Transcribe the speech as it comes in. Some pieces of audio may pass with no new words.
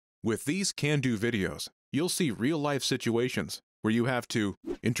With these can-do videos, you'll see real-life situations where you have to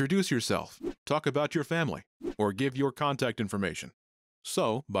introduce yourself, talk about your family, or give your contact information.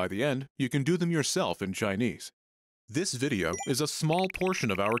 So, by the end, you can do them yourself in Chinese. This video is a small portion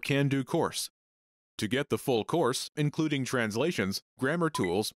of our can-do course. To get the full course, including translations, grammar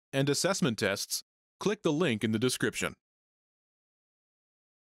tools, and assessment tests, click the link in the description.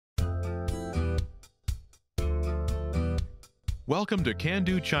 Welcome to Can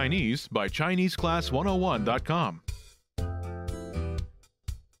Do Chinese by ChineseClass101.com.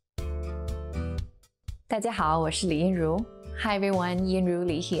 大家好，我是李音如。Hi everyone, Yin Ru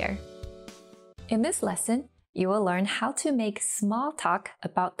Li here. In this lesson, you will learn how to make small talk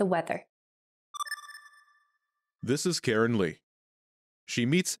about the weather. This is Karen Lee. She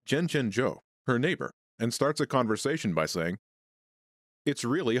meets Zhen Zhou, her neighbor, and starts a conversation by saying, "It's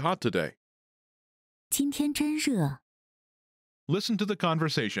really hot today." 今天真热。 Listen to the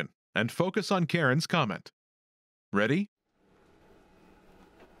conversation and focus on Karen's comment. Ready?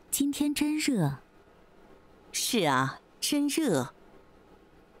 今天真热。是啊，真热。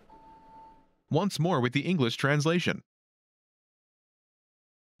 Once more with the English translation.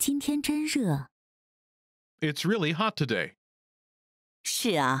 今天真热。 It's really hot today.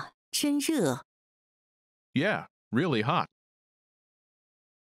 是啊，真热。 Yeah, really hot.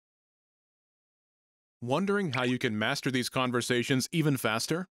 Wondering how you can master these conversations even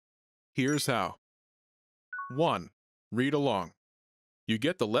faster? Here's how. 1. Read along. You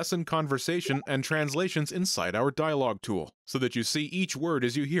get the lesson conversation and translations inside our dialogue tool so that you see each word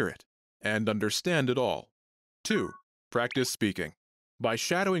as you hear it and understand it all. 2. Practice speaking. By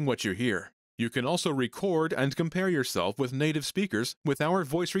shadowing what you hear, you can also record and compare yourself with native speakers with our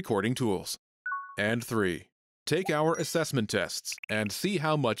voice recording tools. And 3. Take our assessment tests and see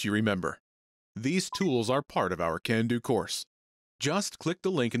how much you remember. These tools are part of our Can Do course. Just click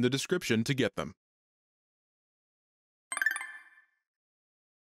the link in the description to get them.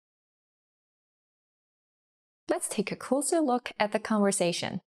 Let's take a closer look at the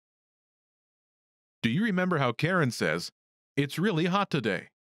conversation. Do you remember how Karen says, "It's really hot today"?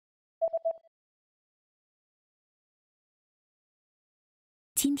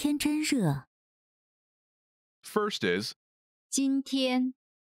 今天真热。 First is 今天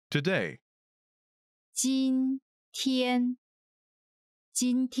today. 今天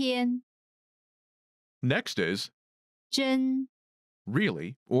今天 Next is 真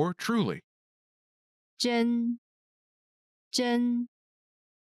really or truly. 真真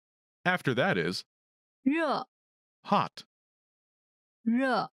After that is 热 hot.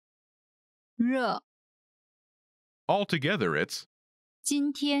 热热 Altogether it's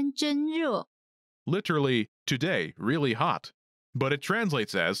今天真热 literally today really hot, but it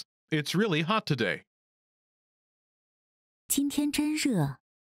translates as it's really hot today. 今天真热。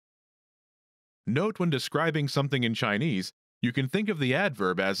 Note when describing something in Chinese, you can think of the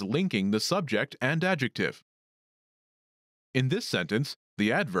adverb as linking the subject and adjective. In this sentence,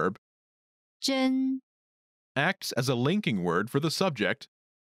 the adverb 真 acts as a linking word for the subject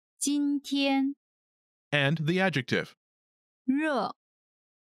今天 and the adjective. 热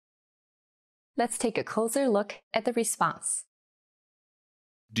Let's take a closer look at the response.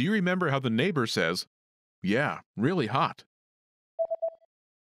 Do you remember how the neighbor says, "Yeah, really hot"?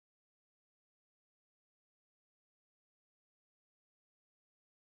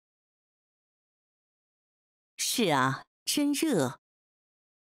 是啊，真热。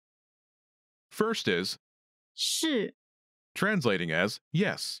 First is 是 translating as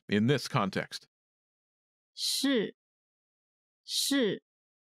yes in this context. 是是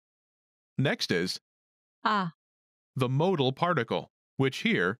Next is 啊 the modal particle, which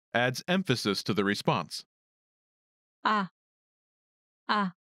here adds emphasis to the response. 啊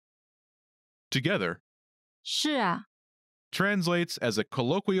啊 Together, 是啊 translates as a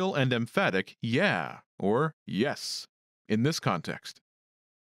colloquial and emphatic yeah or yes in this context.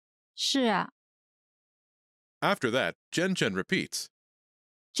 是啊 After that, Zhen repeats,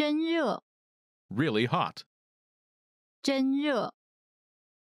 真热 really hot. 真热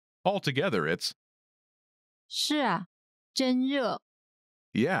Altogether, it's 是啊真热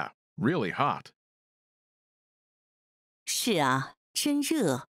yeah, really hot. 是啊，真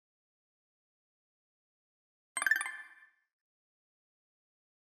热。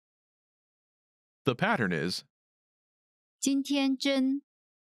 The pattern is 今天真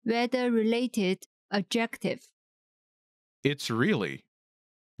weather-related adjective it's really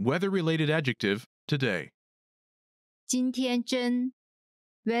weather-related adjective today. 今天真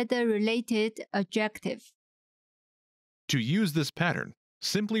weather-related adjective To use this pattern,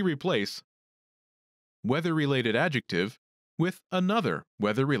 simply replace weather-related adjective with another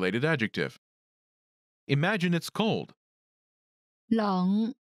weather-related adjective. Imagine it's cold.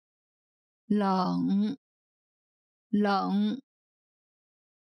 冷，冷，冷。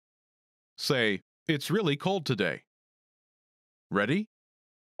 Say, it's really cold today. Ready?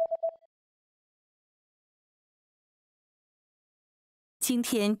 今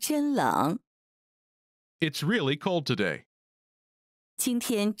天真冷， It's really cold today. 今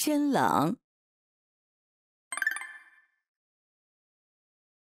天真冷。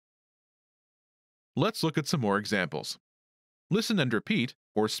 Let's look at some more examples. Listen and repeat,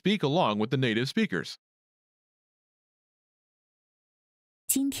 or speak along with the native speakers.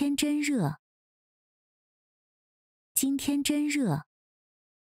 今天真热，今天真热。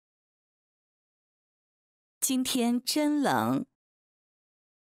今天真冷，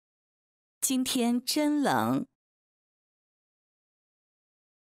今天真冷。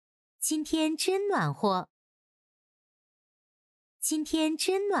今天真暖和，今天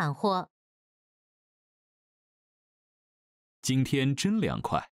真暖和。今天真凉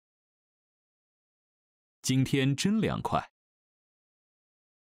快，今天真凉快。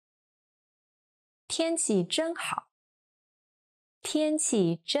天气真好，天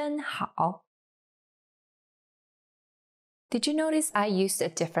气真好。Did you notice I used a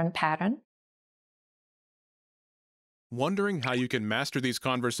different pattern? Wondering how you can master these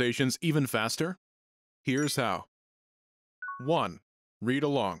conversations even faster? Here's how. 1. Read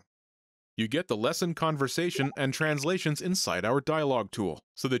along. You get the lesson conversation and translations inside our dialogue tool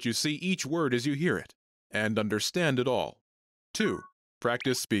so that you see each word as you hear it and understand it all. 2.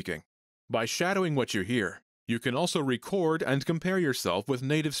 Practice speaking. By shadowing what you hear, you can also record and compare yourself with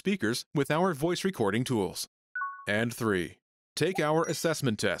native speakers with our voice recording tools. And 3. Take our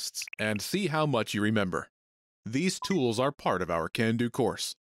assessment tests and see how much you remember. These tools are part of our Can-Do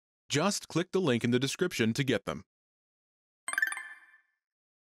course. Just click the link in the description to get them.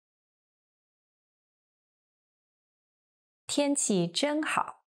 天气真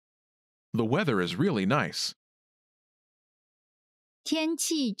好， The weather is really nice. 天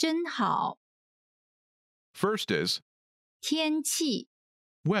气真好， First is 天气，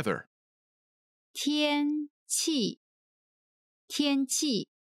 weather. 天气，天气，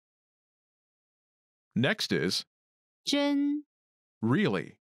 Next is 真，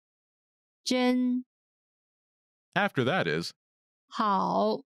 really. 真， After that is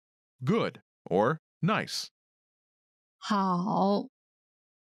好， good or nice. 好，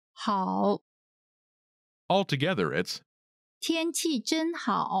好， Altogether, it's 天气真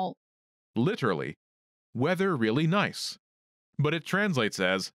好， literally weather really nice. But it translates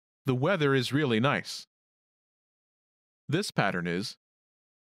as the weather is really nice. This pattern is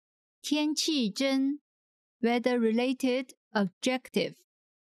天气真 weather-related adjective.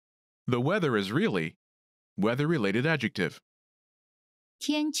 the weather is really weather-related adjective.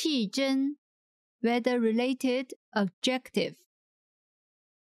 天气真 weather-related adjective.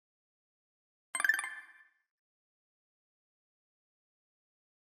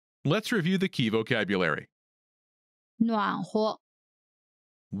 Let's review the key vocabulary. 暖和，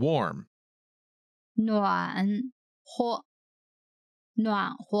 Warm, 暖和，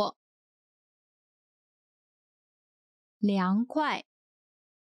暖和。凉快，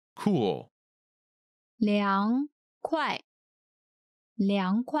 cool, 凉快，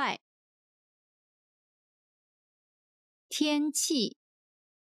凉快。天气，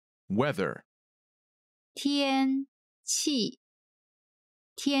 weather, 天气，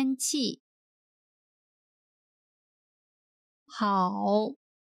天气。好，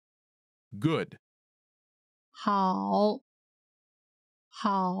 good, 好，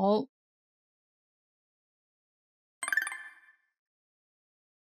好。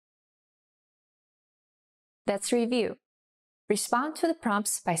Let's review. Respond to the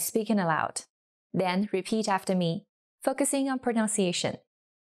prompts by speaking aloud. Then repeat after me, focusing on pronunciation.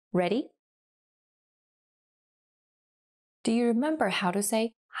 Ready? Do you remember how to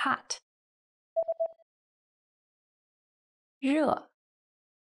say hot? 热，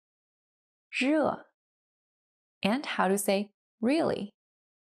热。And how to say really?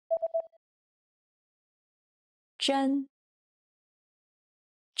 真，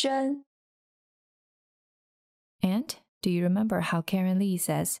真。And do you remember how Karen Lee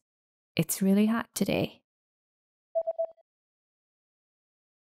says, "It's really hot today"?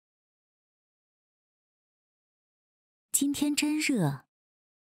 今天真热，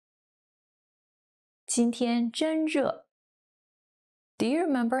今天真热。Do you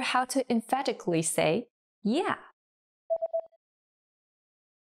remember how to emphatically say, "Yeah"?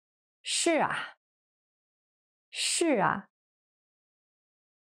 是啊，是啊。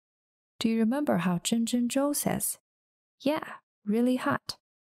Do you remember how Zhen Zhen Zhou says, Yeah, really hot.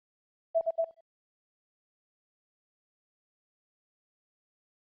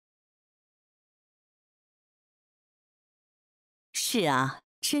 是啊，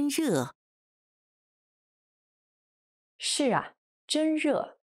真热。是啊，真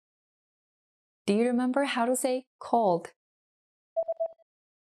热。Do you remember how to say cold?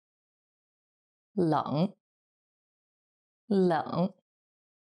 冷，冷。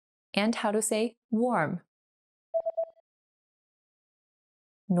And how to say warm?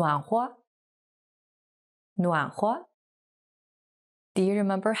 暖和，暖和。Do you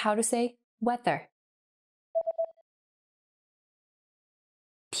remember how to say weather?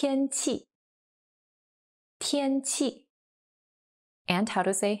 天气，天气。And how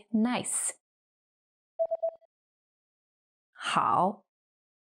to say nice? 好，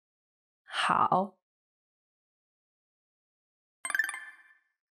好。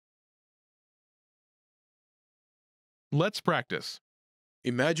Let's practice.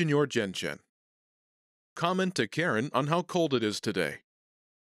 Imagine you're Chen. Comment to Karen on how cold it is today.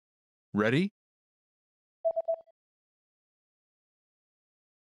 Ready?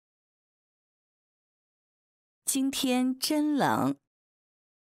 今天真冷。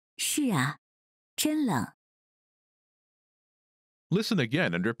是啊，真冷。 Listen again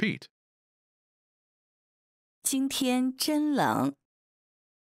and repeat. 今天真冷。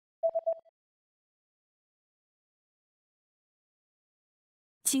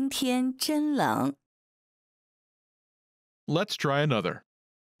今天真冷。 Let's try another.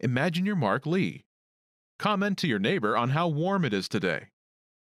 Imagine you're Mark Lee. Comment to your neighbor on how warm it is today.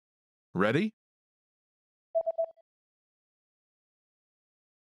 Ready?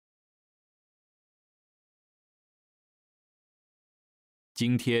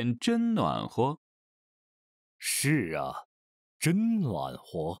 今天真暖和。是啊，真暖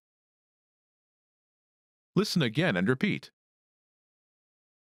和。 Listen again and repeat.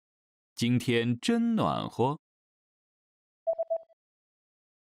 今天真暖和。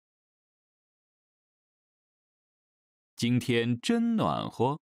今天真暖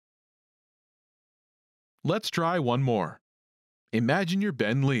和。 Let's try one more. Imagine you're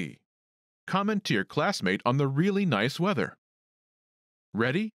Ben Lee. Comment to your classmate on the really nice weather.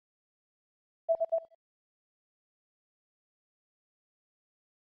 Ready?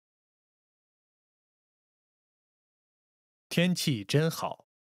 天气真好。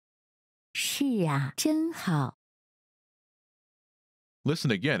是啊，真好。 Listen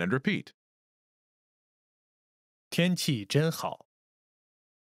again and repeat. 天气真好。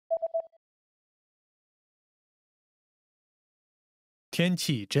天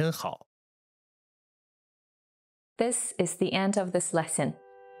气真好。 This is the end of this lesson.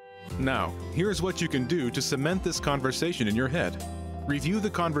 Now, here's what you can do to cement this conversation in your head. Review the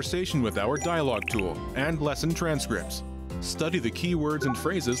conversation with our dialogue tool and lesson transcripts. Study the key words and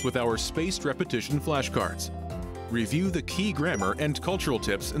phrases with our spaced repetition flashcards. Review the key grammar and cultural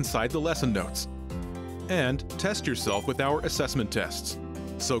tips inside the lesson notes. And test yourself with our assessment tests.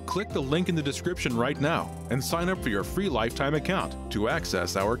 So click the link in the description right now and sign up for your free lifetime account to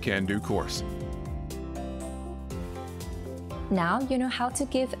access our Can-Do course. Now you know how to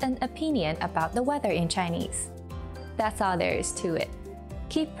give an opinion about the weather in Chinese. That's all there is to it.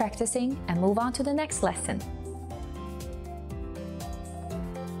 Keep practicing and move on to the next lesson.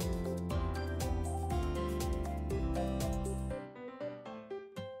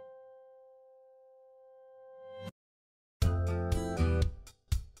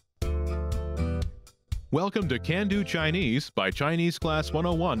 Welcome to Can-Do Chinese by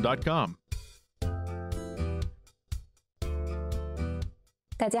ChineseClass101.com.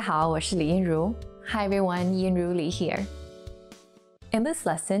 大家好，我是李音如。Hi everyone, Yinru Li here. In this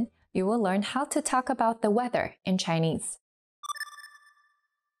lesson, you will learn how to talk about the weather in Chinese.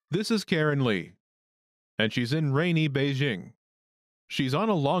 This is Karen Lee, and she's in rainy Beijing. She's on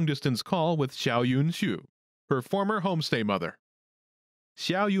a long-distance call with Xiao Yun-Xu, her former homestay mother.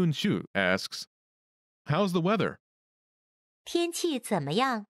 Xiao Yun-Xu asks, "How's the weather?" 天气怎么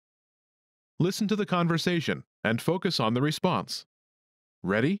样？ Listen to the conversation and focus on the response.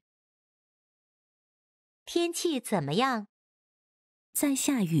 Ready? 天气怎么样？在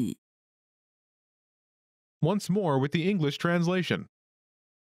下雨。 Once more with the English translation.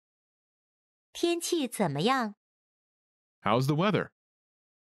 天气怎么样？ How's the weather?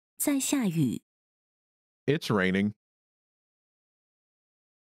 在下雨。 It's raining.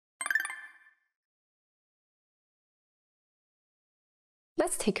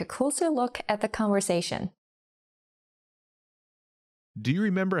 Let's take a closer look at the conversation. Do you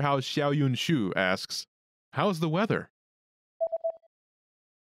remember how Xiao Yun-Xu asks, "How's the weather?"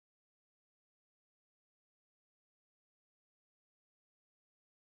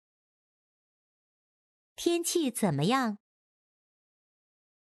 天气怎么样？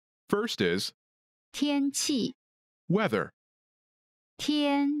 First is 天气， weather.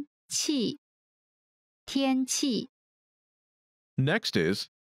 天气，天气， Next is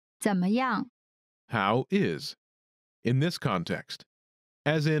怎么样？ how is, in this context,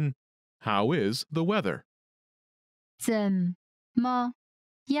 as in, how is the weather? 怎么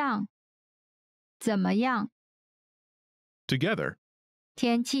样？怎么样？ Together,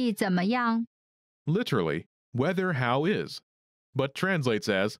 天气怎么样？ literally, weather how is, but translates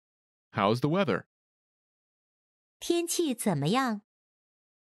as, how's the weather? 天气怎么样？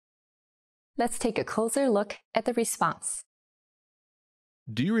 Let's take a closer look at the response.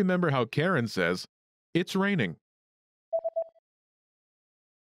 Do you remember how Karen says, it's raining?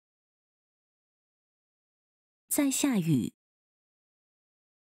 在下雨。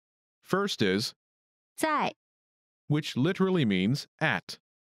 First is, 在， which literally means at.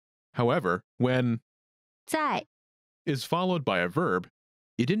 However, when 在， is followed by a verb,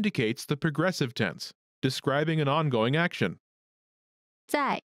 it indicates the progressive tense, describing an ongoing action.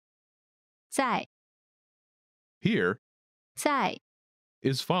 在，在， Here 在，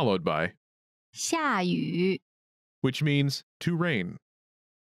 is followed by, 下雨， which means to rain.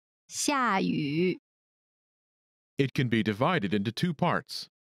 下雨， It can be divided into two parts.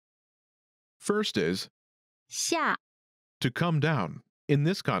 First is 下， to come down, in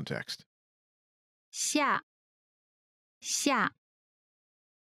this context. 下，下，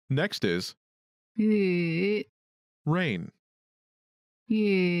 Next is 雨， rain.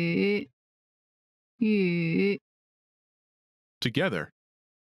 雨，雨， Together,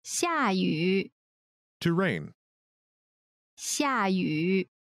 下雨， to rain. 下雨，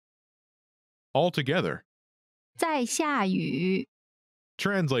 Altogether, 在下雨，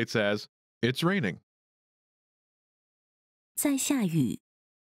 translates as, it's raining. 在下雨。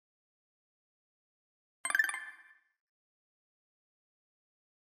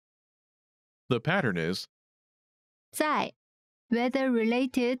 The pattern is 在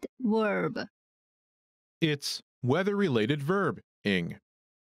weather-related verb， it's weather-related verb, ing.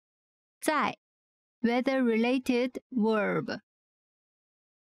 在 weather-related verb，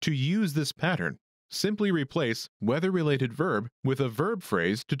 To use this pattern, simply replace weather-related verb with a verb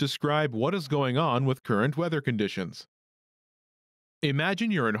phrase to describe what is going on with current weather conditions.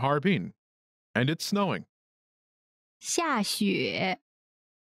 Imagine you're in Harbin, and it's snowing. 下雪，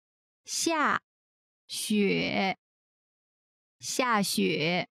下雪，下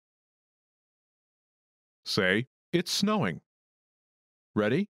雪， Say, it's snowing.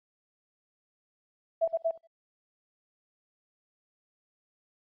 Ready?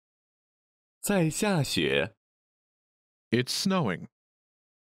 在下雪， It's snowing.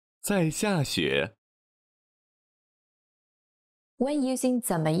 在下雪， When using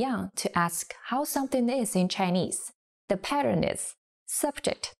怎么样 to ask how something is in Chinese, the pattern is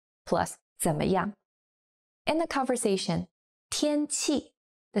subject plus 怎么样. In the conversation, 天气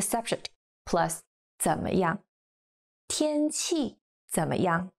the subject plus 怎么样. 天气怎么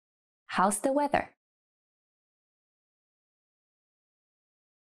样? How's the weather?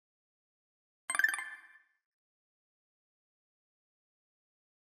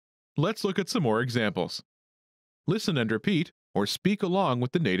 Let's look at some more examples. Listen and repeat, or speak along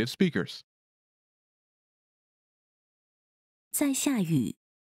with the native speakers. 在下雨。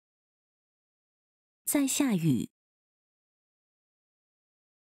在下雨。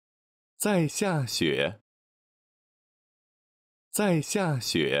在下雪，在下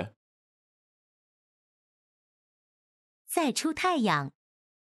雪，再出太阳。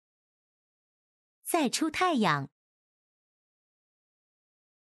再出太阳。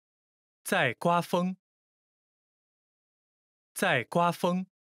在刮风。在刮风。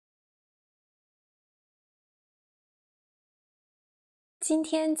今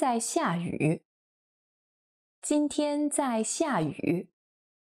天在下雨。今天在下雨。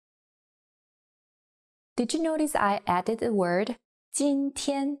Did you notice I added the word 今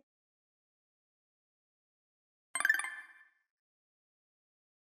天?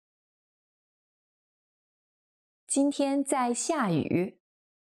 "今天在下雨。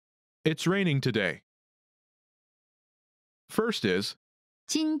 It's raining today. First is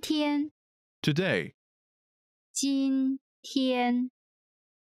今天， today. 今天，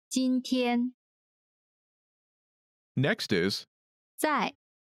今天， Next is 在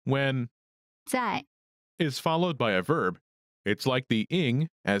when 在 is followed by a verb. It's like the ing,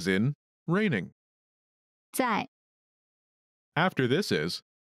 as in raining. 在 After this is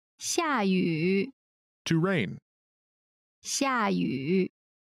下雨， to rain. 下雨，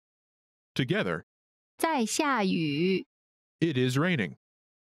 Together, 在下雨， it is raining.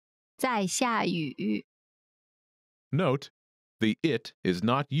 在下雨。Note, the it is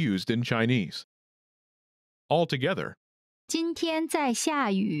not used in Chinese. Altogether, 今天在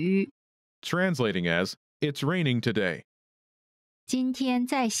下雨。 translating as, it's raining today. 今天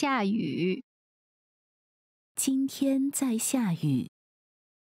在下雨。今天在下雨。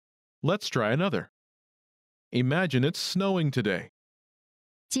 Let's try another. Imagine it's snowing today.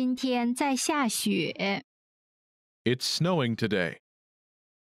 今天在下雪。 It's snowing today.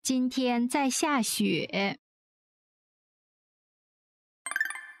 今天在下雪。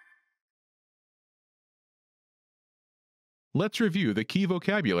 Let's review the key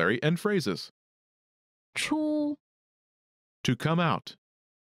vocabulary and phrases. 出 To come out,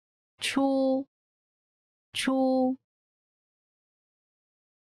 出出。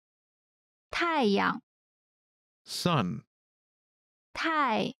太阳 sun,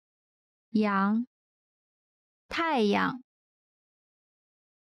 太阳太阳。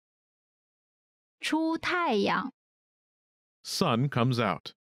出太阳 sun comes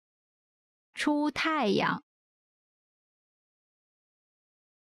out. 出太阳。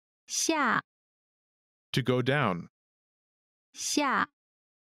下 To go down, 下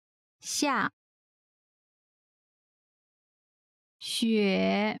下。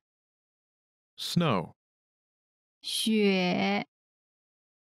雪 snow, 雪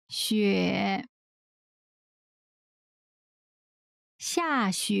雪。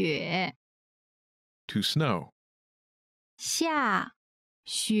下雪 to snow, 下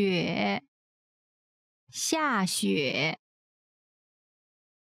雪下雪。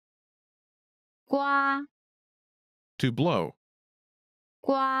刮 to blow,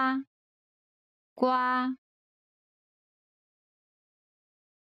 刮刮。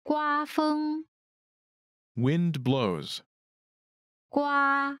刮风 wind blows,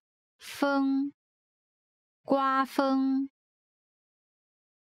 刮风刮风。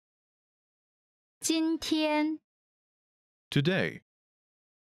今天 today,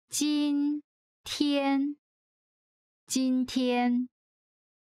 今天今天。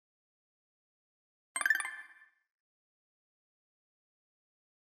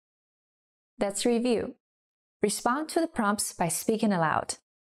Let's review. Respond to the prompts by speaking aloud.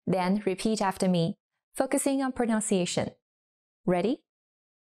 Then repeat after me, focusing on pronunciation. Ready?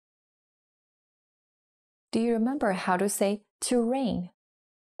 Do you remember how to say to rain?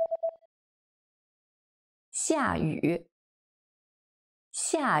 下雨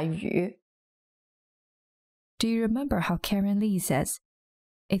下雨。Do you remember how Karen Lee says,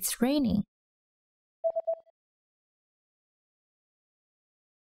 it's raining? "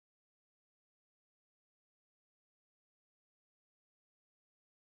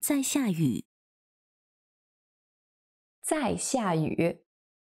在下雨。在下雨。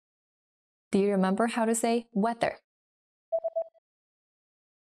Do you remember how to say weather?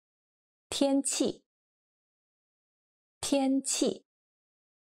 天气天气。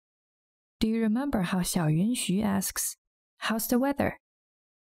Do you remember how 小云徐 asks, how's the weather?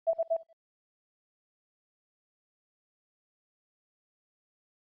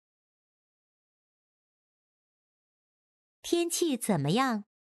 天气怎么样？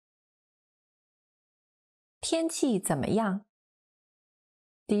天气怎么样？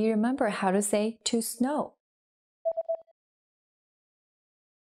 Do you remember how to say to snow?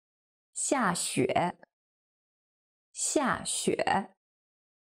 下雪下雪。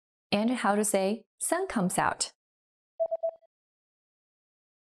And how to say sun comes out?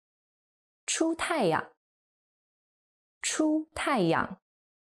 出太阳出太阳。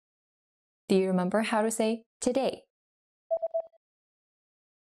Do you remember how to say today?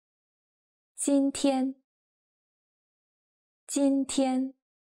 今天今天。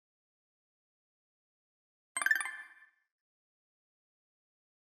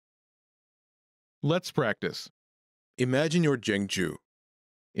Let's practice. Imagine you're Jiangju,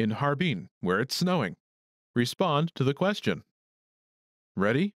 in Harbin, where it's snowing. Respond to the question.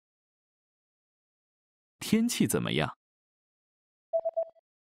 Ready? 天气怎么样？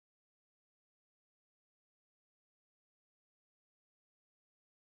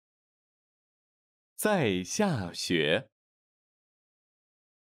在下雪。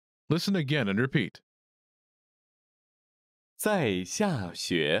 Listen again and repeat. 在下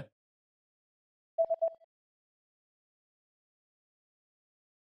雪。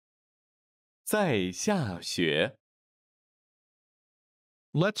在下雪。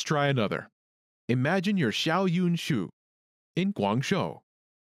 Let's try another. Imagine you're Xiaoyun Shu, in Guangzhou,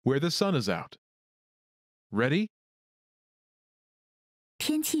 where the sun is out. Ready?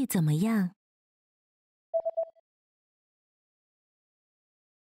 天气怎么样？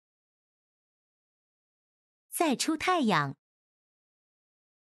在出太阳。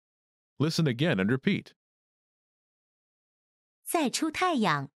 Listen again and repeat. 再出太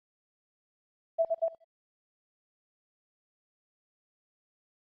阳。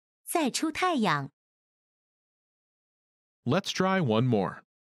再出太阳。 Let's try one more.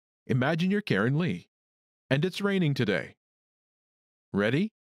 Imagine you're Karen Lee, and it's raining today.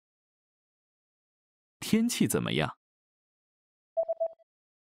 Ready? 天气怎么样？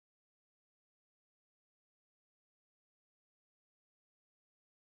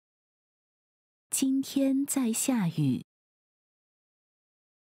今天在下雨。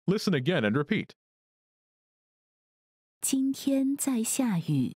 Listen again and repeat. 今天在下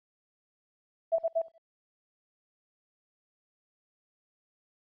雨。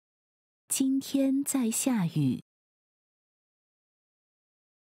今天在下雨。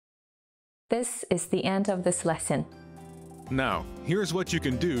 This is the end of this lesson. Now, here's what you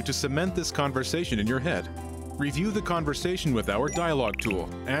can do to cement this conversation in your head. Review the conversation with our dialogue tool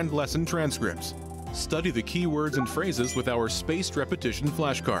and lesson transcripts. Study the key words and phrases with our spaced repetition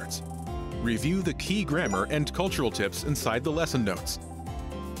flashcards. Review the key grammar and cultural tips inside the lesson notes.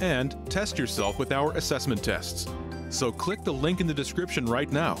 And test yourself with our assessment tests. So click the link in the description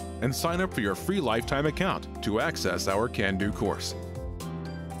right now and sign up for your free lifetime account to access our Can-Do course.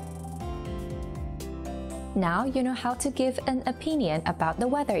 Now you know how to give an opinion about the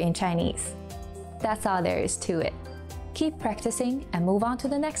weather in Chinese. That's all there is to it. Keep practicing and move on to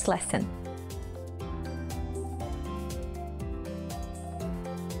the next lesson.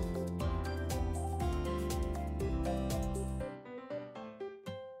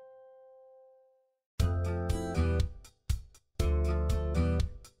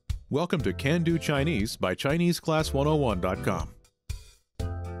 Welcome to Can-Do Chinese by ChineseClass101.com.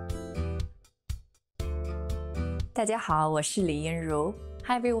 大家好，我是李嫣如。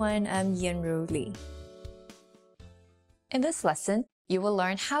Hi everyone, I'm Yanru Li. In this lesson, you will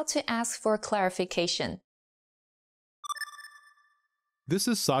learn how to ask for clarification. This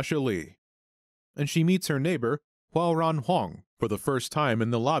is Sasha Lee, and she meets her neighbor, Haoran Huang, for the first time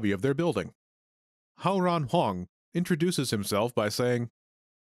in the lobby of their building. Haoran Huang introduces himself by saying,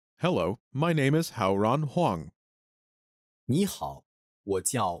 "Hello, my name is Haoran Huang." 你好，我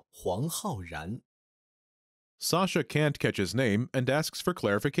叫黄浩然。 Sasha can't catch his name and asks for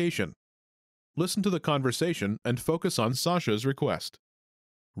clarification. Listen to the conversation and focus on Sasha's request.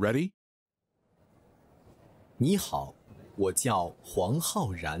 Ready? 你好，我叫黄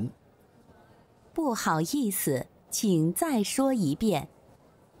浩然。 不好意思，请再说一遍。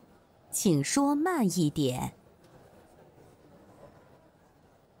请说慢一点。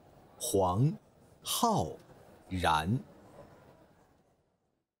黄浩然。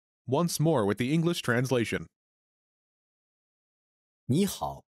 Once more with the English translation. 你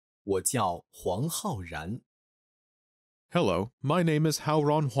好，我叫黄浩然。 Hello, my name is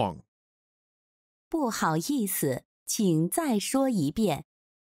Haoran Huang. 不好意思，请再说一遍。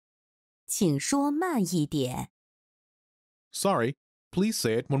请说慢一点。 Sorry, please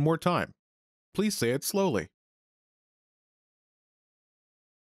say it one more time. Please say it slowly.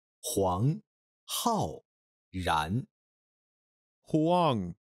 黄浩然。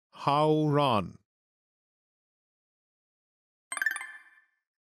 Huang, Haoran.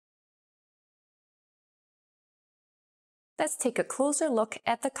 Let's take a closer look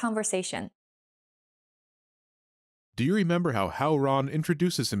at the conversation. Do you remember how Haoran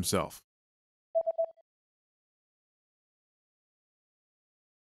introduces himself?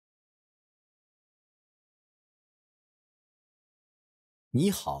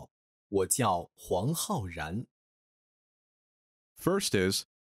 你好，我叫黄浩然。 First is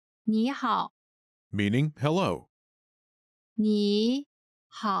你好， meaning hello. 你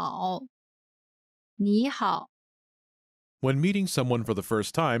好，你好， When meeting someone for the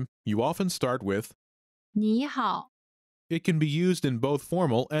first time, you often start with 你好， it can be used in both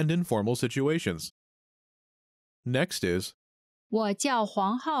formal and informal situations. Next is 我叫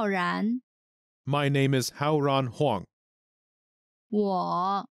黄浩然， my name is Haoran Huang.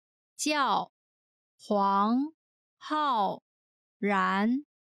 我叫黄浩然，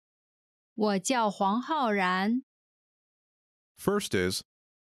我叫黄浩然， First is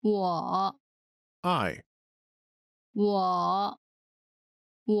我 I. 我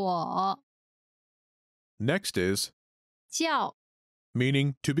Next is 叫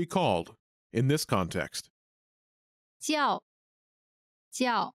meaning to be called in this context. 叫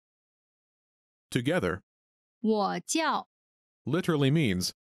Together 我叫 literally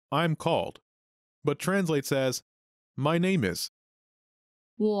means I'm called, but translates as my name is.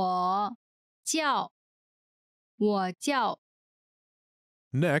 我叫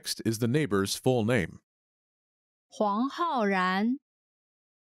Next is the neighbor's full name. 黄浩然，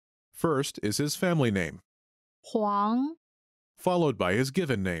 First is his family name. 黄 followed by his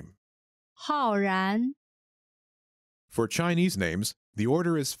given name. 浩然， For Chinese names, the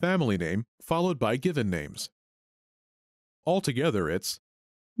order is family name followed by given names. Altogether, it's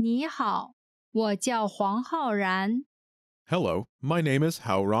你好，我叫黄浩然。 Hello, my name is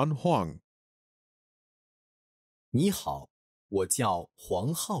Haoran Huang. 你好，我叫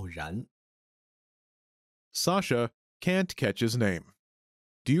黄浩然。 Sasha can't catch his name.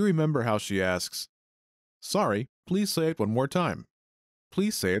 Do you remember how she asks, Sorry, please say it one more time.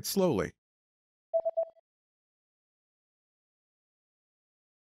 Please say it slowly.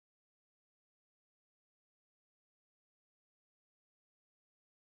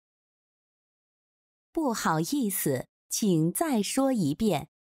 不好意思，请再说一遍。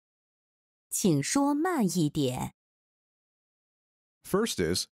请说慢一点。 First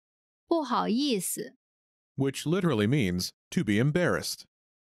is, 不好意思， which literally means to be embarrassed,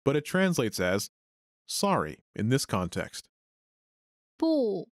 but it translates as sorry in this context.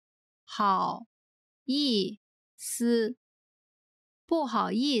 不好意思，不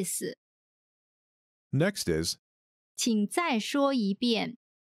好意思， Next is, 请再说一遍，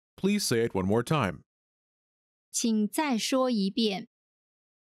 please say it one more time. 请再说一遍。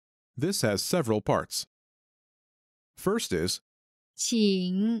 This has several parts. First is,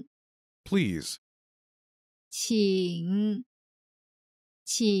 请， please. 请，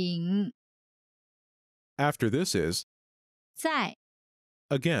请， After this is, 再，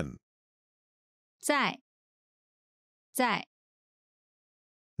 again. 再，再，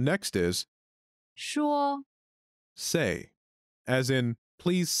 Next is, 说， say, as in,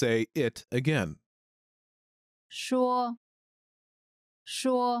 please say it again. 说，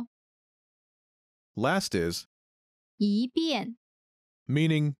说， Last is, 一遍，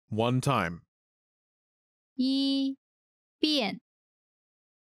 meaning one time. 一遍，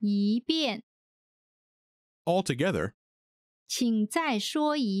一遍， Altogether, 请再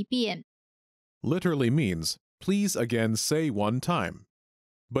说一遍。 literally means, please again say one time.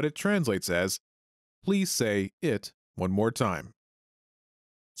 But it translates as, please say it one more time.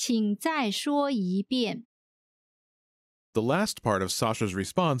 请再说一遍， The last part of Sasha's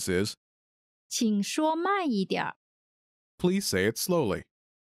response is, 请说慢一点儿。 please say it slowly.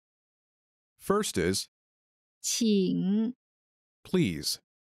 First is, 请， please.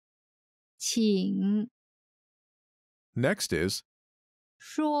 请， Next is,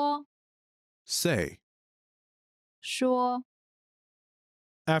 说， say. 说，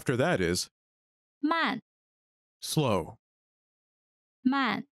 After that is, 慢， slow.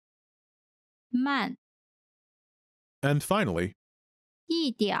 慢，慢， And finally,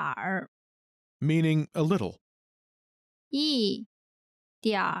 一点儿， meaning a little. 一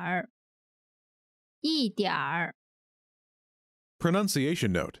点儿，一点儿。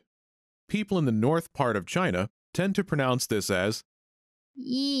 Pronunciation note. People in the north part of China tend to pronounce this as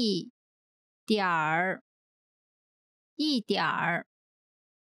一点儿，一点儿，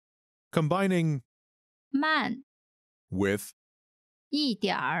 combining 慢， with 一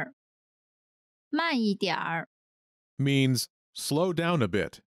点儿，慢一点儿， means slow down a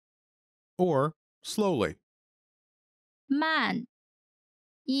bit or slowly. 慢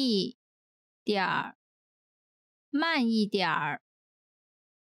一点儿，慢一点儿，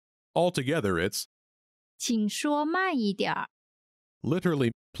 Altogether, it's 请说慢一点儿。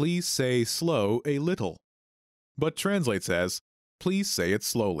 literally, please say slow a little, but translates as, please say it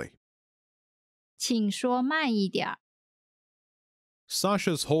slowly. 请说慢一点儿。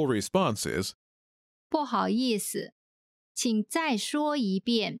 Sasha's whole response is, 不好意思，请再说一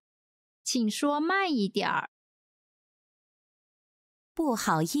遍，请说慢一点儿。 不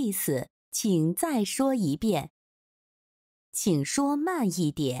好意思，请再说一遍。请说慢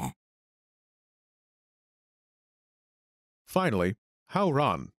一点。 finally,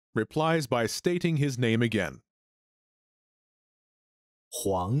 Haoran replies by stating his name again.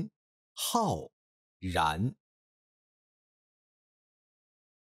 黄浩然。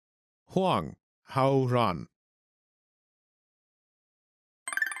 Huang Haoran.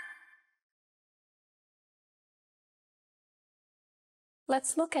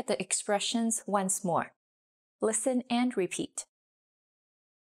 Let's look at the expressions once more. Listen and repeat.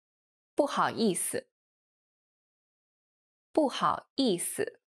 不好意思，不好意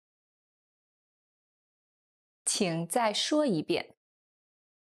思，请再说一遍，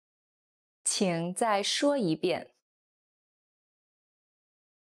请再说一遍，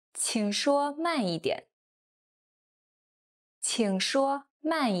请说慢一点，请说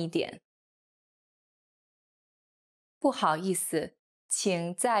慢一点，不好意思，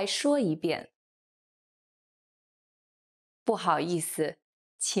请再说一遍，不好意思，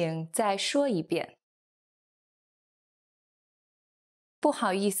请再说一遍。不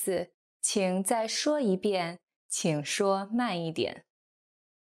好意思，请再说一遍，请说慢一点。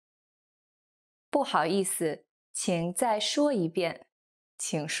不好意思，请再说一遍，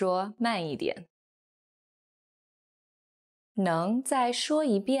请说慢一点。能再说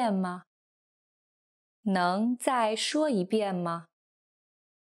一遍吗？能再说一遍吗？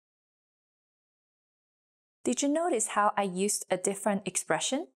 Did you notice how I used a different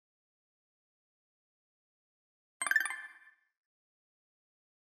expression?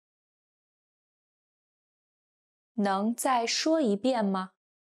 能再说一遍吗？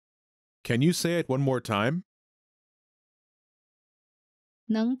 Can you say it one more time?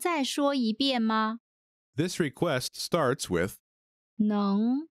 能再说一遍吗？ This request starts with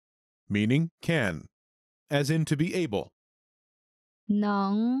能 meaning can, as in to be able.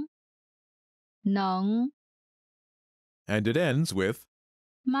 能 And it ends with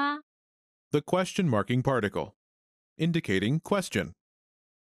吗 the question marking particle, indicating question.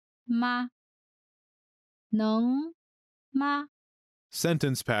 吗能吗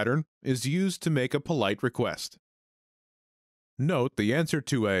Sentence pattern is used to make a polite request. Note the answer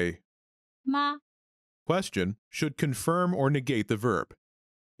to a 吗 question should confirm or negate the verb.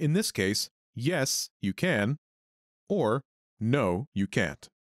 In this case, yes, you can, or no, you can't.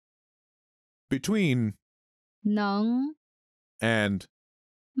 Between 能 and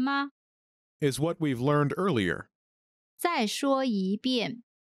吗 is what we've learned earlier. 再说一遍，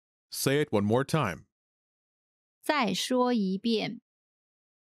 Say it one more time. 再说一遍，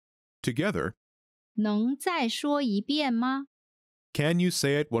 Together, 能再说一遍吗？ can you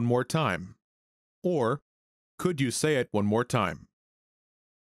say it one more time? Or, could you say it one more time?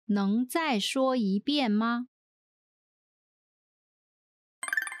 能再说一遍吗？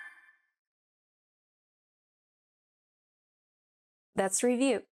 Let's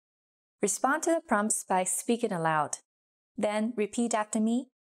review. Respond to the prompts by speaking aloud. Then repeat after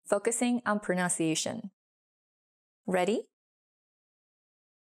me, focusing on pronunciation. Ready?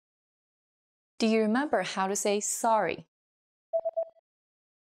 Do you remember how to say sorry?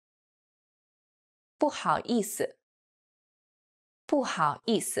 不好意思，不好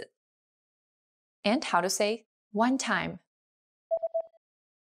意思。And how to say one time?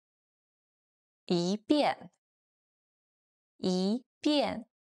 一遍，一遍。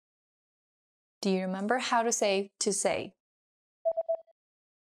Do you remember how to say to say?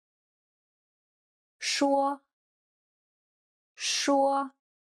 说，说。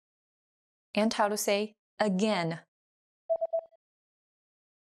And how to say again?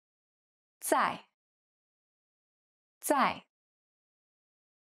 在，在。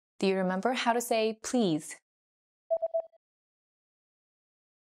Do you remember how to say please?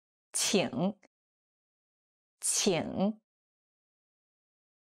 请，请。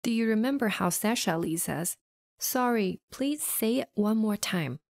Do you remember how Sasha Lee says, "Sorry, please say it one more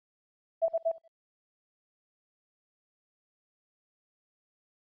time"?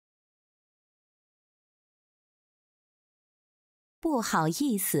 不好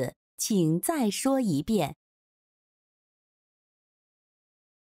意思，请再说一遍。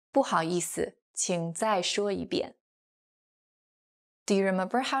不好意思，请再说一遍。Do you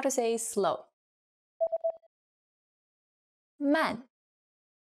remember how to say slow? 慢，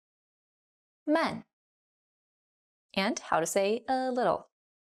慢。And how to say a little?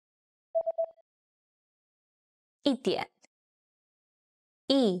 一点，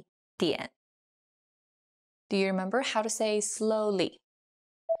一点。Do you remember how to say slowly?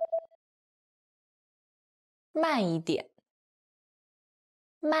 慢一点，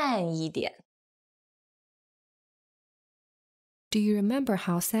慢一点。Do you remember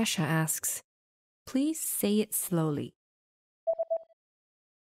how Sasha asks, "Please say it slowly"?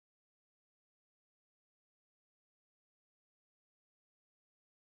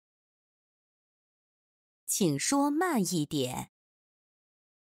 请说慢一点。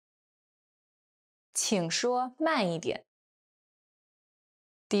请说慢一点。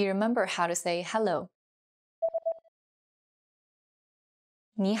Do you remember how to say hello?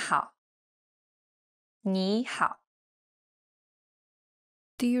 你好，你好。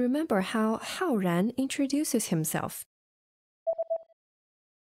Do you remember how Hao Ran introduces himself?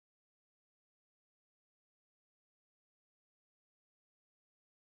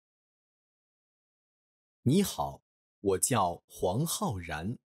 你好，我叫黄浩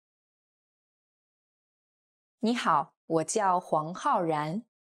然。你好，我叫黄浩然。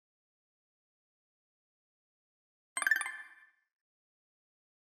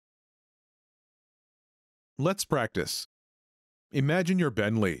Let's practice. Imagine you're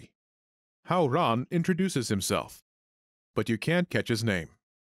Ben Lee. Hao Ran introduces himself, but you can't catch his name.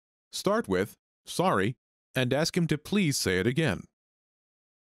 Start with, sorry, and ask him to please say it again.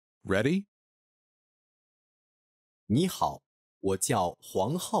 Ready? 你好，我叫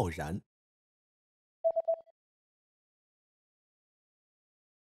黄浩然。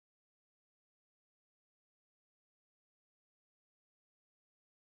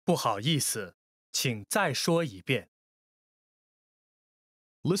不好意思，请再说一遍。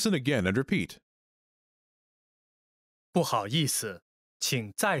 Listen again and repeat. 不好意思，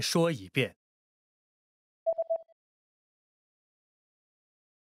请再说一遍。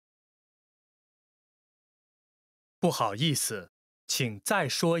不好意思，请再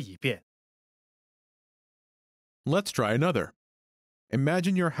说一遍。 Let's try another.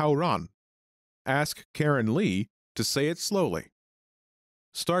 Imagine you're Haoran. Ask Karen Lee to say it slowly.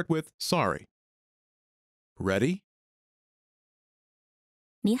 Start with sorry. Ready?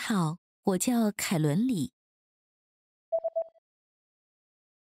 你好，我叫凯伦里。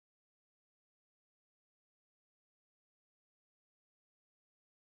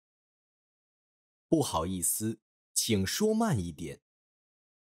不好意思，请说慢一点。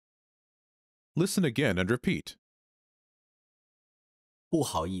 Listen again and repeat. 不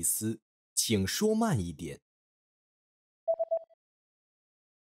好意思，请说慢一点。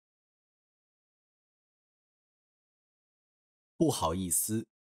不好意思，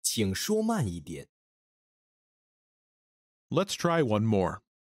请说慢一点。 Let's try one more.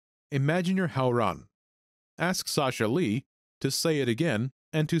 Imagine you're Haoran. Ask Sasha Lee to say it again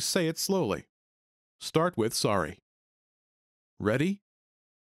and to say it slowly. Start with sorry. Ready?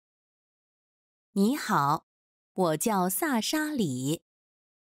 你好，我叫萨莎里。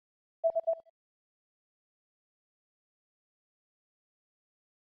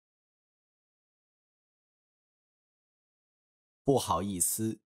不好意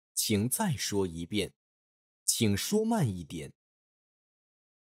思，请再说一遍。请说慢一点。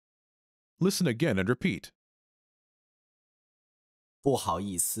 Listen again and repeat. 不好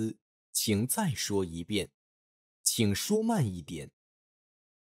意思，请再说一遍。请说慢一点。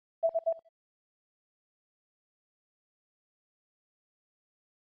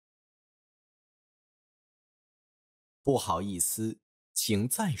不好意思，请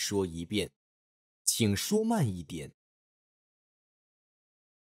再说一遍。请说慢一点。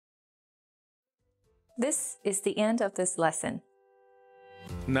 This is the end of this lesson.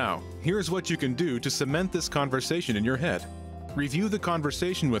 Now, here's what you can do to cement this conversation in your head. Review the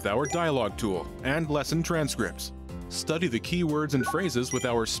conversation with our dialogue tool and lesson transcripts. Study the key words and phrases with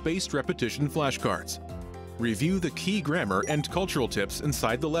our spaced repetition flashcards. Review the key grammar and cultural tips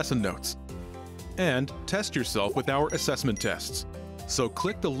inside the lesson notes. And test yourself with our assessment tests. So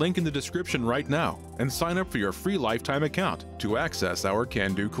click the link in the description right now and sign up for your free lifetime account to access our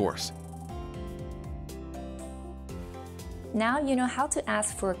Can-Do course. Now you know how to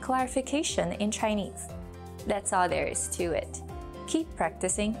ask for clarification in Chinese. That's all there is to it. Keep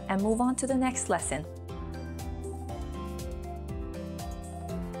practicing and move on to the next lesson.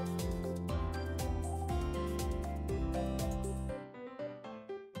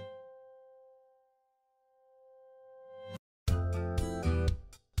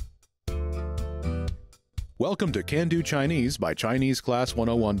 Welcome to Can-Do Chinese by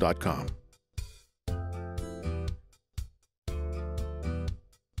ChineseClass101.com.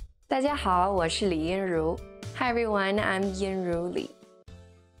 大家好，我是李英如。Hi everyone, I'm Yinru Li.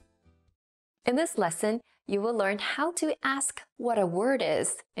 In this lesson, you will learn how to ask what a word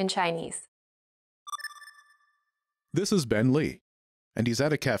is in Chinese. This is Ben Li, and he's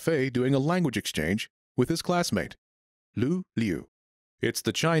at a cafe doing a language exchange with his classmate, Lu Liu. It's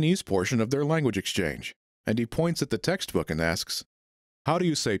the Chinese portion of their language exchange, and he points at the textbook and asks, "How do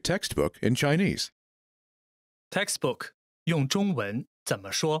you say textbook in Chinese?" Textbook 用中文怎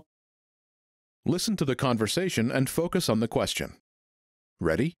么说？ Listen to the conversation and focus on the question.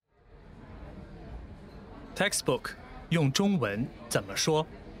 Ready? Textbook 用中文怎么说？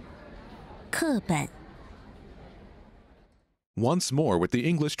 课本， Once more with the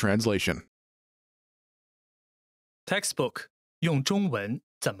English translation. Textbook 用中文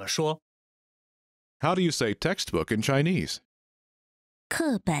怎么说？ How do you say textbook in Chinese?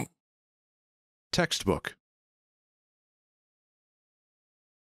 课本， Textbook.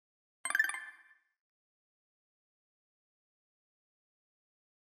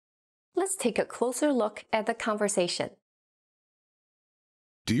 Let's take a closer look at the conversation.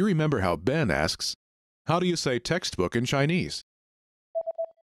 Do you remember how Ben asks, "How do you say textbook in Chinese?"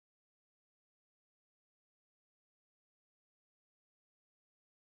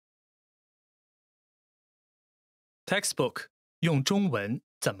 Textbook 用中文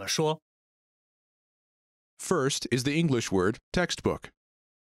怎么说？ First is the English word textbook.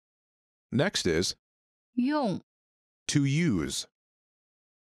 Next is 用 to use.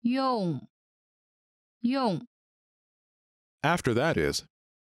 用 After that is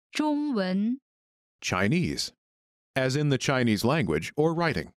中文 Chinese, as in the Chinese language or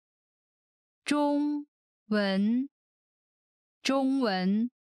writing. 中文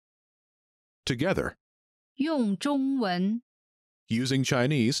Together, 用中文 using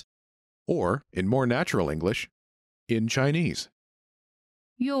Chinese, or, in more natural English, in Chinese.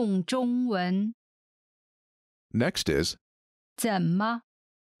 用中文 Next is 怎么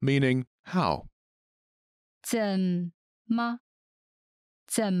meaning how. 怎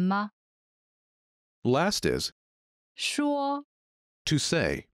么 Last is 说 to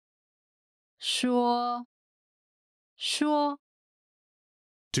say. 说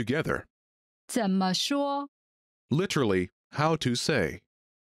Together, 怎么说 literally how to say,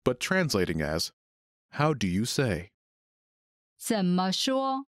 but translating as how do you say. 怎么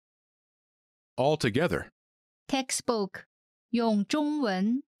说 Altogether, textbook 用中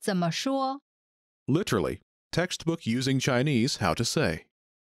文怎么说 literally, textbook using Chinese how to say.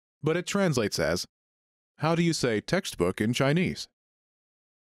 But it translates as how do you say textbook in Chinese?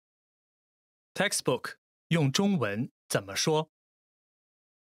 Textbook 用中文怎么说？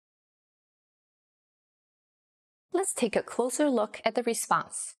 Let's take a closer look at the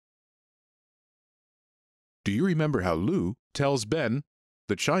response. Do you remember how Lu tells Ben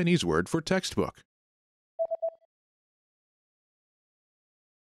the Chinese word for textbook?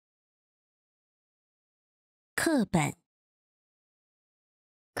 课本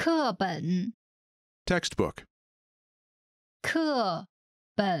课本 Textbook. 课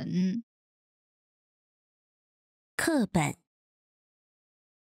本 课本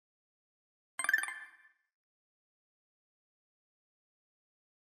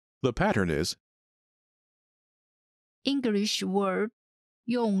The pattern is English word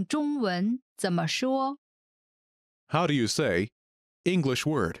用中文怎么说 how do you say English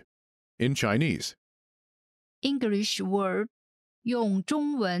word in Chinese? English word 用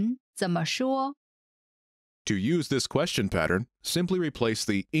中文怎么说 To use this question pattern, simply replace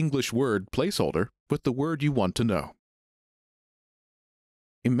the English word placeholder with the word you want to know.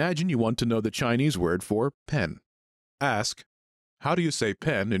 Imagine you want to know the Chinese word for pen. Ask, how do you say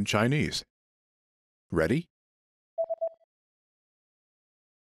pen in Chinese? Ready?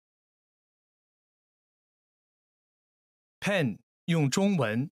 Pen 用中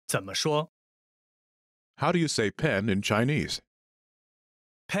文怎么说 How do you say pen in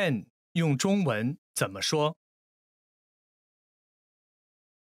Chinese?？Pen 用中文怎么说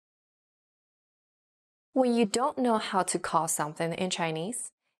When you don't know how to call something in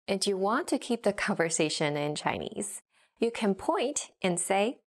Chinese and you want to keep the conversation in Chinese, you can point and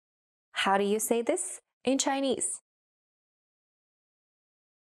say, how do you say this in Chinese?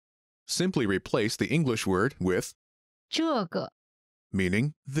 Simply replace the English word with 这个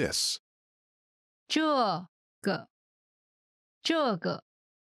meaning this. 这个这个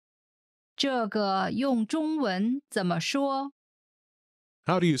这个用中文怎么说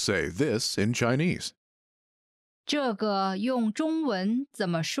How do you say this in Chinese? 这个用中文怎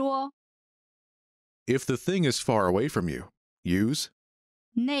么说 If the thing is far away from you, use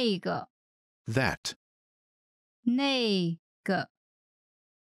那个 that. 那个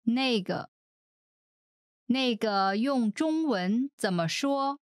那个那个用中文怎么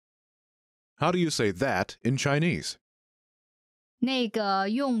说 How do you say that in Chinese? 那个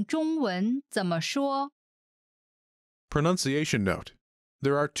用中文怎么说 Pronunciation note.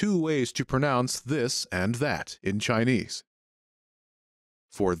 There are two ways to pronounce this and that in Chinese.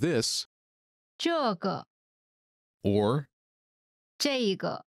 For this, 这个 or 这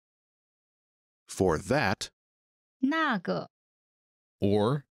个 for that, 那个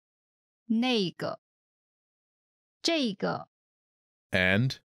or 那个这个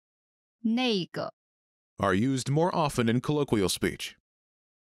and 那个 are used more often in colloquial speech.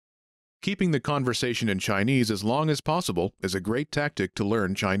 Keeping the conversation in Chinese as long as possible is a great tactic to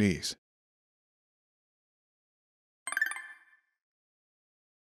learn Chinese.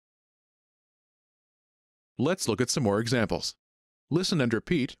 Let's look at some more examples. Listen and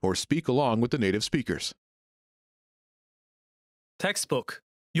repeat or speak along with the native speakers. Textbook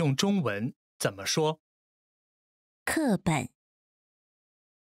用中文怎么说课本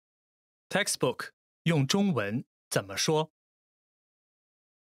 ？Textbook 用中文怎么说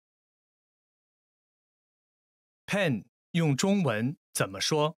 ？Pen 用中文怎么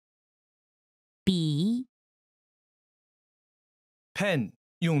说笔 ？Pen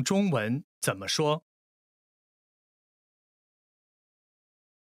用中文怎么说？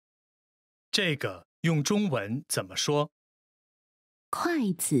这个用中文怎么说？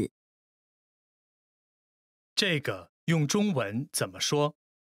筷子这个用中文怎么说？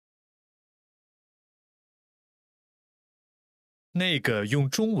那个用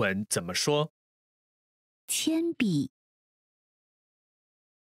中文怎么说？铅笔，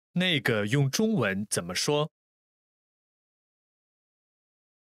那个用中文怎么说？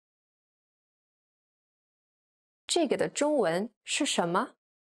这个的中文是什么？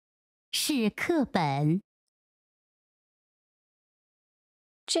是课本。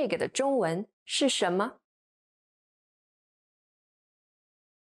这个的中文是什么？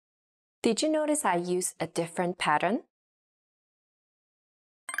 Did you notice I use a different pattern?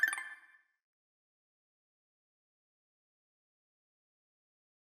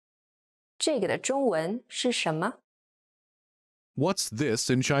 这个的中文是什么？ What's this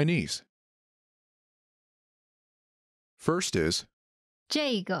in Chinese? First is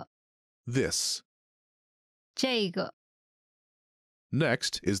这个 this. 这个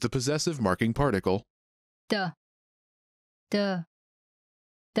Next is the possessive marking particle 的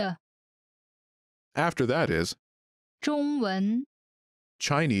After that is 中文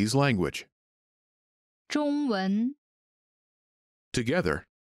Chinese language. 中文 Together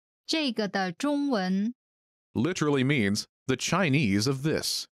这个的中文 literally means the Chinese of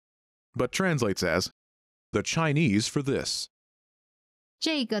this, but translates as the Chinese for this.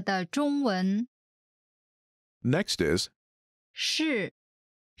 这个的中文 Next is 是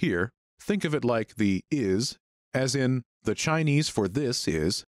here, think of it like the is, as in the Chinese for this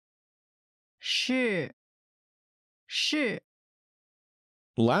is. 是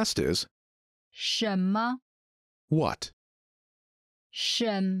Last is 什么 what.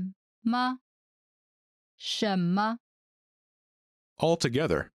 什么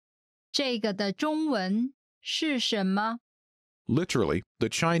Altogether, 这个的中文是什么？ literally, the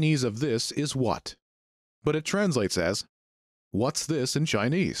Chinese of this is what, but it translates as what's this in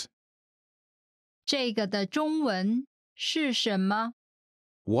Chinese? 这个的中文是什么？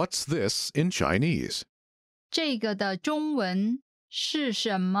 What's this in Chinese? 这个的中文是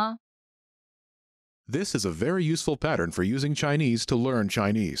什么？ This is a very useful pattern for using Chinese to learn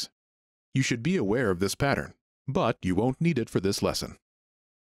Chinese. You should be aware of this pattern, but you won't need it for this lesson.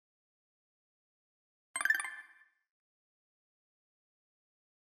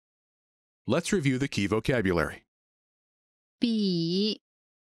 Let's review the key vocabulary. 笔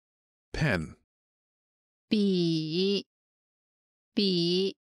Pen, 笔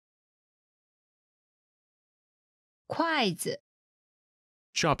筷子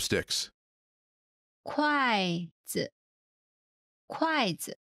chopsticks, 筷子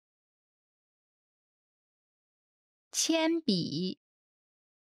铅笔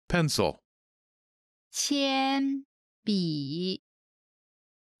pencil, 铅笔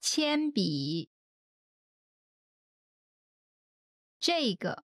这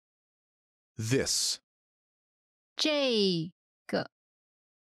个 this, 这个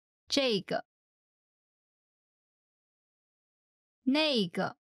那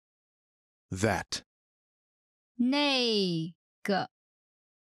个 that, 那个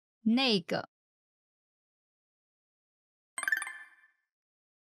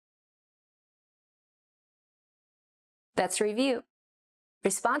Let's review.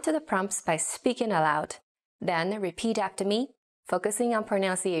 Respond to the prompts by speaking aloud. Then repeat after me, focusing on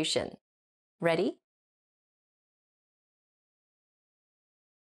pronunciation. Ready?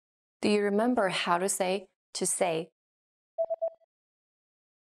 Do you remember how to say to say?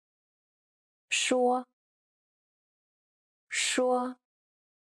 说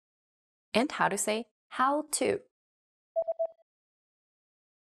And how to say how to?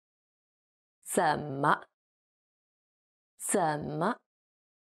 怎么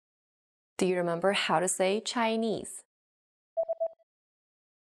Do you remember how to say Chinese?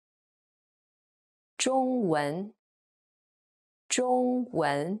 中文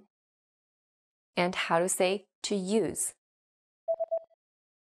And how to say to use?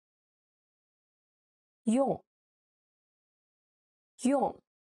 用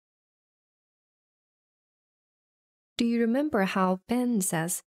Do you remember how Ben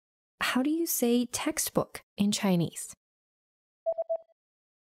says, how do you say textbook in Chinese?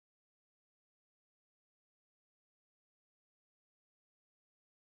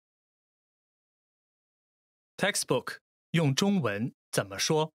 Textbook 用中文怎么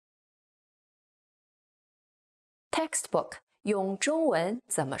说？ Textbook 用中文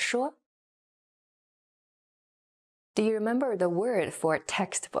怎么说？ Do you remember the word for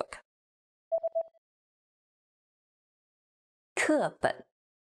textbook? 课本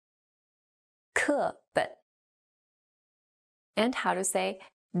And how to say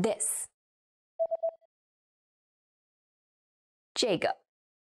this? 这个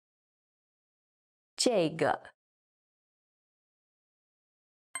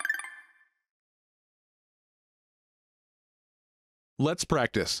Let's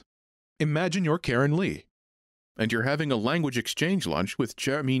practice. Imagine you're Karen Lee, and you're having a language exchange lunch with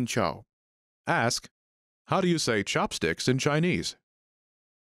Min Chao. Ask, how do you say chopsticks in Chinese?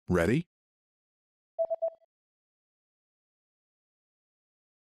 Ready?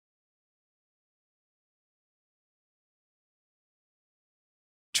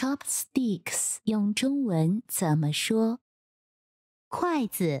 Chopsticks 用中文怎么说？筷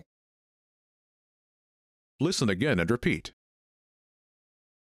子。Listen again and repeat.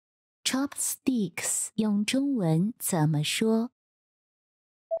 Chopsticks 用中文怎么说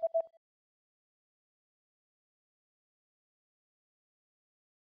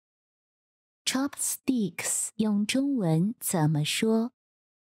？Chopsticks 用中文怎么说？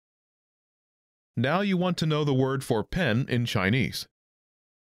 Now you want to know the word for pen in Chinese.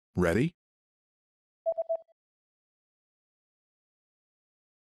 Ready?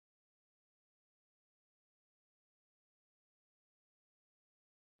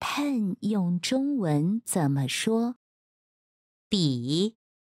 pen 用中文怎么说？笔。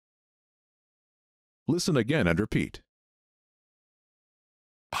Listen again and repeat.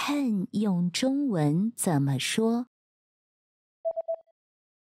 pen 用中文怎么说？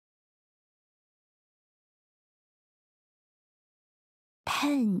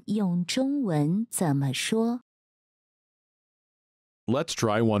 pen 用中文怎么说？ Let's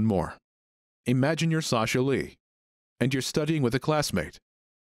try one more. Imagine you're Sasha Lee, and you're studying with a classmate.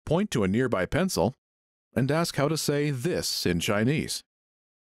 Point to a nearby pencil and ask how to say this in Chinese.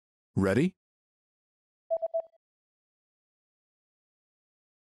 Ready?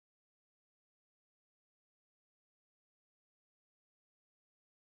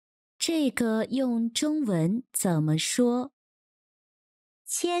 这个用中文怎么说？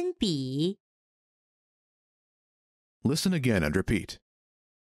铅笔。Listen again and repeat.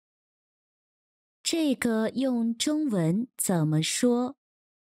 这个用中文怎么说？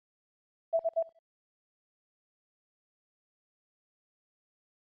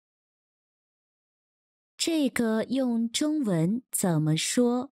这个用中文怎么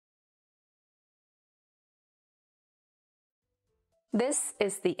说？ This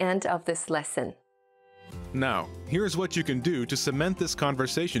is the end of this lesson. Now, here's what you can do to cement this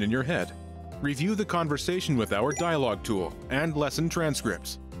conversation in your head. Review the conversation with our dialogue tool and lesson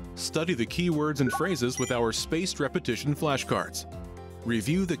transcripts. Study the key words and phrases with our spaced repetition flashcards.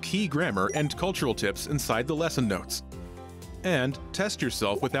 Review the key grammar and cultural tips inside the lesson notes. And test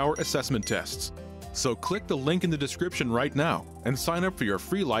yourself with our assessment tests. So click the link in the description right now and sign up for your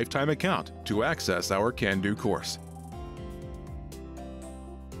free lifetime account to access our Can-Do course.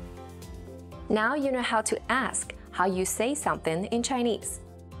 Now you know how to ask how you say something in Chinese.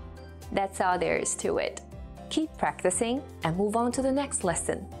 That's all there is to it. Keep practicing and move on to the next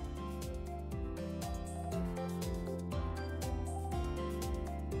lesson.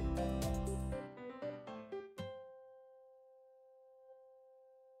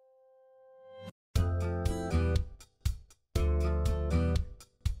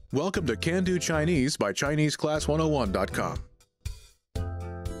 Welcome to Can-Do Chinese by ChineseClass101.com.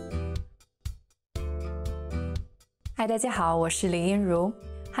 嗨，大家好，我是林燕如。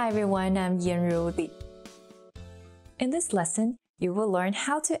Hi everyone, I'm Yanru Li. In this lesson, you will learn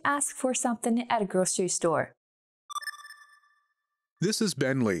how to ask for something at a grocery store. This is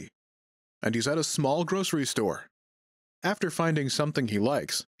Ben Lee, and he's at a small grocery store. After finding something he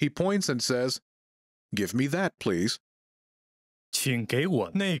likes, he points and says, "Give me that, please." 请给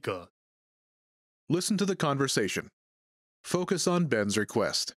我那个。 Listen to the conversation. Focus on Ben's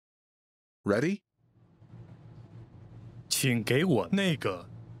request. Ready? 请给我那个。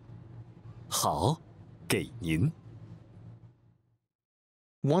好，给您。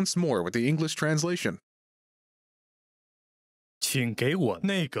 Once more with the English translation. 请给我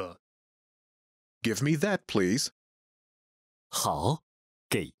那个。 Give me that, please. 好，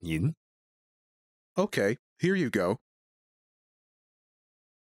给您。 Okay, here you go.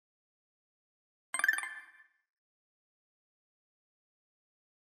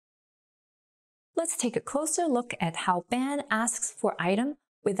 Let's take a closer look at how Ben asks for item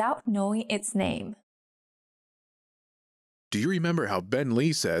without knowing its name. Do you remember how Ben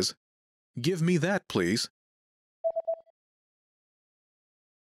Lee says, "Give me that, please"?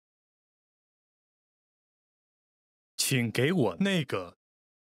 请给我那个。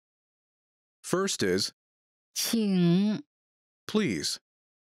 First is 请 please.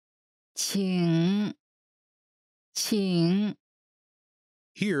 请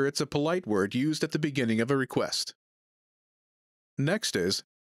Here it's a polite word used at the beginning of a request. Next is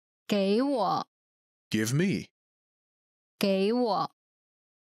给我 give me. 给我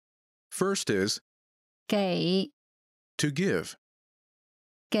First is 给 to give.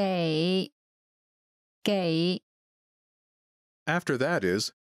 给 After that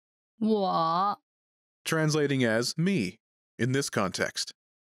is 我 translating as me in this context.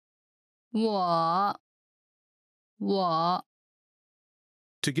 我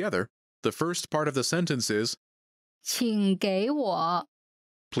Together, the first part of the sentence is 请给我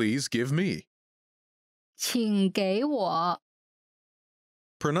please give me. 请给我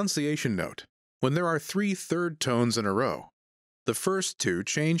Pronunciation note. When there are 3 third tones in a row, the first 2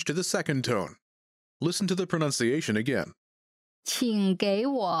 change to the second tone. Listen to the pronunciation again. 请给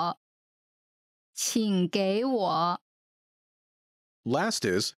我请给我 Last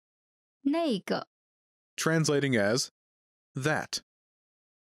is 那个 translating as that.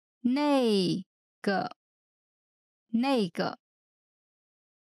 那个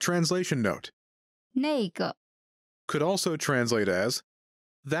Translation note. 那个 Could also translate as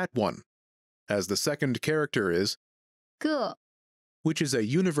that one, as the second character is 个 which is a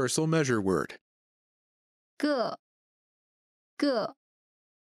universal measure word. 个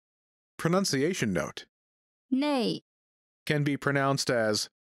Pronunciation note. 那 Can be pronounced as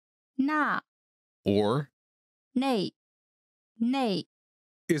那 or 那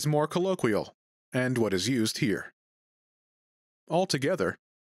is more colloquial and what is used here. Altogether,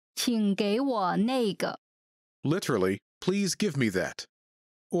 请给我那个 literally, please give me that.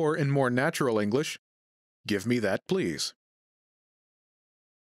 Or in more natural English, give me that please.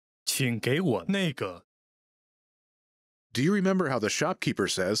 请给我那个。 Do you remember how the shopkeeper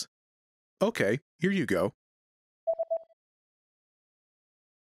says, "Okay, here you go"?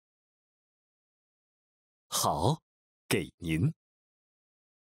 好，给您。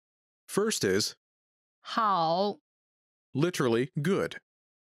 First is 好 literally good,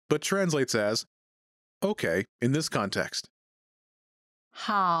 but translates as okay in this context.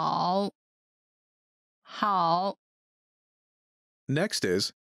 好 Next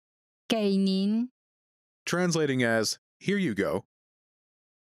is 给您 translating as here you go.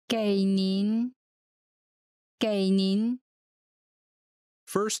 给您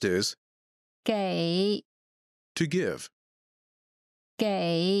First is 给 to give.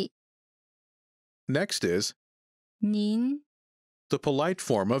 给 Next is 您 the polite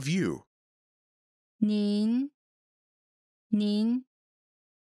form of you. 您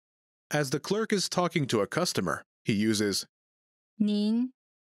As the clerk is talking to a customer, he uses 您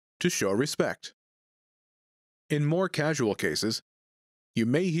to show respect. In more casual cases, you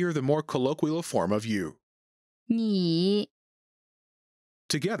may hear the more colloquial form of you. 你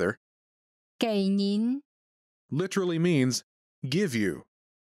Together, 给您 literally means give you,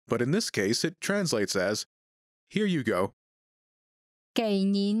 but in this case it translates as here you go. 给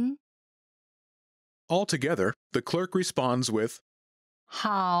您 Altogether, the clerk responds with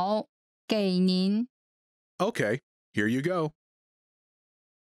好给您 okay, here you go.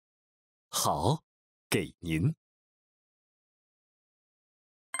 好，给您。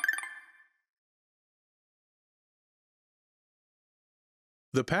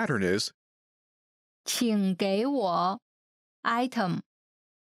 The pattern is 请给我 item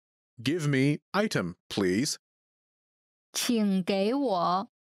give me item, please. 请给我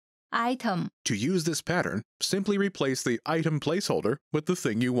item To use this pattern, simply replace the item placeholder with the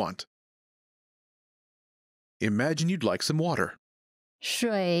thing you want. Imagine you'd like some water.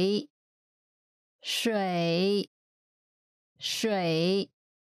 水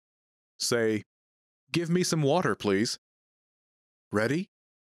Say, give me some water, please. Ready?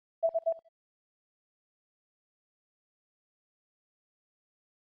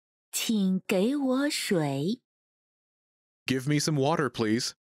 请给我水， Give me some water,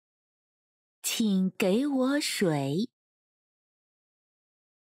 please. 请给我水。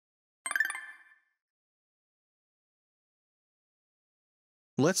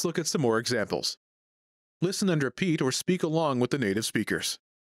 Let's look at some more examples. Listen and repeat or speak along with the native speakers.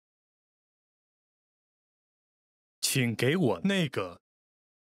 请给我那个。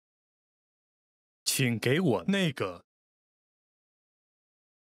请给我那个。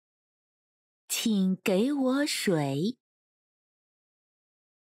请给我水，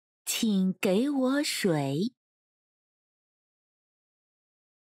请给我水，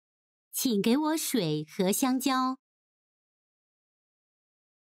请给我水和香蕉。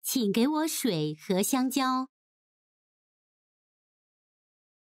请给我水和香蕉。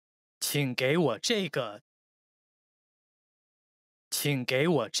请给我这个。请给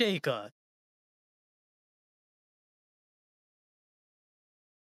我这个。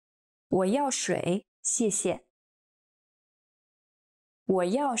我要水，谢谢。我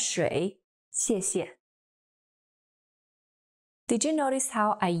要水，谢谢。Did you notice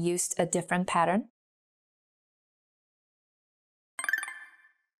how I used a different pattern?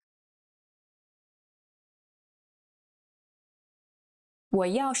 我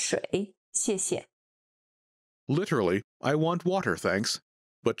要水，谢谢。 Literally, I want water, thanks.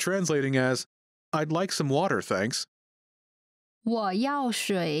 But translating as, I'd like some water, thanks. 我要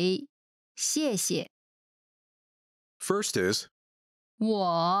水，谢谢。 First is,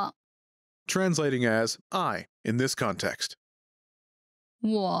 我 translating as I in this context.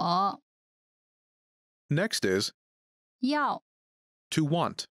 我 Next is, 要 to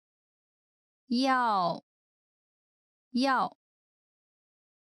want. 要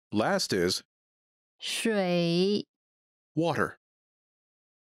Last is, 水 water.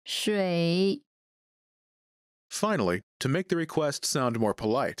 水 Finally, to make the request sound more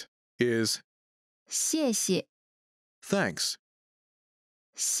polite, is 谢谢 thanks.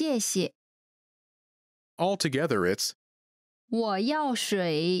 谢谢。 Altogether, it's 我要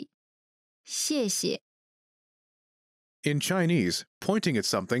水，谢谢。 in Chinese, pointing at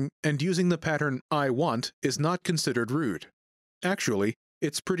something and using the pattern I want is not considered rude. Actually,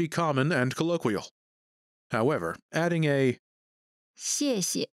 it's pretty common and colloquial. However, adding a 谢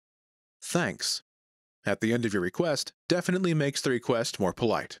谢 thanks at the end of your request definitely makes the request more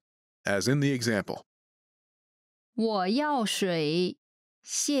polite, as in the example. 我要水，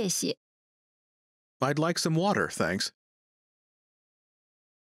谢谢。 I'd like some water, thanks.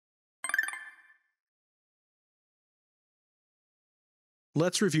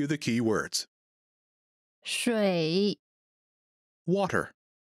 Let's review the key words. 水 Water,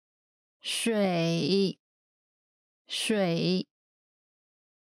 水水。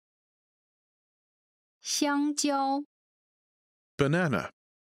香蕉 banana,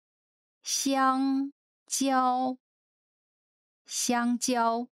 香蕉香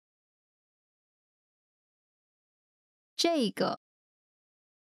蕉。这个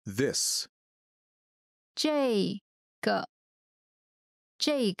this, 这个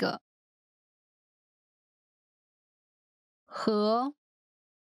这个。和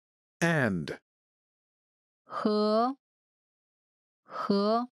and, 和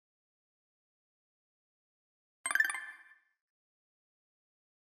和。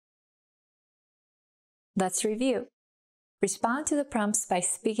 Let's review. Respond to the prompts by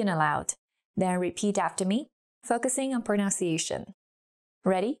speaking aloud, then repeat after me, focusing on pronunciation.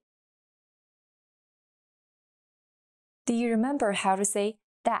 Ready? Do you remember how to say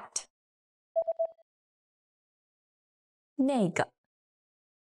that? 那个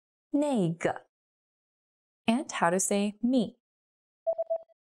那个 And how to say me?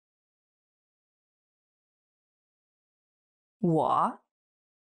 我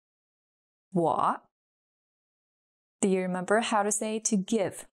Do you remember how to say to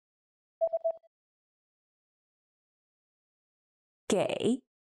give? 给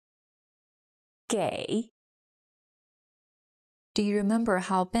Do you remember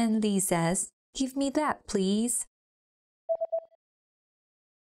how Ben Lee says, "Give me that, please"? "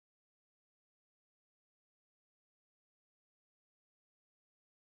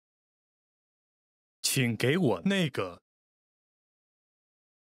请给我那个。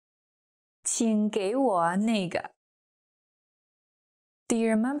请给我那个 Do you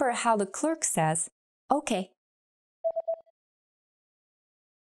remember how the clerk says, "Okay"?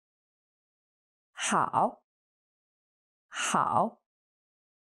 好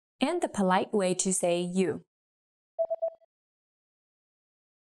And the polite way to say you.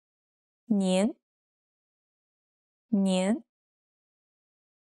 您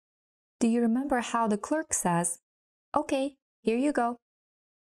Do you remember how the clerk says, "Okay, here you go"?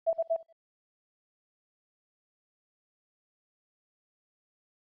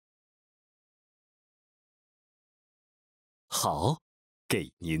 好，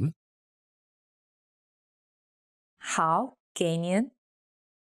给您。好，给您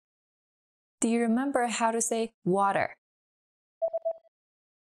Do you remember how to say water?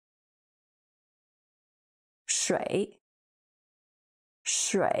 水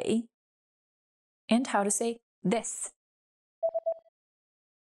And how to say this?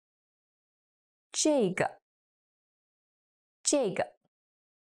 这个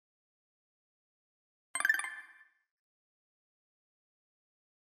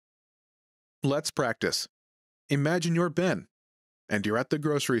Let's practice. Imagine you're Ben, and you're at the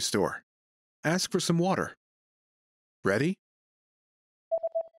grocery store. Ask for some water. Ready?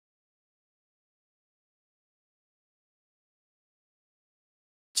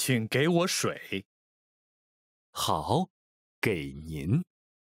 请给我水。好，给您。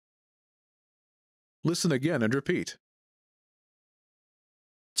Listen again and repeat.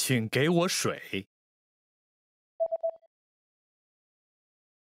 请给我水。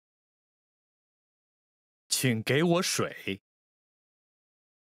请给我水。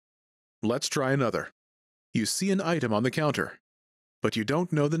 Let's try another. You see an item on the counter. but you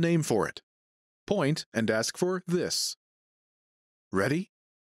don't know the name for it. Point and ask for this. Ready?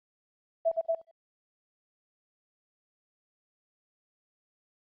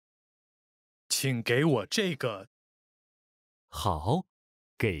 请给我这个。好，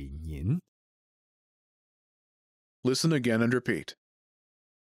给您。 Listen again and repeat.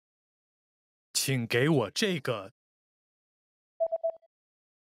 请给我这个。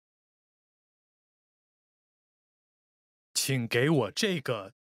请给我这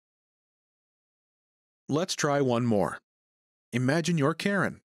个。 Let's try one more. Imagine you're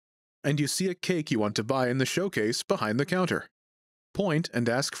Karen, and you see a cake you want to buy in the showcase behind the counter. Point and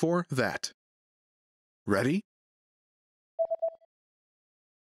ask for that. Ready?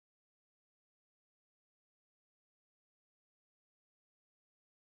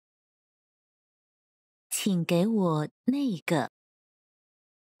 请给我那个。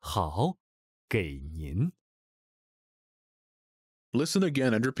好，给您。 Listen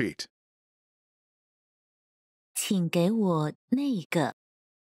again and repeat. 请给我那个。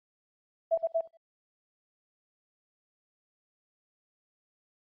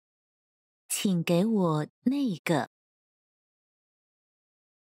请给我那个。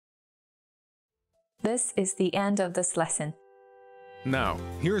 This is the end of this lesson. Now,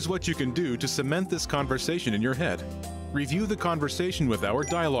 here's what you can do to cement this conversation in your head. Review the conversation with our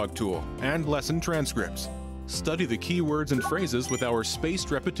dialogue tool and lesson transcripts. Study the key words and phrases with our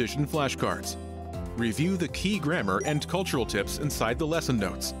spaced repetition flashcards. Review the key grammar and cultural tips inside the lesson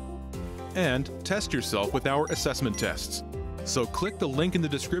notes. And test yourself with our assessment tests. So click the link in the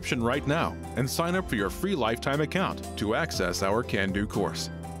description right now and sign up for your free lifetime account to access our Can-Do course.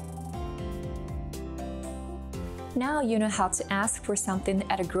 Now you know how to ask for something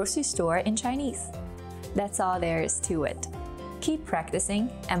at a grocery store in Chinese. That's all there is to it. Keep practicing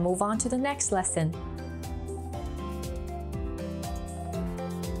and move on to the next lesson.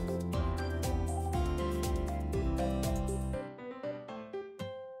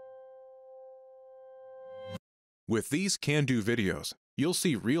 With these Can-Do videos, you'll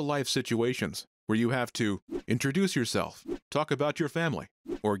see real-life situations where you have to introduce yourself, talk about your family,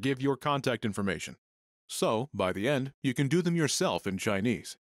 or give your contact information. So, by the end, you can do them yourself in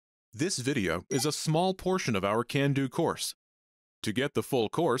Chinese. This video is a small portion of our Can-Do course. To get the full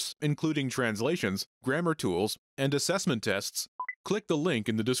course, including translations, grammar tools, and assessment tests, click the link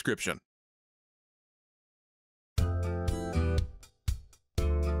in the description.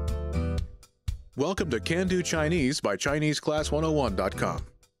 Welcome to Can-Do Chinese by ChineseClass101.com.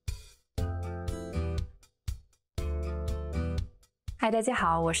 Hi, 大家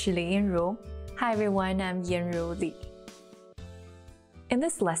好，我是李映如。Hi everyone, I'm Yanru Li. In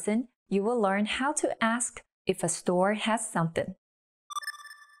this lesson, you will learn how to ask if a store has something.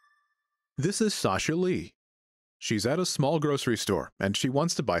 This is Sasha Lee. She's at a small grocery store and she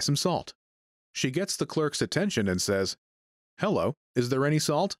wants to buy some salt. She gets the clerk's attention and says, "Hello, is there any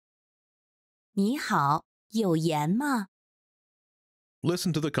salt?" 你好，有盐吗？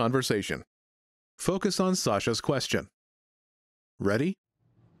 Listen to the conversation. Focus on Sasha's question. Ready?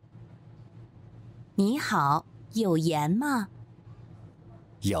 你好，有盐吗？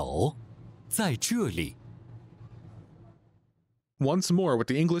有，在这里。 Once more with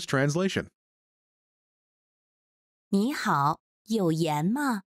the English translation. 你好，有盐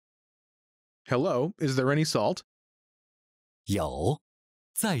吗？ Hello, is there any salt? 有，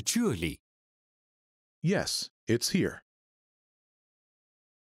在这里。 Yes, it's here.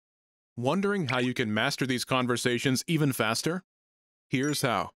 Wondering how you can master these conversations even faster? Here's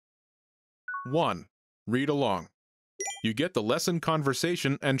how. 1. Read along. You get the lesson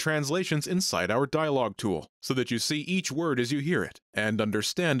conversation and translations inside our dialogue tool so that you see each word as you hear it and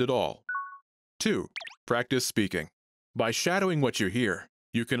understand it all. 2. Practice speaking. By shadowing what you hear,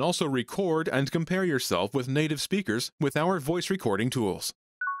 you can also record and compare yourself with native speakers with our voice recording tools.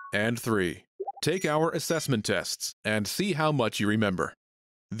 And 3. Take our assessment tests and see how much you remember.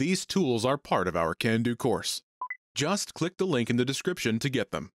 These tools are part of our Can-Do course. Just click the link in the description to get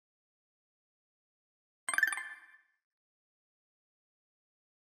them.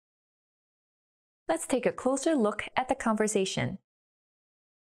 Let's take a closer look at the conversation.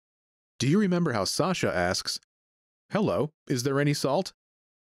 Do you remember how Sasha asks, "Hello, is there any salt?"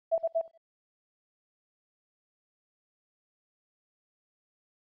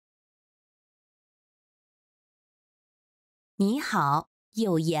 你好，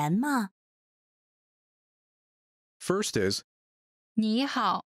有盐吗？ First is 你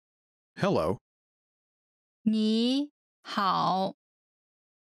好， hello, 你好，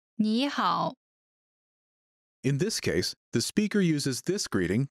你好。 In this case, the speaker uses this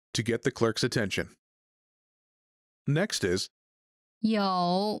greeting to get the clerk's attention. Next is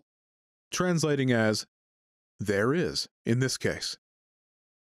有 translating as there is in this case.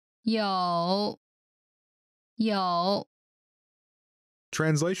 有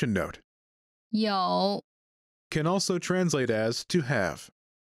Translation note 有 can also translate as to have.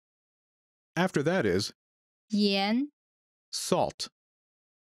 After that is 盐 salt.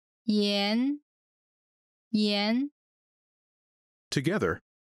 盐 Together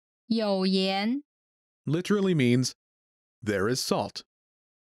有盐 literally means there is salt.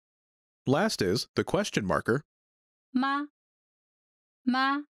 Last is the question marker 吗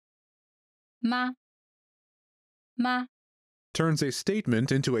turns a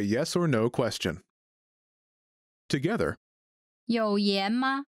statement into a yes or no question. Together, 有盐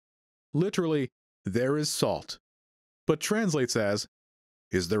吗 literally, there is salt, but translates as,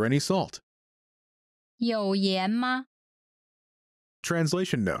 is there any salt? 有盐吗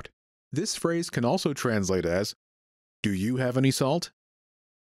Translation note. This phrase can also translate as, do you have any salt?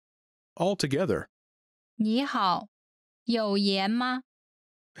 Altogether, 你好有盐吗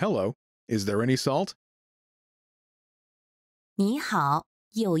hello, is there any salt? 你好，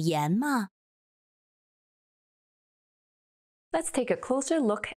有盐吗？ Let's take a closer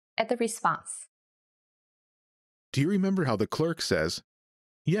look at the response. Do you remember how the clerk says,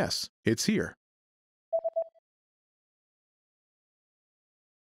 yes, it's here?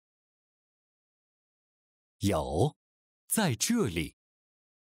 有，在这里。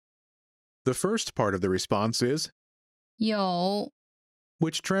 The first part of the response is, 有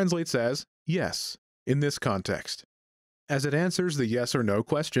which translates as yes in this context, as it answers the yes or no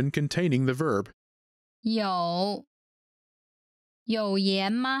question containing the verb, 有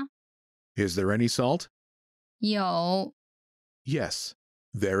盐吗 is there any salt? 有 Yes,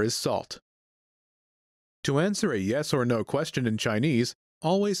 there is salt. To answer a yes or no question in Chinese,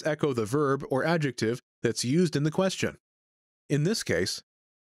 always echo the verb or adjective that's used in the question. In this case,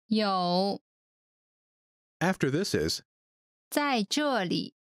 有 after this is, 在这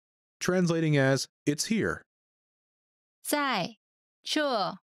里 translating as it's here. 在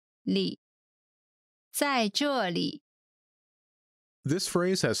这里在这里 This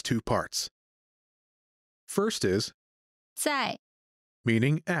phrase has two parts. First is, 在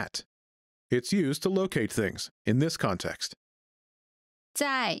meaning at. It's used to locate things in this context.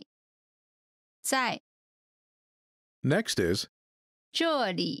 在 Next is,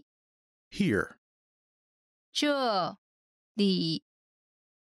 这里 here. 这里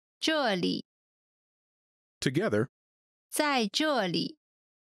Together, 在这里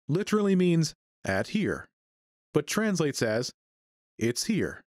literally means at here, but translates as it's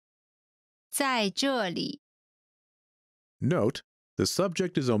here. 在这里 Note, the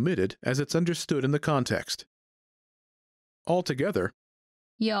subject is omitted as it's understood in the context. Altogether,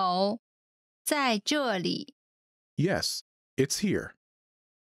 有在这里 yes, it's here.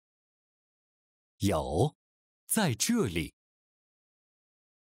 有，在这里。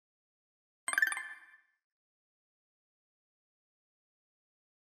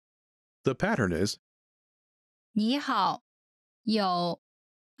 The pattern is, 你好有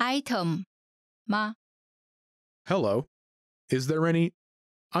item 吗 hello, is there any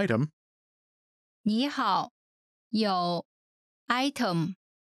item? 你好有 item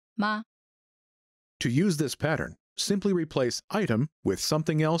吗 To use this pattern, simply replace item with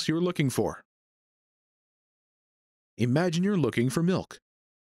something else you're looking for. Imagine you're looking for milk.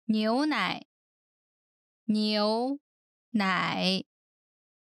 牛奶牛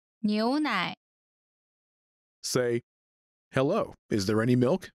奶 Say, hello, is there any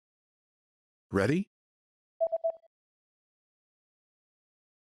milk? Ready?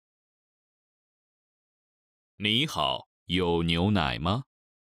 你好，有牛奶吗？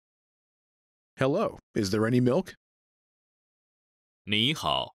 Hello, is there any milk? 你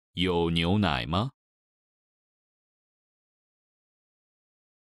好，有牛奶吗？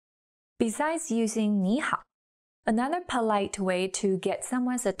 Besides using 你好, another polite way to get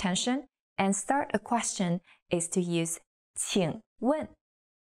someone's attention and start a question is to use 请问.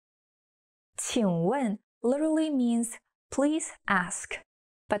 请问 literally means please ask,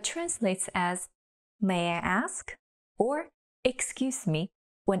 but translates as may I ask or excuse me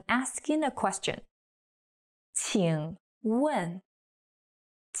when asking a question. 请问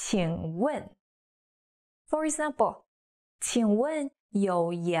请问 For example, 请问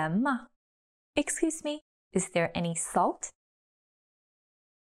有盐吗 Excuse me, is there any salt?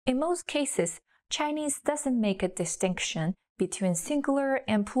 In most cases, Chinese doesn't make a distinction between singular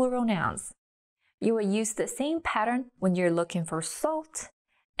and plural nouns. You will use the same pattern when you're looking for salt,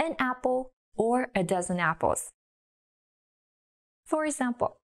 an apple, or a dozen apples. For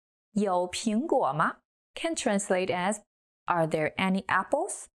example, 有苹果吗 can translate as Are there any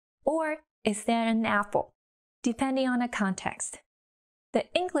apples? Or is there an apple? Depending on the context. The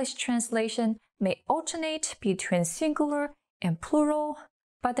English translation may alternate between singular and plural,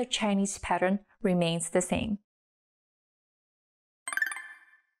 but the Chinese pattern remains the same.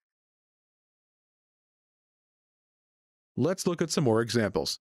 Let's look at some more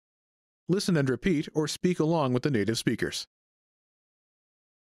examples. Listen and repeat or speak along with the native speakers.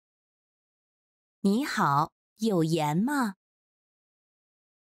 你好，有盐吗？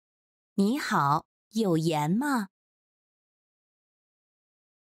你好，有盐吗？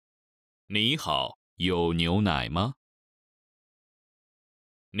你好，有牛奶吗？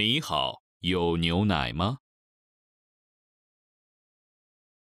你好，有牛奶吗？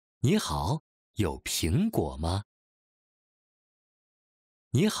你好，有苹果吗？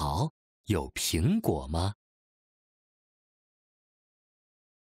你好，有苹果吗？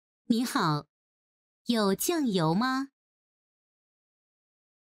你好，有酱油吗？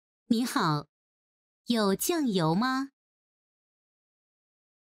你好，有酱油吗？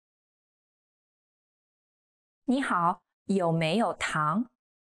你好，有没有糖？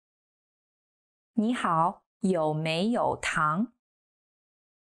你好，有没有糖？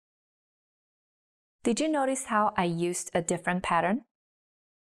 Did you notice how I used a different pattern?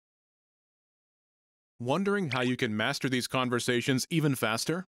 Wondering how you can master these conversations even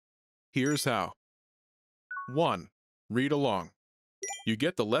faster? Here's how. 1. Read along. You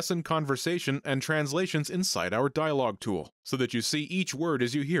get the lesson conversation and translations inside our dialogue tool, so that you see each word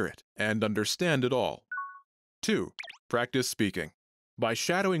as you hear it and understand it all. 2. Practice speaking. By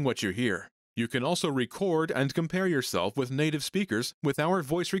shadowing what you hear, you can also record and compare yourself with native speakers with our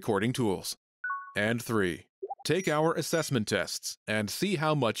voice recording tools. And 3. Take our assessment tests and see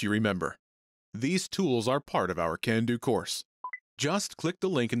how much you remember. These tools are part of our Can-Do course. Just click the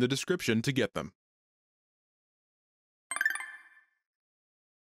link in the description to get them.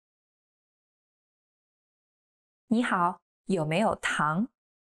 你好，有没有糖？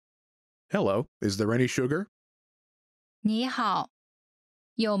 Hello, is there any sugar? 你好，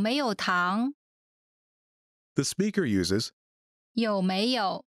有没有糖？ The speaker uses 有没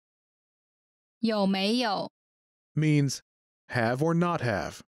有？有没有？ means have or not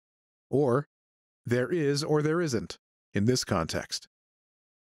have, or there is or there isn't in this context.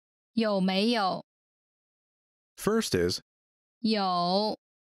 有没有？ First is 有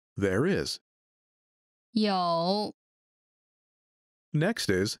there is. 有 Next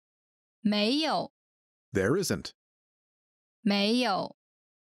is 没有？ there isn't. 没有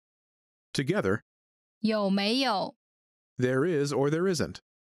Together, 有没有？ there is or there isn't.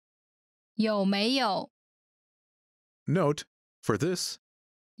 有没有？ Note, for this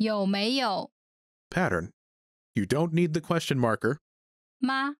有没有？ pattern, you don't need the question marker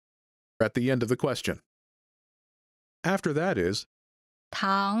吗？ at the end of the question. After that is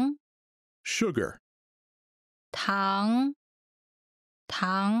糖 sugar. 糖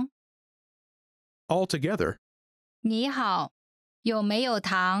糖。 Altogether, 你好，有没有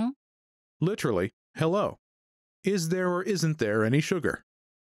糖？ literally, hello. Is there or isn't there any sugar?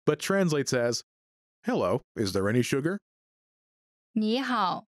 But translates as hello, is there any sugar? 你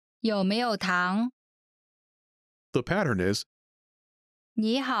好，有没有糖？ The pattern is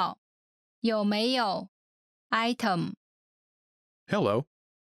你好，有没有 item？ hello,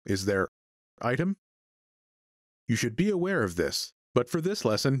 is there item? You should be aware of this, but for this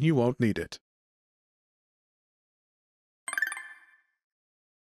lesson you won't need it.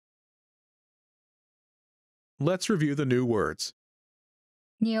 Let's review the new words.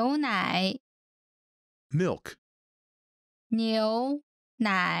 牛奶 Milk, 牛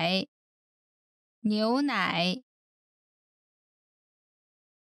奶牛奶。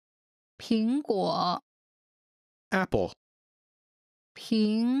苹果 apple,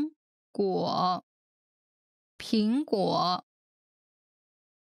 苹果苹果。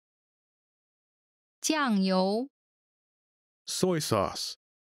酱油 soy sauce,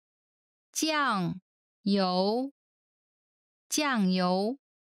 酱油酱油。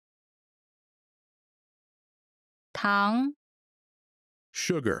糖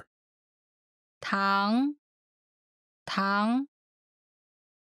sugar, 糖糖。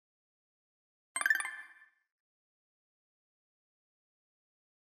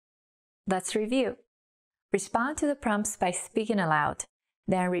Let's review. Respond to the prompts by speaking aloud,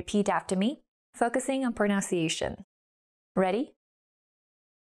 then repeat after me, focusing on pronunciation. Ready?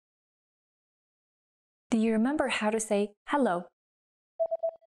 Do you remember how to say hello?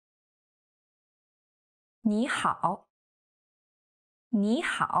 你好你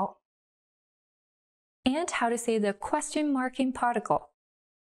好 And how to say the question marking particle?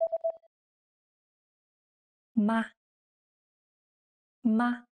 吗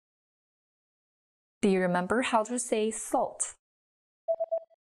吗? Do you remember how to say salt?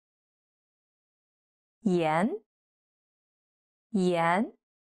 盐 盐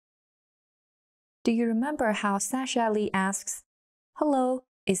Do you remember how Sasha Lee asks, "Hello,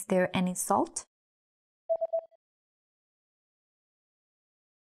 is there any salt?"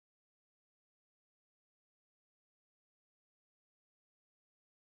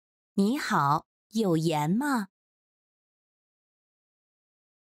 你好，有盐吗？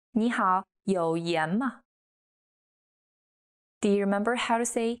你好，有盐吗? Do you remember how to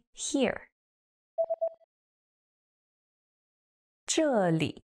say here? 这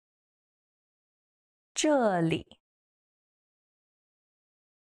里这里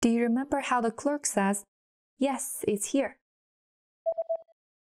Do you remember how the clerk says, "Yes, it's here"?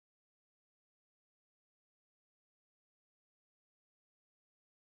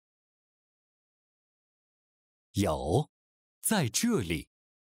 有，在这里。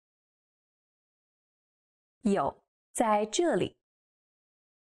有，在这里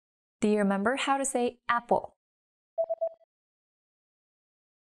Do you remember how to say apple?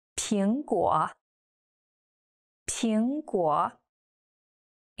 苹果苹果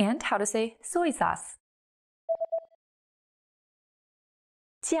And how to say soy sauce?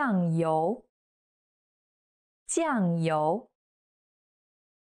 酱油酱油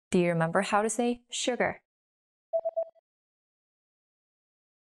Do you remember how to say sugar?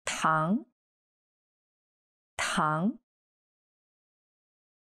 糖糖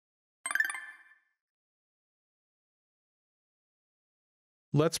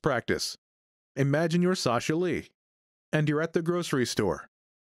Let's practice. Imagine you're Sasha Lee, and you're at the grocery store.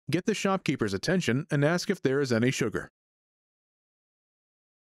 Get the shopkeeper's attention and ask if there is any sugar.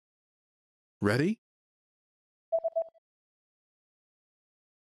 Ready?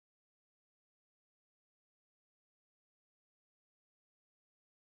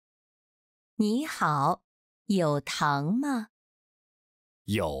 你好，有糖吗？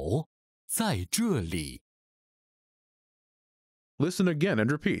有，在这里。Listen again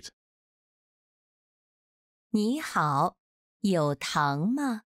and repeat. 你好，有糖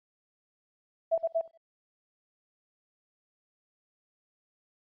吗？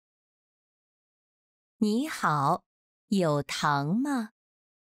你好，有糖吗？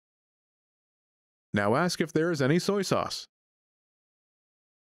 Now ask if there is any soy sauce.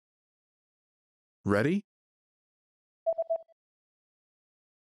 Ready?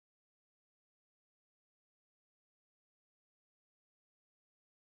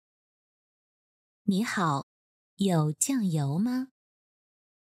 你好，有酱油吗？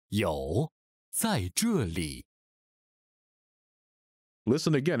有，在这里。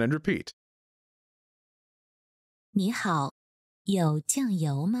Listen again and repeat. 你好，有酱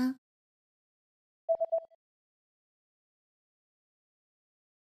油吗？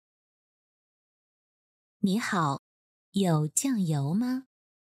你好，有酱油吗？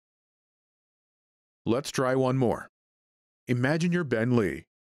 Let's try one more. Imagine you're Ben Lee.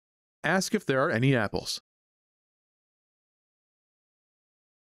 Ask if there are any apples.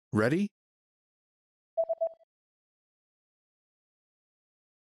 Ready?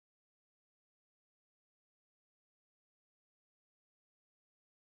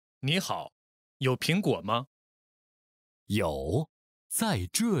 你好，有苹果吗？有，在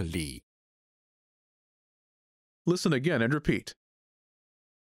这里。Listen again and repeat.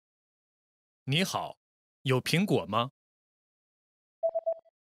 你好，有苹果吗？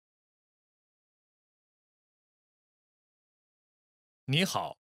你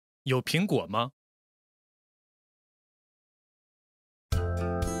好，有苹果吗？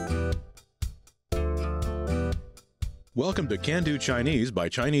 Welcome to Can Do Chinese by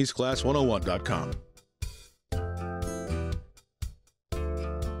ChineseClass101.com.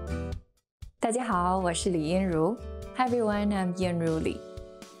 大家好，我是李英如。Hi everyone, I'm Yanru Li.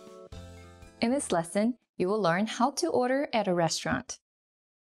 In this lesson, you will learn how to order at a restaurant.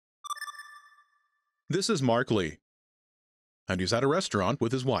 This is Mark Lee, and he's at a restaurant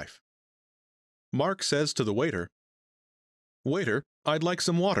with his wife. Mark says to the waiter, "Waiter, I'd like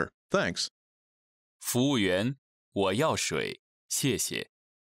some water, thanks." 服务员，我要水，谢谢。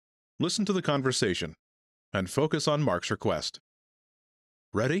 Listen to the conversation and focus on Mark's request.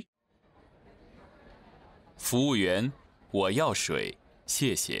 Ready? 服务员，我要水，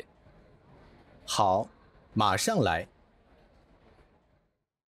谢谢。好，马上来。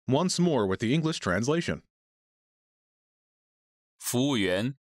 Once more with the English translation. 服务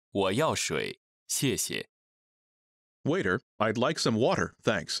员，我要水，谢谢。 Waiter, I'd like some water,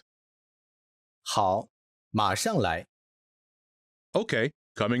 thanks. 好，马上来。 Okay,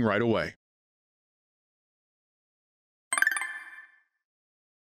 coming right away.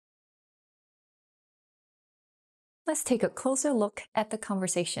 Let's take a closer look at the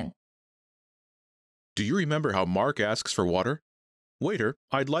conversation. Do you remember how Mark asks for water? Waiter,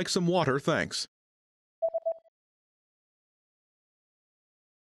 I'd like some water, thanks.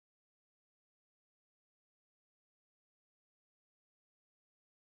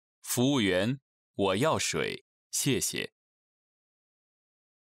 服务员，我要水，谢谢。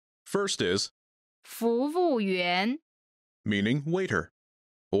 First is 服务员， meaning waiter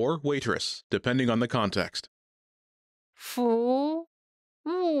or waitress, depending on the context. 服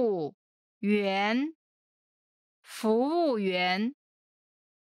务员，服务员，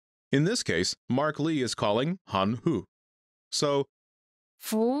 In this case, Mark Lee is calling Han Hu. So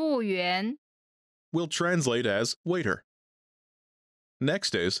服务员， we'll translate as waiter.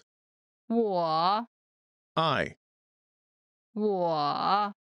 Next is 我， I.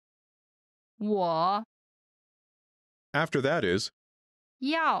 我，我 After that is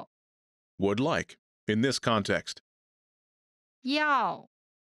要， would like, in this context. 要，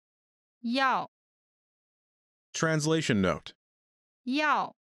要， Translation note.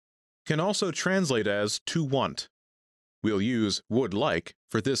 要， Can also translate as to want. We'll use would like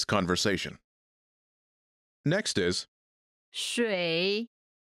for this conversation. Next is 水，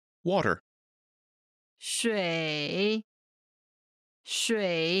 water. 水，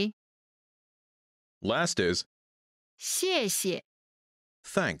水， Last is 谢谢，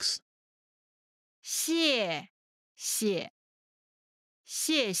 thanks. 谢谢，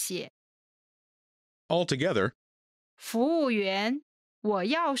谢谢。 Altogether, 服务员，我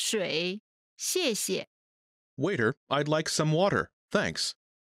要水，谢谢。 waiter, I'd like some water, thanks.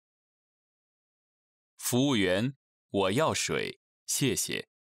 服务员，我要水，谢谢。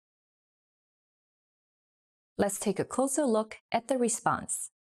 Let's take a closer look at the response.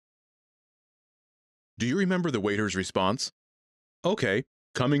 Do you remember the waiter's response? Okay,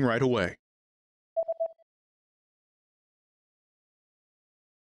 coming right away.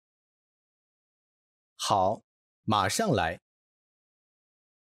 好，马上来。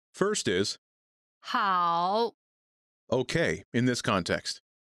 First is 好， okay in this context.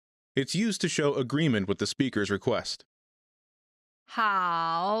 It's used to show agreement with the speaker's request.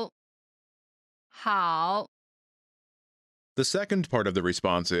 好，好， The second part of the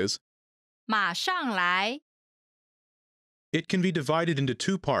response is 马上来， it can be divided into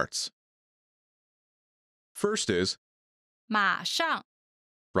two parts. First is 马上，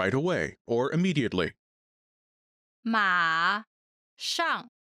 right away or immediately. 马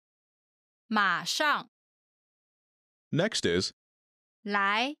上，马上， Next is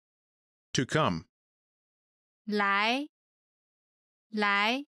来， to come. 来，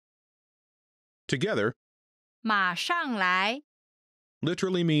来， Together, 马上来，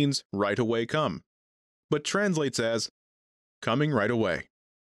 literally means right away come, but translates as coming right away.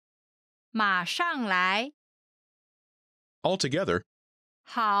 马上来， Altogether,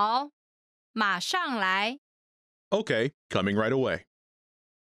 好，马上来， okay, coming right away.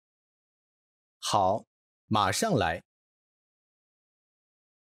 好，马上来。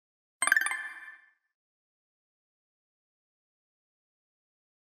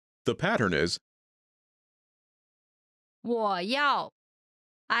 The pattern is 我要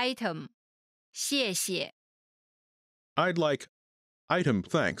item， 谢谢， I'd like item,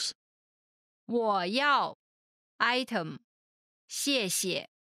 thanks. 我要 item， 谢谢。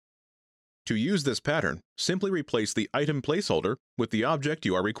 To use this pattern, simply replace the item placeholder with the object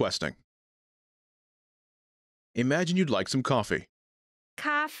you are requesting. Imagine you'd like some coffee.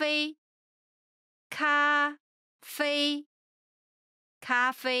 咖啡，咖啡，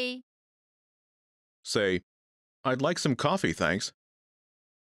咖啡， Say, I'd like some coffee, thanks.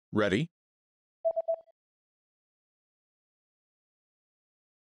 Ready?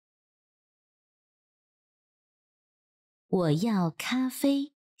 我要咖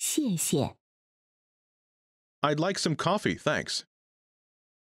啡，谢谢。 I'd like some coffee, thanks.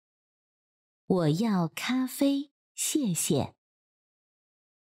 我要咖啡，谢谢。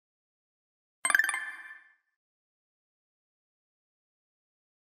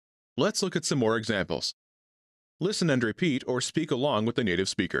 Let's look at some more examples. Listen and repeat or speak along with the native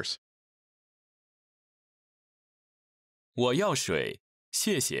speakers. 我要水，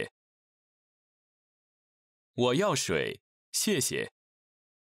谢谢。我要水，谢谢。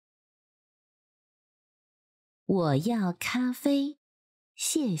我要咖啡，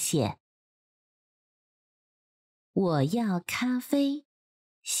谢谢。我要咖啡，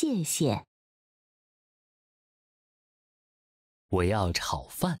谢谢。我要炒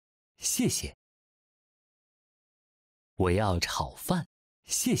饭，谢谢。我要炒饭，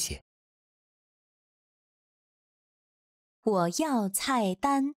谢谢。我要菜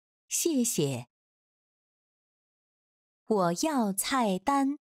单，谢谢。我要菜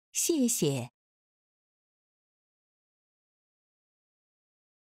单，谢谢。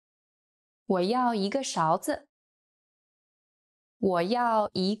我要一个勺子。我要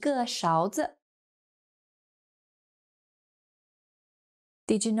一个勺子。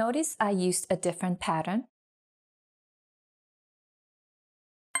Did you notice I used a different pattern?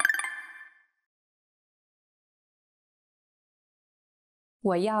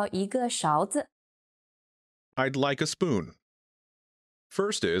 我要一个勺子。I'd like a spoon.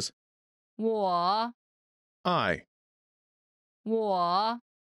 First is 我 I. 我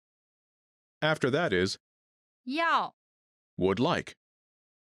After that is 要 would like.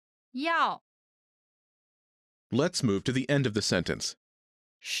 要 Let's move to the end of the sentence.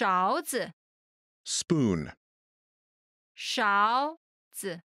 勺子 Spoon. 勺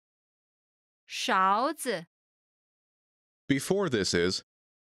子勺子 Before this is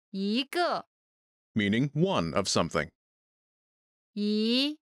一个 meaning one of something.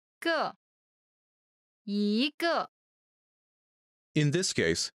 一个一个 In this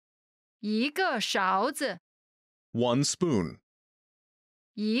case, 一个勺子 one spoon.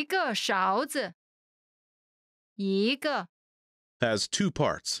 一个勺子一个 Has two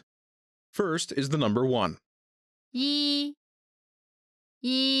parts. First is the number 1. 一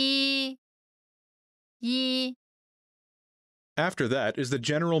一一 After that is the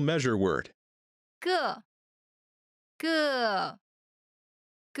general measure word. 个个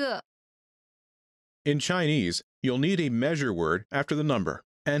个 In Chinese, you'll need a measure word after the number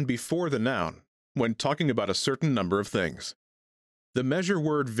and before the noun when talking about a certain number of things. The measure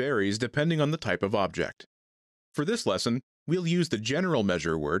word varies depending on the type of object. For this lesson, we'll use the general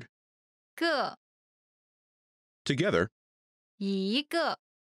measure word 个 together, 一个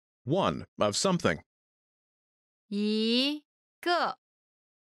one of something. 一个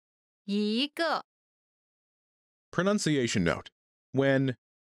一个 Pronunciation note. When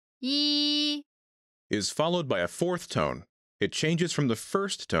一 is followed by a fourth tone, it changes from the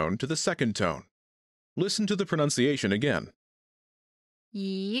first tone to the second tone. Listen to the pronunciation again.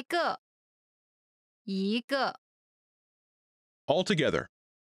 一个一个 Altogether,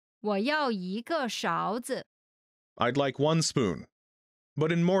 我要一个勺子 I'd like one spoon.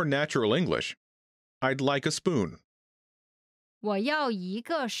 But in more natural English, I'd like a spoon. 我要一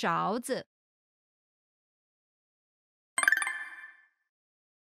个勺子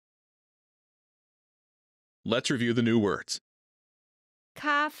Let's review the new words.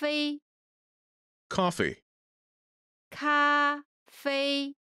 咖啡 Coffee, 咖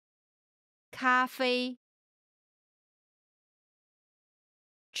啡咖啡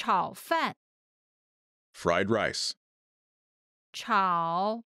炒饭 fried rice,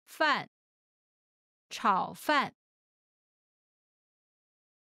 炒饭炒饭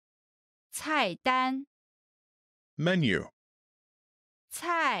菜单 menu,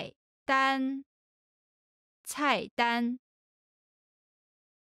 菜单菜单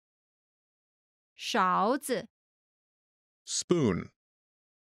勺子 spoon,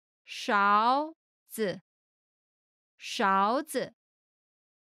 勺子勺子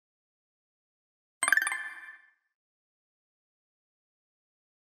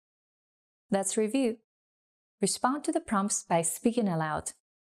Let's review. Respond to the prompts by speaking aloud.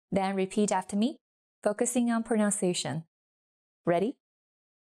 Then repeat after me, focusing on pronunciation. Ready?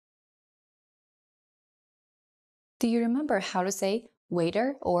 Do you remember how to say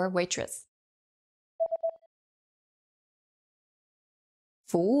waiter or waitress?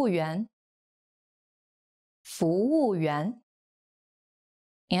 服务员服务员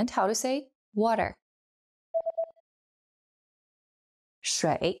And how to say water?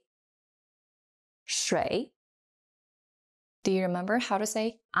 水水 Do you remember how to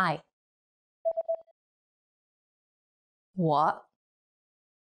say I? 我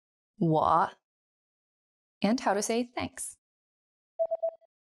And how to say thanks?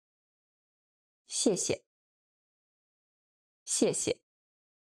 谢谢谢谢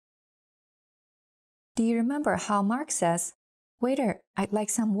Do you remember how Mark says, Waiter, I'd like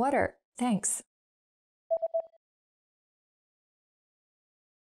some water, thanks.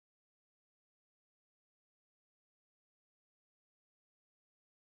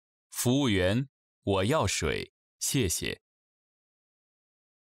 服务员，我要水，谢谢。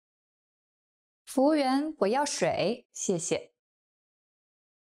服务员，我要水，谢谢。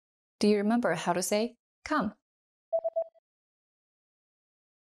Do you remember how to say come?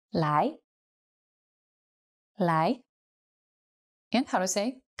 来来 And how to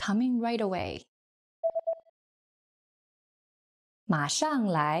say coming right away? 马上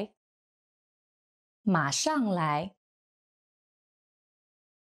来马上来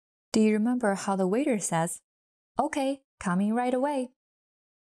Do you remember how the waiter says, Okay, coming right away.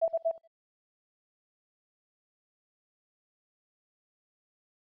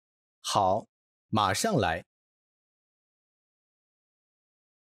 好，马上来。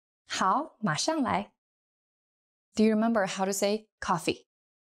好，马上来。Do you remember how to say coffee?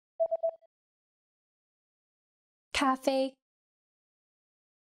 咖啡，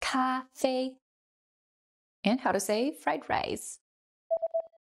咖啡。And how to say fried rice?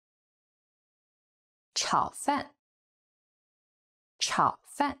 炒饭，炒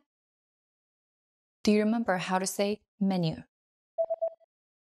饭。Do you remember how to say menu?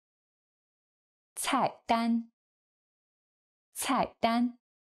 菜单，菜单。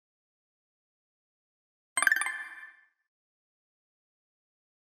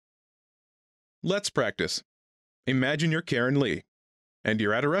Let's practice. Imagine you're Karen Lee, and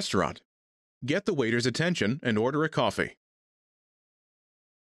you're at a restaurant. Get the waiter's attention and order a coffee.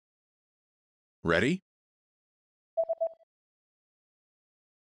 Ready?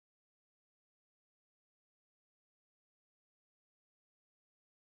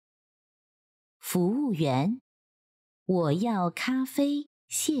 服务员，我要咖啡，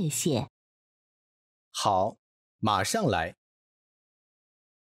谢谢。好，马上来。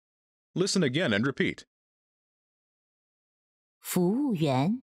Listen again and repeat. 服务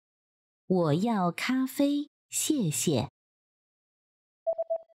员，我要咖啡，谢谢。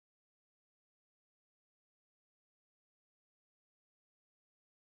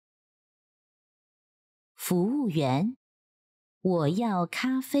服务员，我要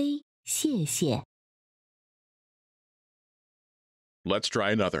咖啡，谢谢。Let's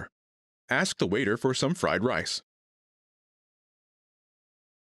try another. Ask the waiter for some fried rice.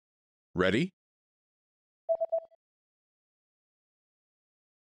 Ready?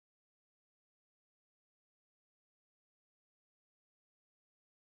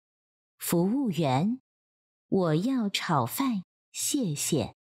 服务员，我要炒饭，谢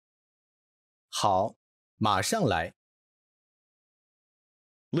谢。好，马上来。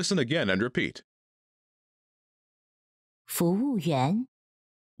Listen again and repeat. 服务员，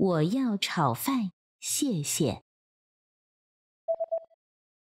我要炒饭，谢谢。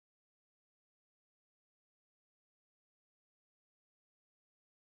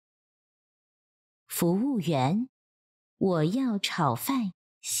服务员，我要炒饭，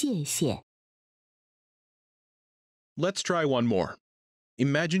谢谢。Let's try one more.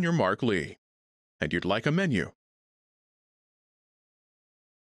 Imagine you're Mark Lee, and you'd like a menu.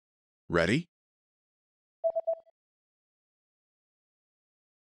 Ready?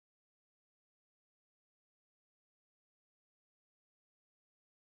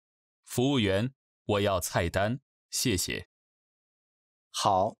 服务员，我要菜单，谢谢。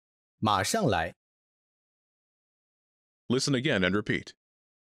好，马上来。Listen again and repeat.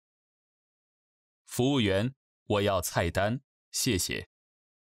 服务员，我要菜单，谢谢。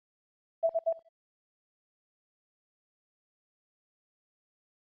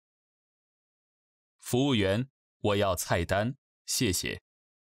服务员，我要菜单，谢谢。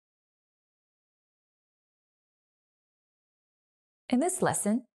In this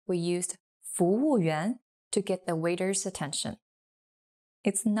lesson, we used 服务员 to get the waiter's attention.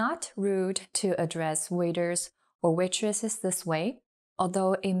 It's not rude to address waiters or waitresses this way,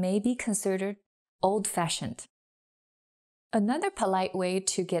 although it may be considered old-fashioned. Another polite way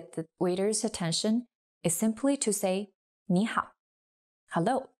to get the waiter's attention is simply to say 你好,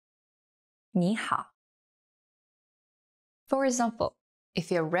 hello, 你好. For example,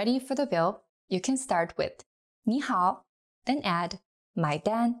 if you're ready for the bill, you can start with 你好, then add 买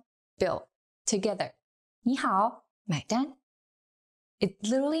单, bill, together. 你好, 买单. It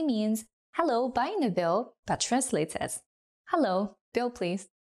literally means hello buying the bill, but translates as hello, bill please.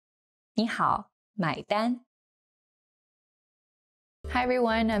 你好, 买单. Hi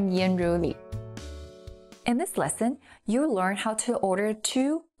everyone, I'm Yanru Li. In this lesson, you'll learn how to order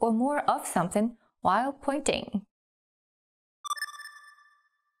two or more of something while pointing.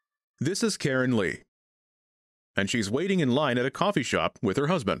 This is Karen Lee, and she's waiting in line at a coffee shop with her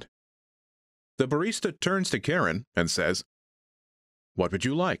husband. The barista turns to Karen and says, "What would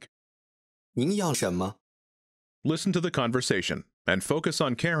you like?" 您要什么？ Listen to the conversation and focus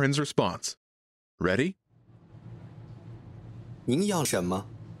on Karen's response. Ready? 您要什么？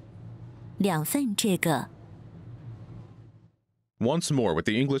 2份这个。 Once more with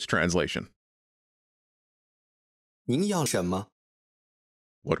the English translation. 您要什么？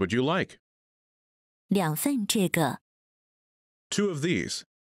 What would you like? 2份这个。 Two of these.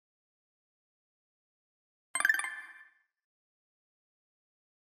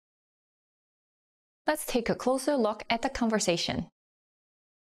 Let's take a closer look at the conversation.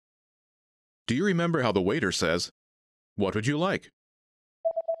 Do you remember how the waiter says, What would you like?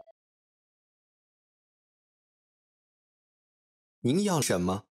 您要什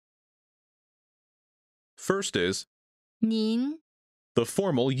么？ First is 您 the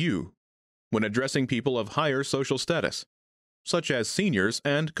formal you when addressing people of higher social status, such as seniors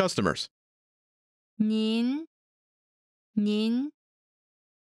and customers. 您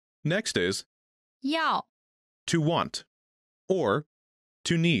Next is 要 to want or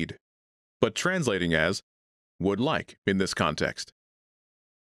to need, but translating as would like in this context.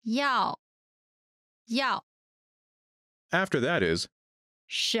 要 After that is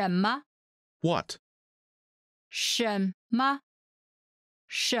什么 what. 什么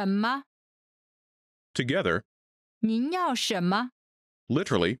Together, 您要什么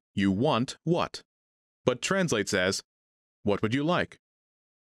literally, you want what, but translates as what would you like?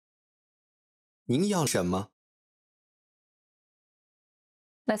 您要什么？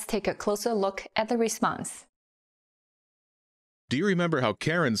 Let's take a closer look at the response. Do you remember how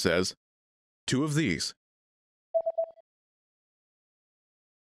Karen says, 2 of these?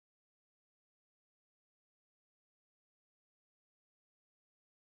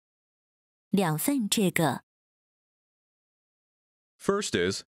 2份这个， First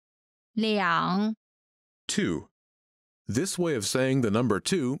is 2 2. This way of saying the number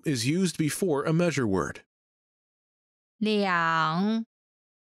 2 is used before a measure word. 2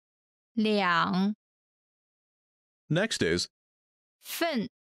 Next is 份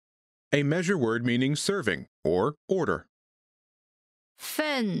a measure word meaning serving or order.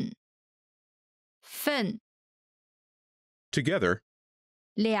 份 Together,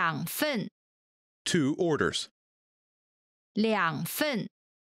 2份 2 orders. 2份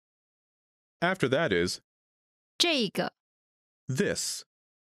After that is 这个 this.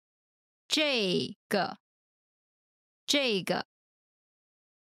 这个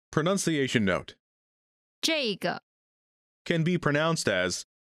Pronunciation note. 这个 Can be pronounced as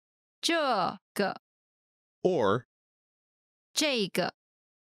这个 or 这个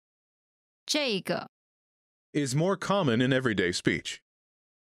is more common in everyday speech.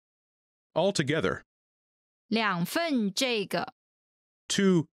 Altogether, 2份这个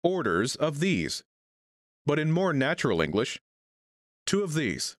 2 orders of these. But in more natural English, 2 of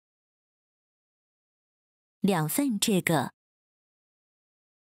these. 2份这个，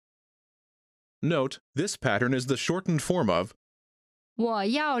 Note, this pattern is the shortened form of 我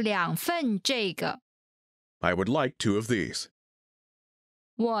要2份这个 I would like 2 of these.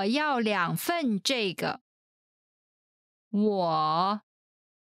 我要2份这个我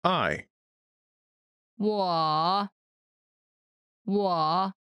I. 我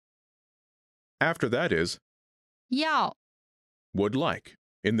After that is 要 would like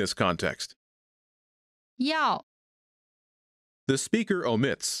in this context. 要 The speaker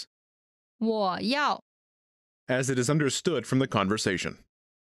omits, 我要 as it is understood from the conversation.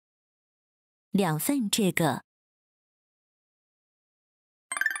 2份这个，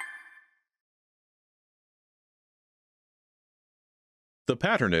 The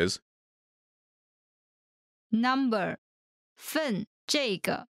pattern is number 份这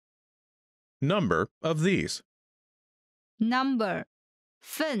个 number of these. number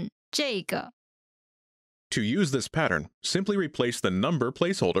份这个 To use this pattern, simply replace the number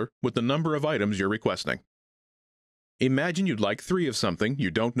placeholder with the number of items you're requesting. Imagine you'd like 3 of something you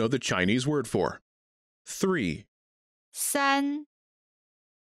don't know the Chinese word for. 3. 3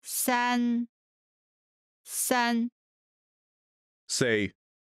 Say,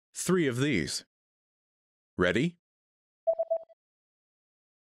 3 of these. Ready?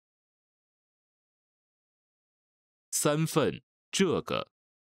 3份这个，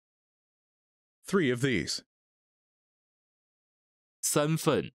 3 of these. 3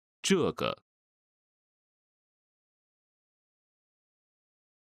份这个，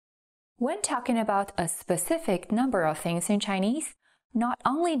 When talking about a specific number of things in Chinese, not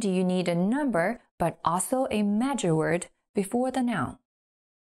only do you need a number, but also a measure word before the noun.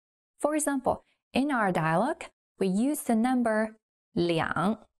 For example, in our dialogue, we use the number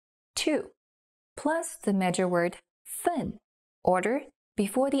 2, 2, plus the measure word 份, order,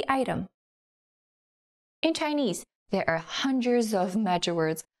 before the item. In Chinese, there are hundreds of measure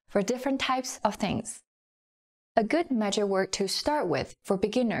words for different types of things. A good measure word to start with for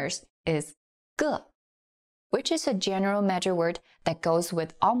beginners is 个, which is a general measure word that goes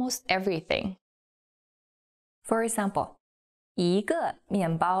with almost everything. For example, 一个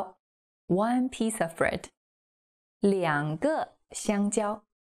面包, one piece of bread. 两个香蕉,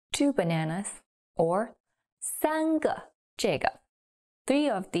 two bananas. Or 三个这个, three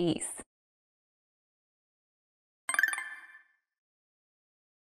of these.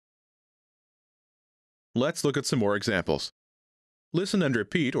 Let's look at some more examples. Listen and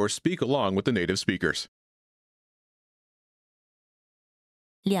repeat or speak along with the native speakers.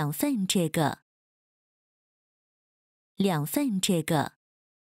 2份这个2份这个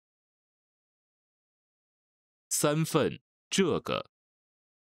3份这个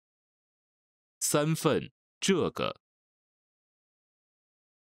3份这个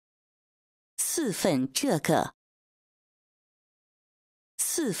4份这个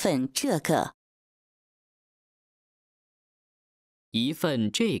4份这个1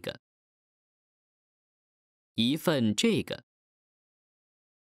份这个1份这个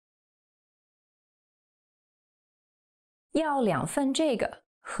要2份这个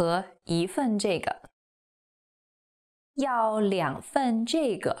和1份这个。要2份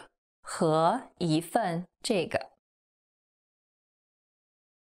这个和1份这个。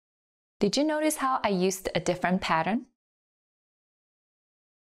Did you notice how I used a different pattern?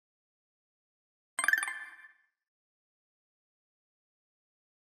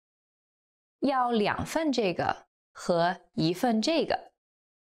 要2份这个和1份这个。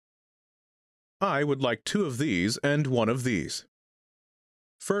I would like 2 of these and 1 of these.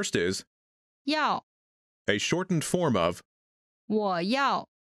 First is 要 a shortened form of 我要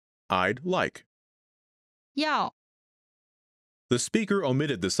I'd like. 要 The speaker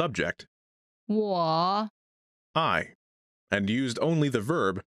omitted the subject, 我 I, and used only the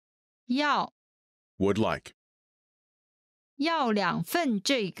verb 要 would like. 要2份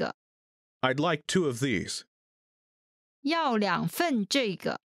这个 I'd like 2 of these. 要2份这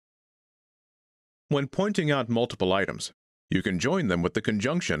个 When pointing out multiple items, you can join them with the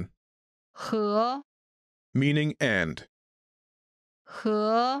conjunction 和 meaning and.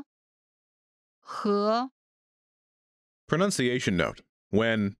 和 Pronunciation note: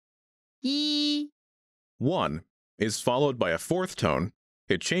 when 一 1 is followed by a 4th tone,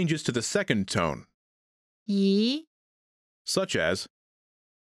 it changes to the 2nd tone, 一 such as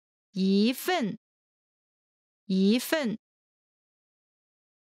一份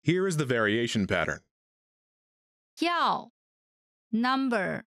here is the variation pattern. 要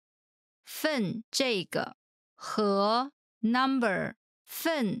number 份这个和 number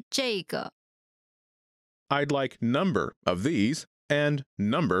份这个 I'd like number of these and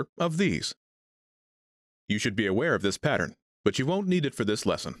number of these. You should be aware of this pattern, but you won't need it for this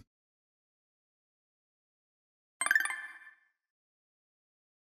lesson.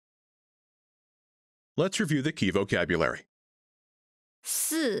 Let's review the key vocabulary.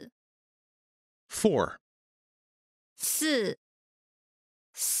 4 4, 4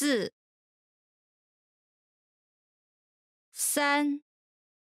 4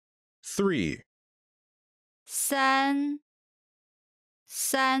 3 3,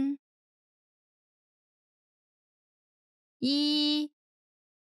 3 3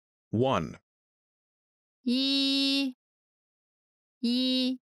 1 1, 1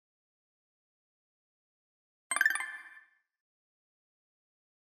 1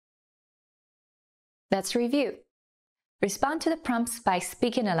 Let's review. Respond to the prompts by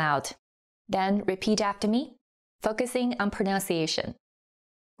speaking aloud. Then repeat after me, focusing on pronunciation.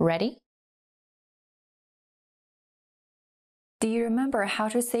 Ready? Do you remember how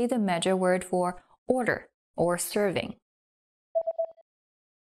to say the measure word for order or serving?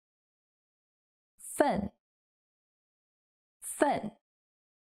 份 份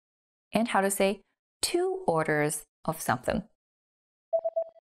and how to say 2 orders of something.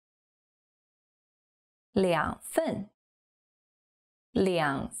 2份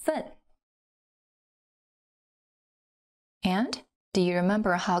2份 And do you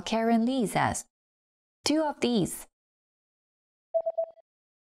remember how Karen Lee says 2 of these?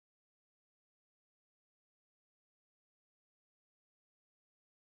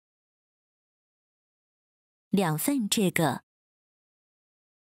 $2份这个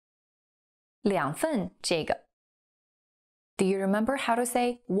2份这个 Do you remember how to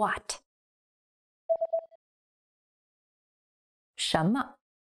say what? 什么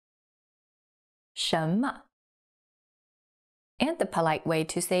什么 And the polite way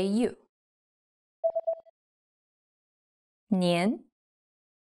to say you. 年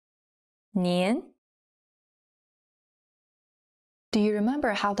年 Do you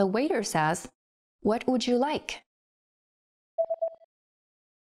remember how the waiter says, "What would you like?"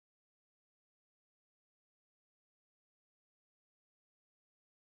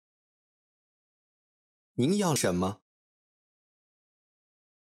 您要什么？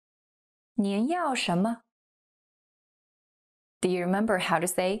您要什么 Do you remember how to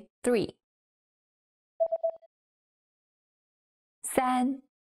say 3? 三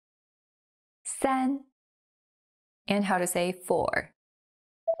And how to say 4?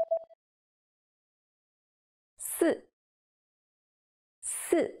 四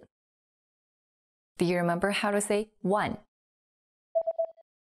四 Do you remember how to say one?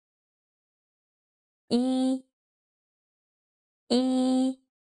 一一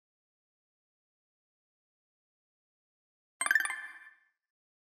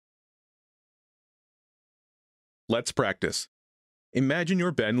Let's practice. Imagine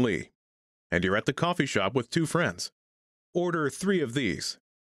you're Ben Lee, and you're at the coffee shop with two friends. Order 3 of these.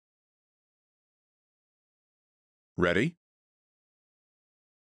 Ready?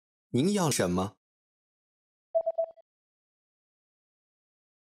 您要什么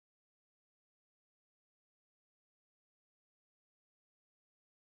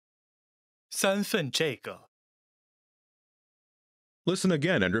？3份这个， Listen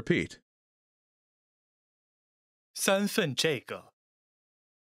again and repeat. 3份这个，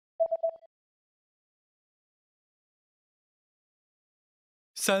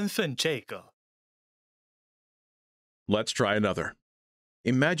 3份这个， Let's try another.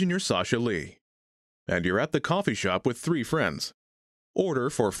 Imagine you're Sasha Lee, and you're at the coffee shop with 3 friends. Order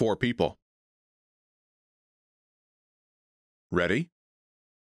for 4 people. Ready?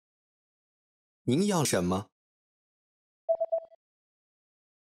 您要什么？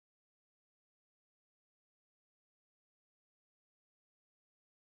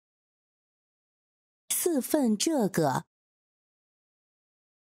 4份这个，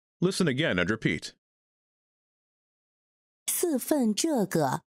 Listen again and repeat. 4份这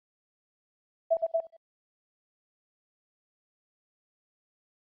个，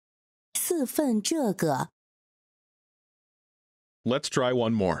 4份这个， Let's try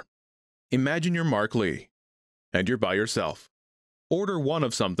one more. Imagine you're Mark Lee, and you're by yourself. Order 1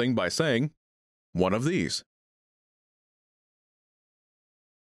 of something by saying, 1 of these.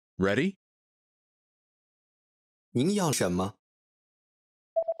 Ready? 您要什么？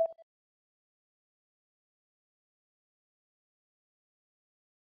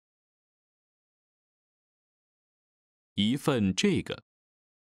 1份这个，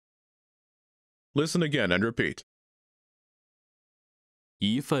 Listen again and repeat.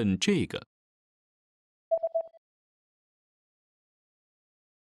 1份这个，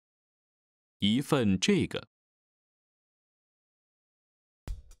 1份这个。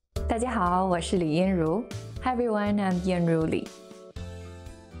大家好，我是李嫣如。Hi everyone, I'm Yanru Li.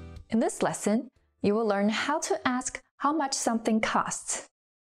 In this lesson, you will learn how to ask how much something costs.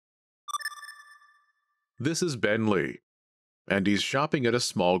 This is Ben Lee, and he's shopping at a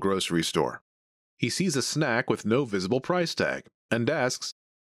small grocery store. He sees a snack with no visible price tag and asks,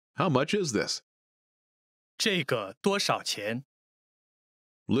 "How much is this?" 这个多少钱？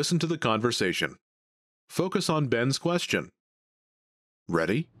 Listen to the conversation. Focus on Ben's question.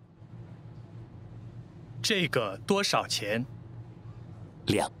 Ready? 这个多少钱？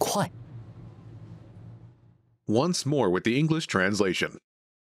 2块， Once more with the English translation.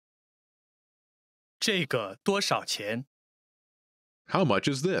 这个多少钱？ How much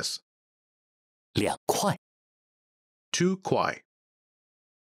is this? 2块， 2 kwai.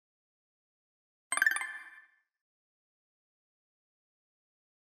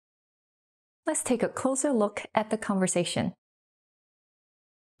 Let's take a closer look at the conversation.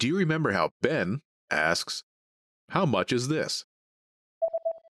 Do you remember how Ben asks, "How much is this?"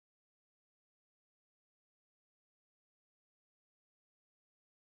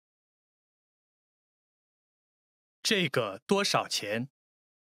 这个多少钱？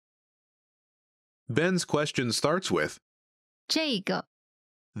 Ben's question starts with 这个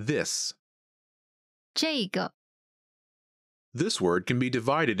this. 这个 This word can be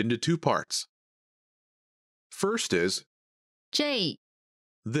divided into 2 parts. First is 这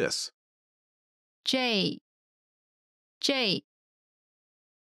this. 这这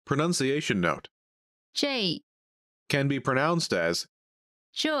Pronunciation note. 这 Can be pronounced as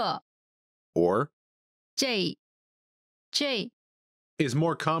这 or 这这 is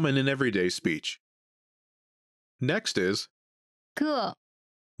more common in everyday speech. Next is 个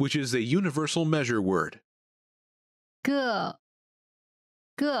which is a universal measure word. 个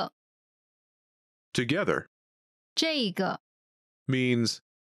个 Together 这个 means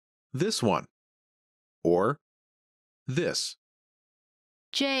this one or this.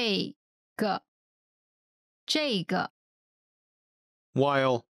 这个这个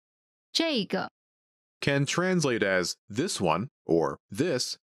While 这个 can translate as this one or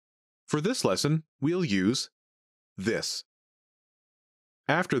this, for this lesson we'll use this.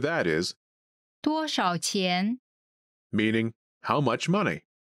 After that is 多少钱 meaning how much money.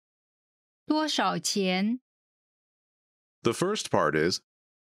 多少钱 The first part is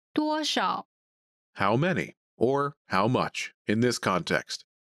多少 how many or how much in this context.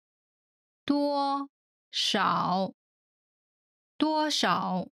 多少，多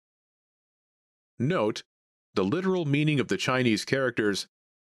少， Note, the literal meaning of the Chinese characters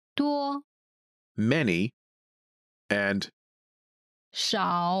多 many and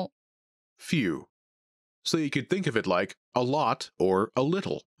少 few. So you could think of it like a lot or a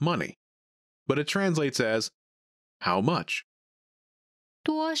little money. But it translates as how much.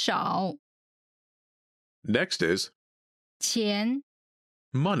 多少 Next is 钱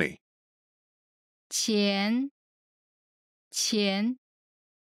money. 钱钱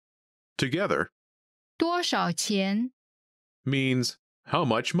Together 多少钱 means how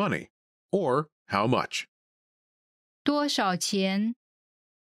much money or how much. 多少钱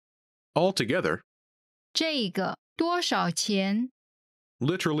Altogether 这个多少钱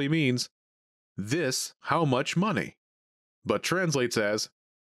literally means this how much money, but translates as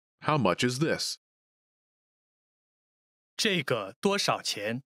how much is this? 这个多少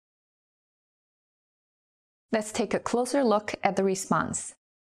钱？ Let's take a closer look at the response.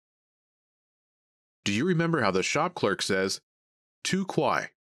 Do you remember how the shop clerk says 2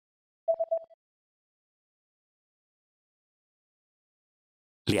 kwai?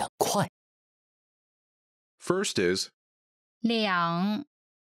 2块， First is 两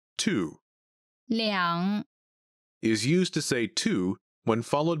 2, 两 is used to say 2 when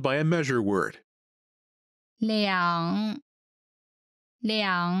followed by a measure word. 两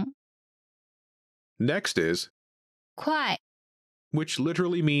两 Next is 块 which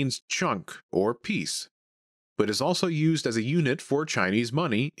literally means chunk or piece, but is also used as a unit for Chinese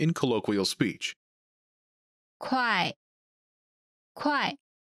money in colloquial speech. 块块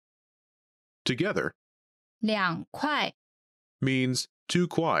Together 两块 means 2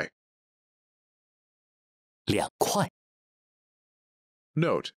 kwai. 2块，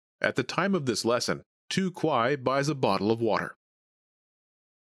 Note, at the time of this lesson, 2 kwai buys a bottle of water.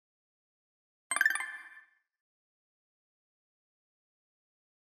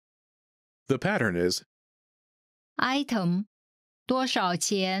 The pattern is item 多少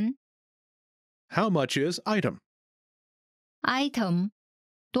钱 how much is item? item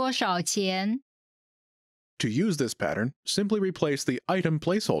多少钱 To use this pattern, simply replace the item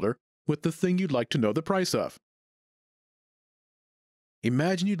placeholder with the thing you'd like to know the price of.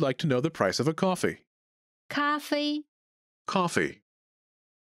 Imagine you'd like to know the price of a coffee. 咖啡 Coffee.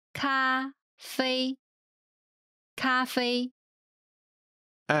 咖啡咖啡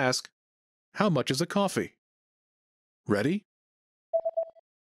Ask, how much is a coffee? Ready?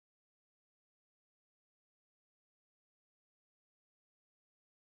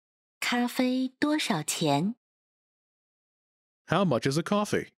 咖啡多少钱？ How much is a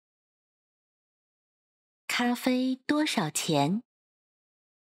coffee? 咖啡多少钱？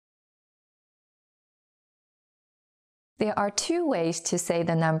 There are two ways to say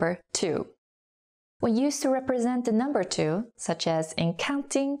the number 2. When used to represent the number 2, such as in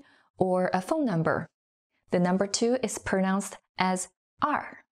counting or a phone number, the number 2 is pronounced as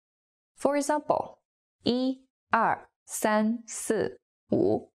R. For example, 1, 2, 3, 4,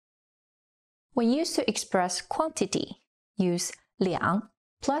 5. When used to express quantity, use 两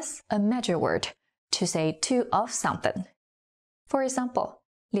plus a measure word to say 2 of something. For example,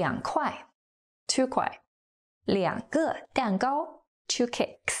 2块 2块 2个蛋糕 2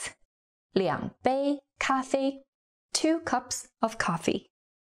 cakes 2杯咖啡 2 cups of coffee.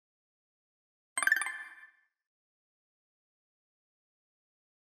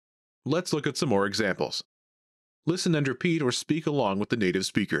 Let's look at some more examples. Listen and repeat or speak along with the native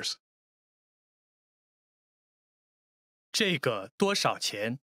speakers. 这个多少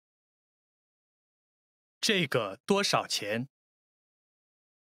钱？这个多少钱？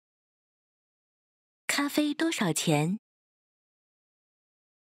咖啡多少钱？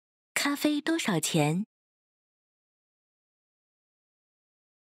咖啡多少钱？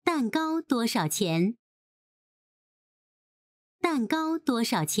蛋糕多少钱？蛋糕多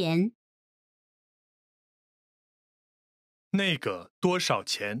少钱？那个多少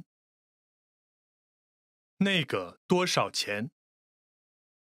钱？那个多少钱？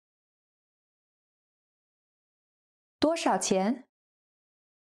多少钱？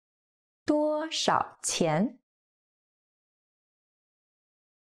多少钱？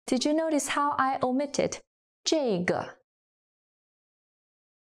 Did you notice how I omitted 这个？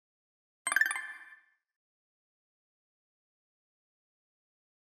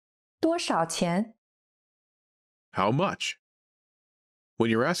多少钱？ How much?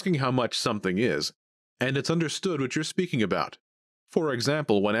 When you're asking how much something is, and it's understood what you're speaking about. For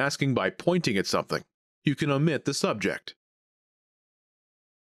example, when asking by pointing at something, you can omit the subject.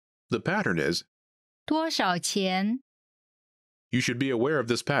 The pattern is 多少钱 you should be aware of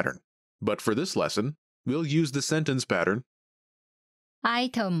this pattern, but for this lesson, We'll use the sentence pattern.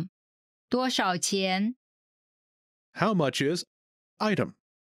 item 多少钱 How much is item?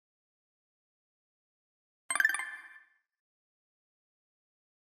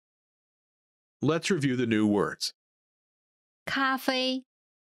 Let's review the new words. 咖啡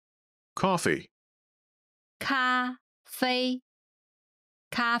Coffee, 咖啡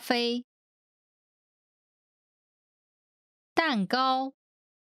咖啡蛋糕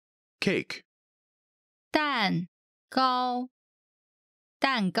cake, 蛋糕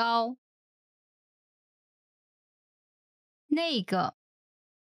蛋糕那个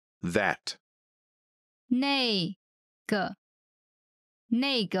that, 那个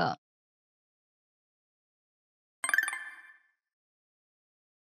那个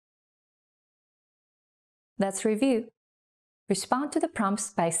Let's review. Respond to the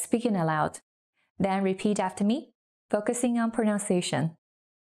prompts by speaking aloud. Then repeat after me, focusing on pronunciation.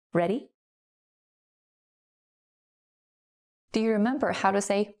 Ready? Do you remember how to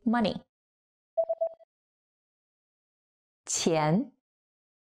say money? 钱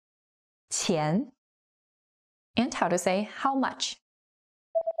钱 And how to say how much?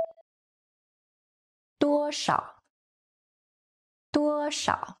 多少多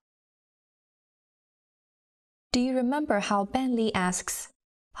少 Do you remember how Ben Lee asks,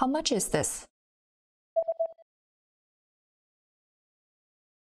 how much is this?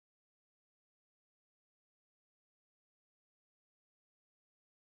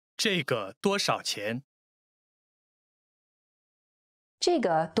 这个多少钱？这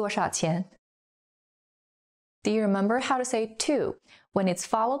个多少钱 Do you remember how to say to when it's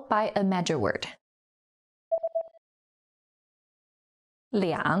followed by a measure word?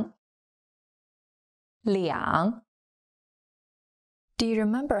 两两 Do you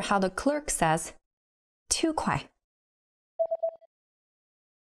remember how the clerk says 2块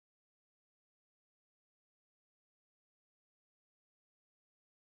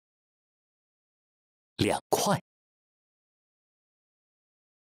2块。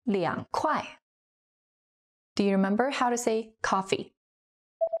2块 Do you remember how to say coffee?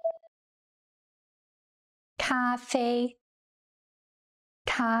 咖啡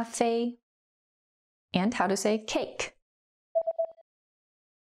咖啡 And how to say cake?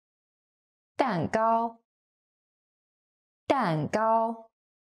 蛋糕蛋糕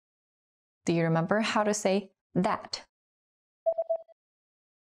Do you remember how to say that?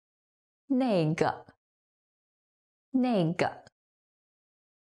 那个那个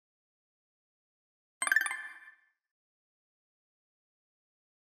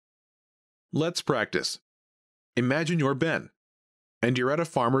Let's practice. Imagine you're Ben, and you're at a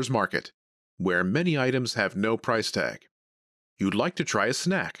farmer's market, where many items have no price tag. You'd like to try a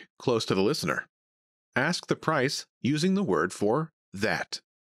snack close to the listener. Ask the price using the word for that.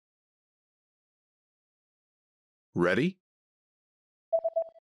 Ready?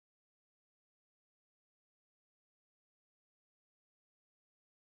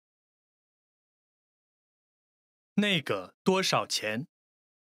 那个多少钱？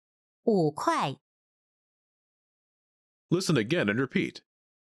 5块， Listen again and repeat.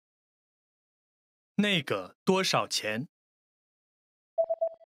 那个多少钱？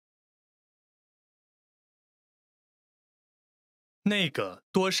那个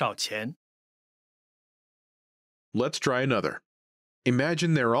多少钱？ Let's try another.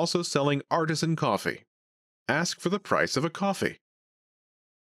 Imagine they're also selling artisan coffee. Ask for the price of a coffee.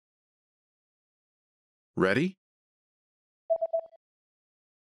 Ready?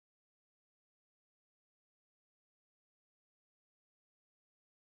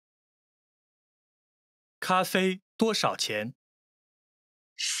 咖啡多少钱？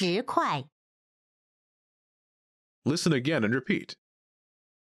 10块， Listen again and repeat.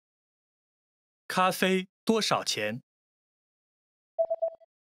 咖啡多少钱？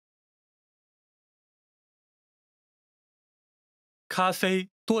咖啡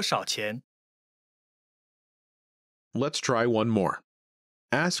多少钱？ Let's try one more.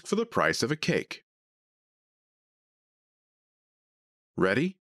 Ask for the price of a cake.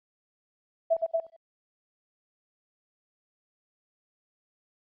 Ready?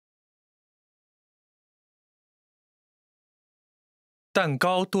 蛋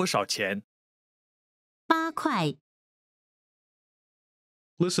糕多少钱？ 8块，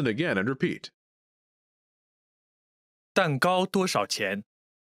 Listen again and repeat. 蛋糕多少钱？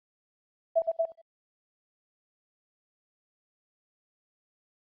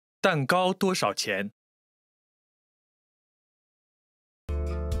蛋糕多少钱？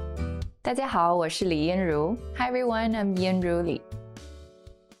大家好，我是李嫣如。Hi everyone, I'm Yanru Li.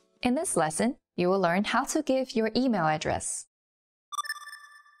 In this lesson, you will learn how to give your email address.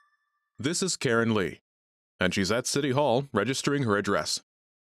 This is Karen Lee. and she's at City Hall registering her address.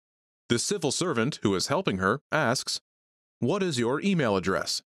 The civil servant who is helping her asks, "What is your email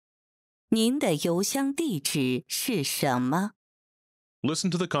address?" 您的邮箱地址是什么？ Listen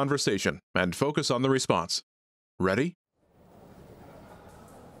to the conversation and focus on the response. Ready?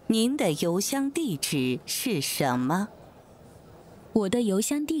 您的邮箱地址是什么？我的邮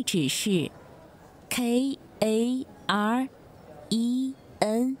箱地址是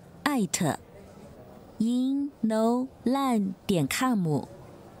karen@innolan.com。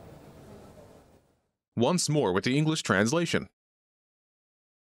 Once more with the English translation.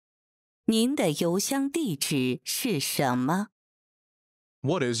 您的邮箱地址是什么？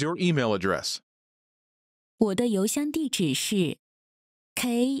 What is your email address? 我的邮箱地址是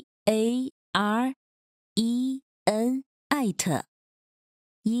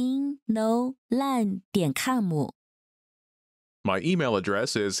karen@innolan.com。 My email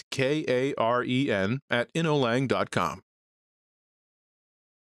address is karen@inolang.com.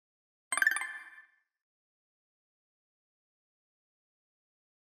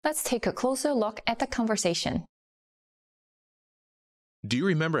 Let's take a closer look at the conversation. Do you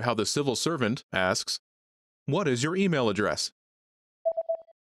remember how the civil servant asks, "What is your email address?"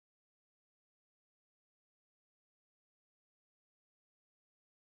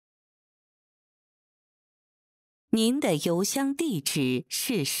 您的邮箱地址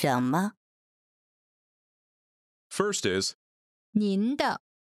是什么？ First is 您的，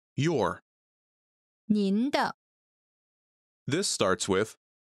 your. 您的， This starts with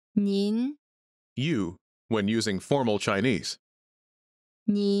您， you when using formal Chinese.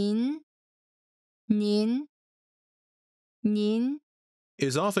 您，您，您，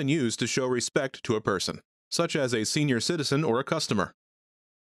 Is often used to show respect to a person, such as a senior citizen or a customer.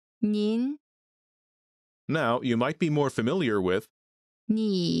 您， Now, you might be more familiar with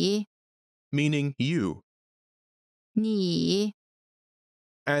你， meaning you. 你，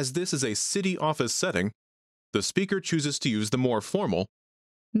 As this is a city office setting, the speaker chooses to use the more formal.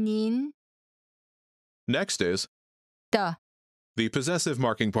 您 Next is 的， the possessive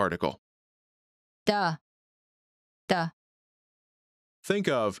marking particle. 的，的， Think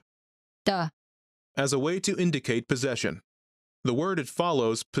of 的， as a way to indicate possession. The word it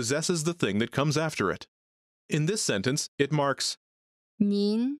follows possesses the thing that comes after it. In this sentence, it marks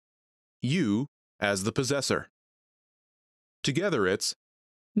您， you as the possessor. Together, it's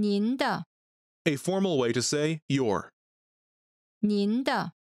您的， a formal way to say your. 您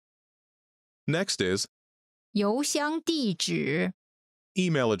的， Next is 邮箱地址，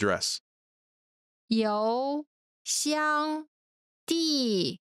 email address. 邮箱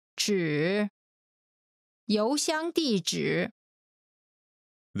地址，邮箱地址，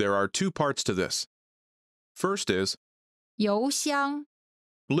 There are two parts to this. First is 邮箱，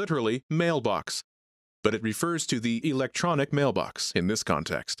 literally mailbox, but it refers to the electronic mailbox in this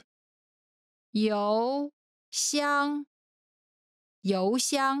context. 邮箱，邮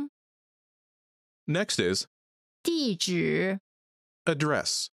箱， Next is 地址，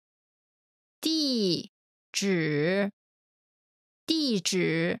 address. 地址，地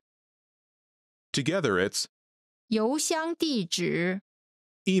址， Together, it's 邮箱地址，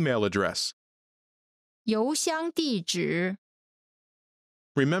 email address. 邮箱地址，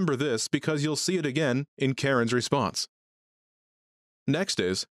 Remember this because you'll see it again in Karen's response. Next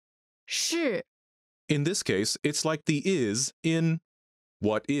is, 是 in this case, it's like the is in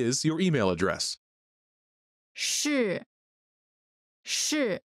what is your email address? 是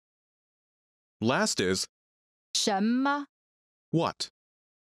是 Last is 什么 what?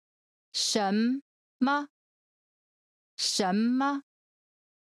 什么什么？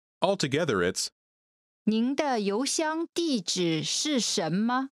 Altogether, it's 您的邮箱地址是什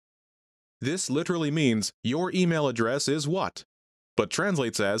么？ this literally means your email address is what, but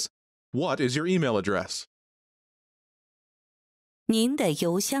translates as what is your email address? 您的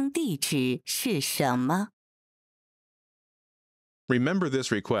邮箱地址是什么？ Remember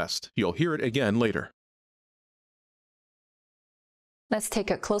this request. You'll hear it again later. Let's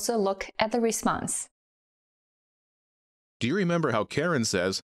take a closer look at the response. Do you remember how Karen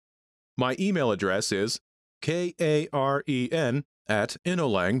says, "My email address is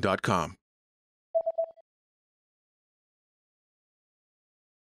karen@inolang.com"?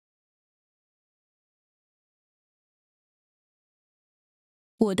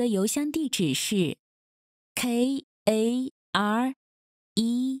 我的邮箱地址是 karen@innolan.com。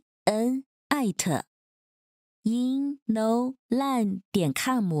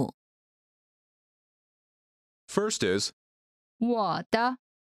 First is 我的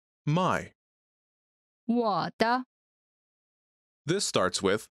my. 我的 This starts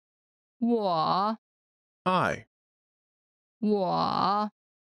with 我 I. 我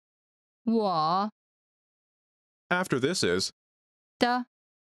After this is 的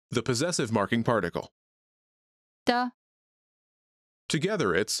the possessive marking particle. 的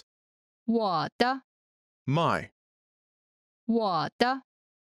Together it's 我的 my. 我的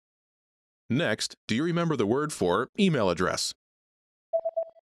Next, do you remember the word for email address?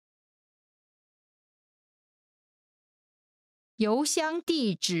 邮箱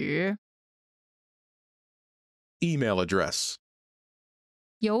地址 Email address.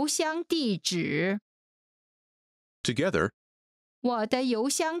 邮箱地址 Together, 我的邮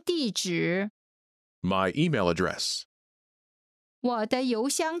箱地址 my email address. 我的邮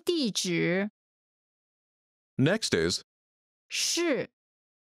箱地址 Next is 是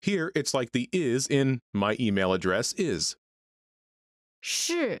here it's like the is in my email address is.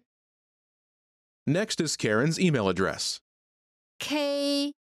 是 Next is Karen's email address.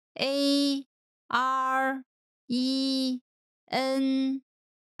 KAREN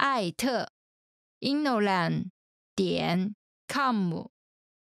 @inolan.com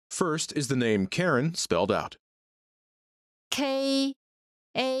First is the name Karen spelled out. KAREN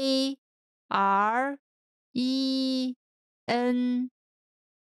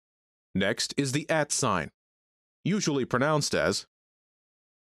Next is the @ sign, usually pronounced as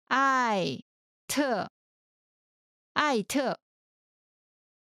 @@.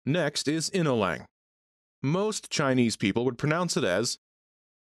 Next is Inolang. Most Chinese people would pronounce it as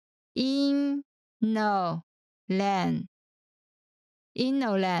Inolan.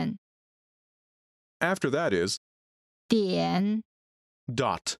 After that is 点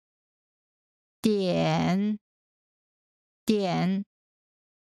dot. 点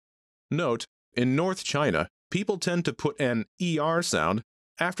Note, in North China, people tend to put an ER sound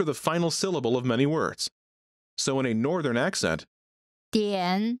after the final syllable of many words. So in a northern accent,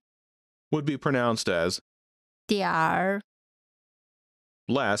 点 would be pronounced as 点儿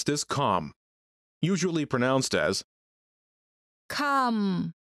last is com, usually pronounced as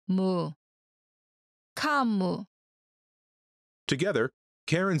com. together.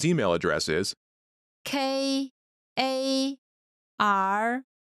 Karen's email address is KAREN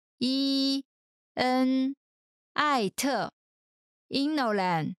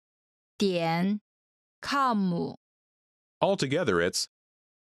 @inolan.com altogether it's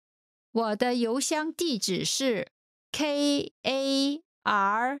我的邮箱地址是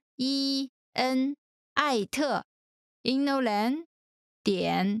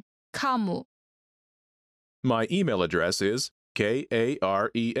KAREN@inolan.com my email address is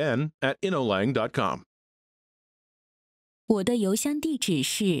karen@inolang.com. 我的邮箱地址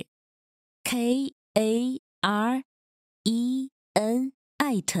是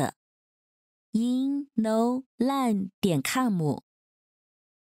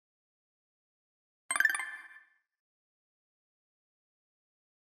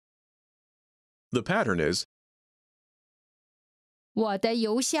pattern is 我的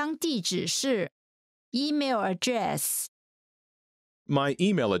邮箱地址是 email address my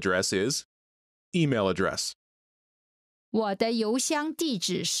email address is email address. 我的邮箱地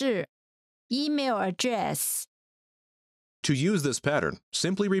址是 email address To use this pattern,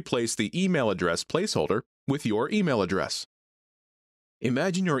 simply replace the email address placeholder with your email address.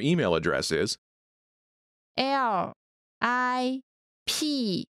 Imagine your email address is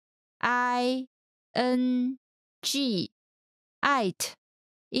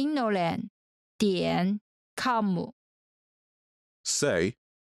say,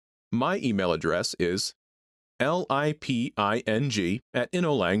 my email address is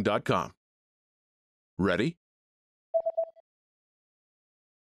liping@inolang.com. Ready? .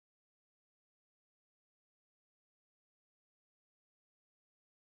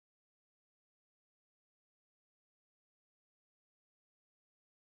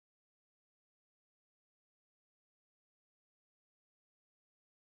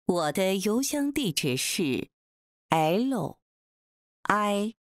我的邮箱地址是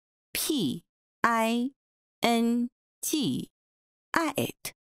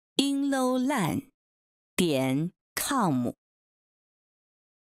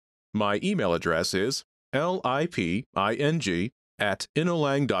My email address is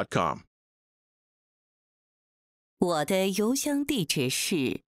liping@inolang.com. 我的邮箱地址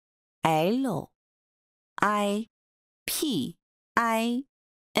是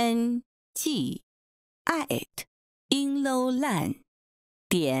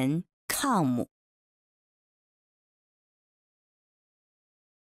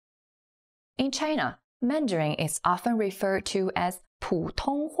In China, Mandarin is often referred to as 普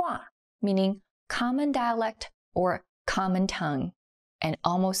通话, meaning common dialect or common tongue. and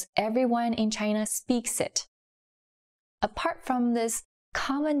almost everyone in China speaks it. Apart from this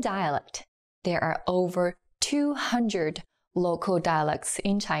common dialect, there are over 200 local dialects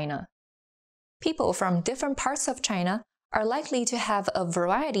in China. People from different parts of China are likely to have a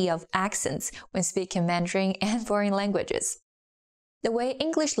variety of accents when speaking Mandarin and foreign languages. The way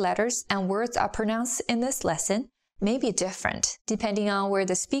English letters and words are pronounced in this lesson may be different depending on where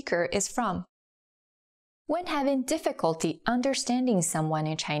the speaker is from. When having difficulty understanding someone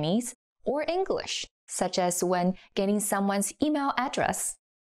in Chinese or English, such as when getting someone's email address,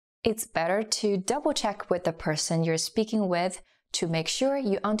 it's better to double-check with the person you're speaking with to make sure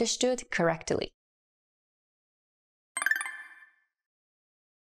you understood correctly.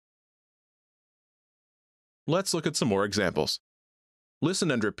 Let's look at some more examples. Listen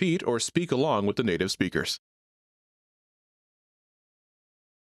and repeat or speak along with the native speakers.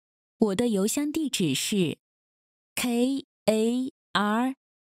 我的邮箱地址是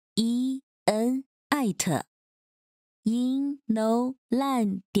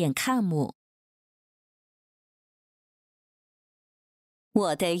karen@inolan.com。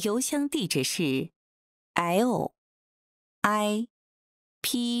我的邮箱地址是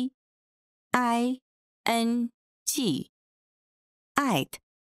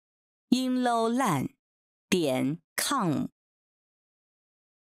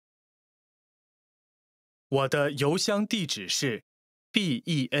我的邮箱地址是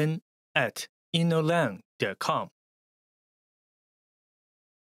ben@inolang.com。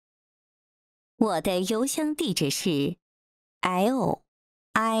我的邮箱地址是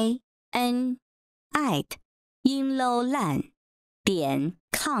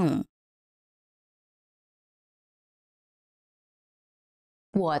lin@inolan.com。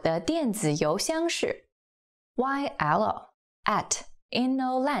我的电子邮箱是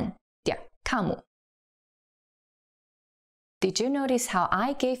yl@inolan.com。Did you notice how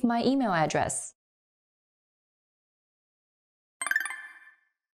I gave my email address?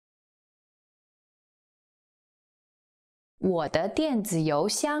 我的电子邮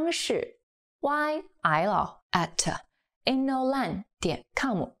箱是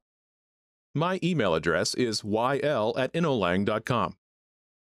yl@inolan.com。 My email address is yl@inolang.com.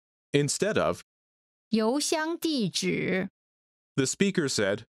 Instead of 邮箱地址 the speaker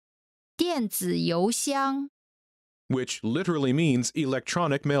said, 电子邮箱 which literally means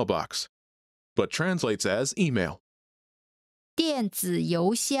electronic mailbox, but translates as email. 电子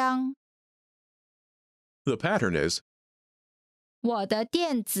邮箱 The pattern is 我的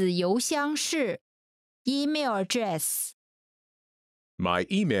电子邮箱是 email address。 my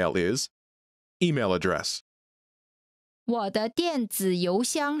email is email address. 我的电子邮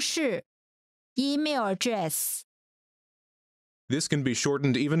箱是 email address。 This can be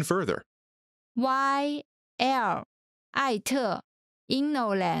shortened even further.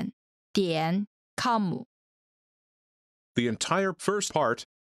 yl@inolan.com。 The entire first part,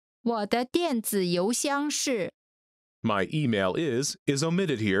 我的电子邮箱是 my email is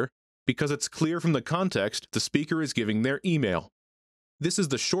omitted here because it's clear from the context the speaker is giving their email. This is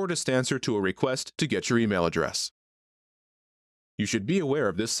the shortest answer to a request to get your email address. You should be aware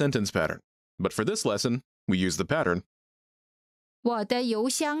of this sentence pattern, but for this lesson, we use the pattern 我的邮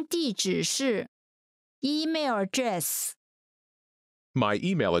箱地址是 email address。 my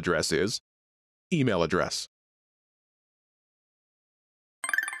email address is email address.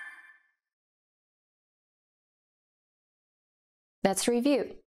 Let's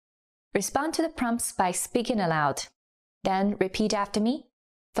review. Respond to the prompts by speaking aloud. Then repeat after me,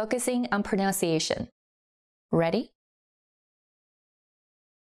 focusing on pronunciation. Ready?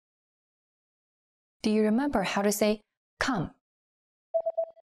 Do you remember how to say come?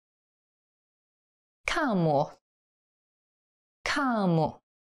 Come. Come.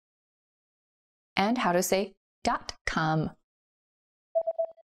 And how to say .com?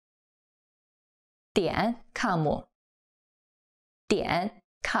 点 com. 点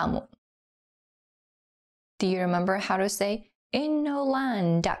com. Do you remember how to say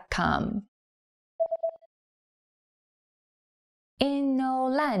inolan.com?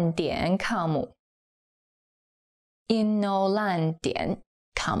 inolan.com.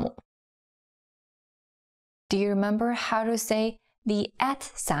 inolan.com. Do you remember how to say the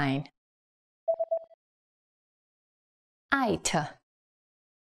 @ sign?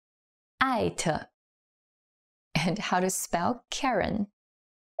 @. And how to spell Karen?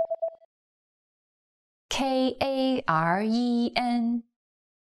 Karen.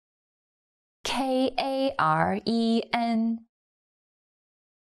 Karen.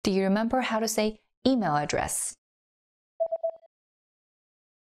 Do you remember how to say email address?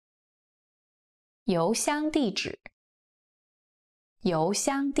 邮箱地址邮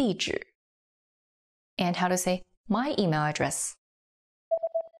箱地址 and how to say my email address.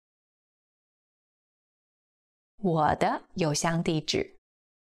 我的邮箱地址，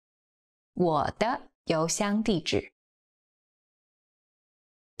我的邮箱地址。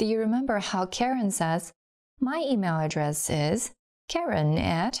Do you remember how Karen says, my email address is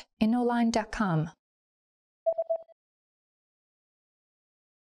karen@inoline.com?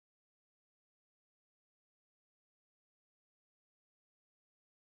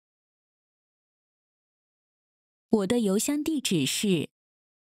 我的邮箱地址是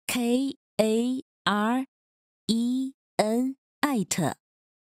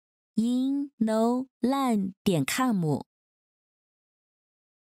karen@inoline.com。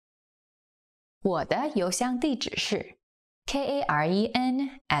我的邮箱地址是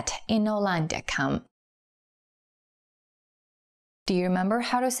karen@inoline.com. Do you remember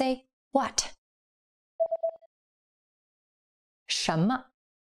how to say what? 什么？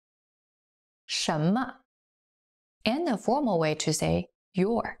什么？ And the formal way to say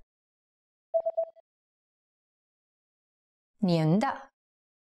your. 您的，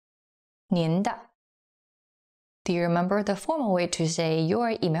您的。Do you remember the formal way to say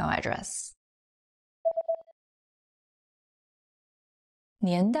your email address?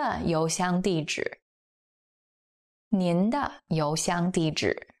 您的邮箱地址，您的邮箱地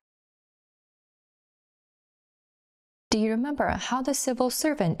址。Do you remember how the civil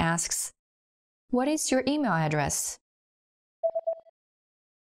servant asks, what is your email address?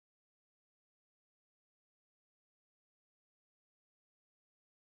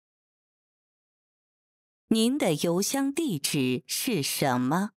 您的邮箱地址是什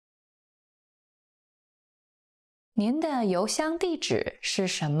么？您的邮箱地址是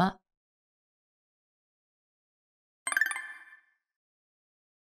什么？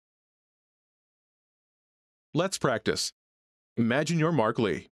 Let's practice. Imagine you're Mark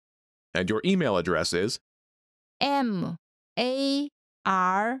Lee, and your email address is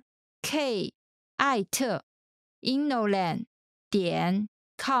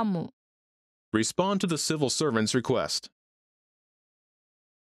mark@inoland.com. respond to the civil servant's request.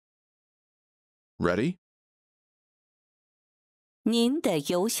 Ready? 您的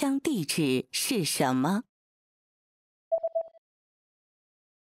邮箱地址是什么？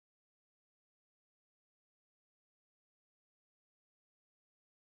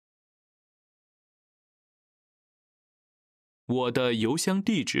我的邮箱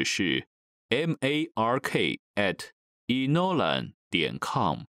地址是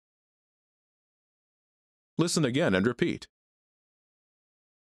mark@inolan.com。Listen again and repeat.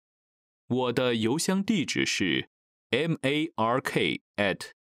 我的邮箱地址是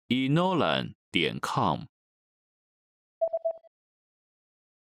mark@inolan.com。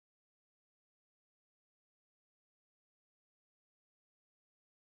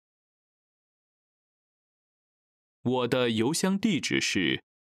我的邮箱地址是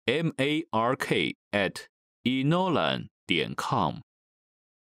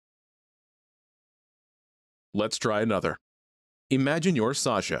mark@inolan.com。Let's try another. Imagine you're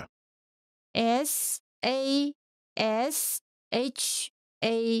Sasha. SASHA.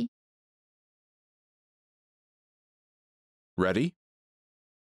 Ready?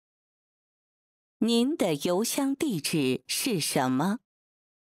 您的邮箱地址是什么？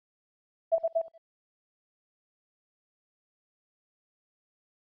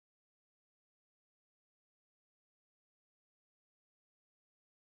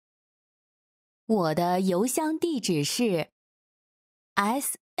我的邮箱地址是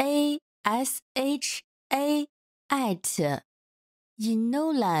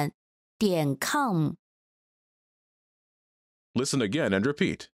sasha@inolan.com。Listen again and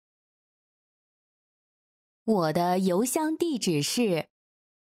repeat. 我的邮箱地址是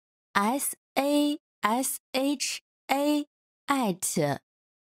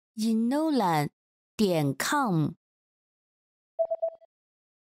sasha@inolan.com。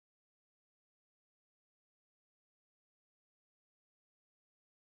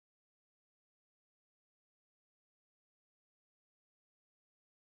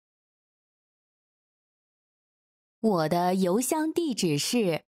我的邮箱地址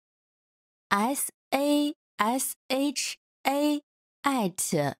是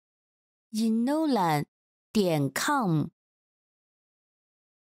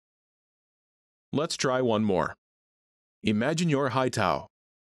try one more. Imagine you're Haitao.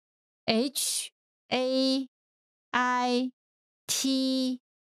 HAITAO.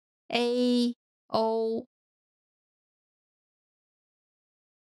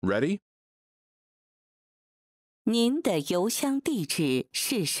 Ready? 您的邮箱地址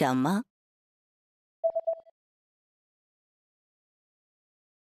是什么？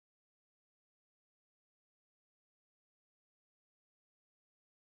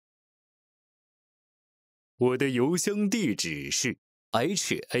我的邮箱地址是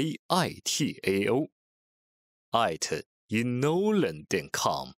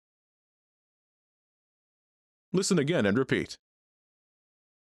haitao@inolan.com。 Listen again and repeat.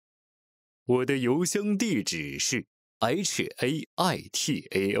 我的邮箱地址是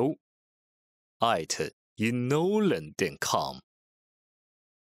haitao@inolan.com。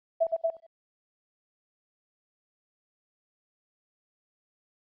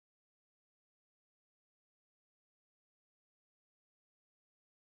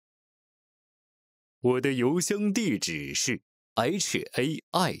 我的邮箱地址是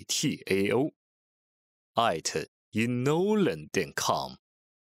haitao@inolan.com。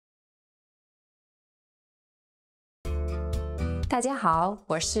 大家好，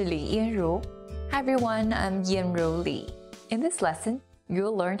我是李嫣如。Hi everyone, I'm Yanru Li. In this lesson,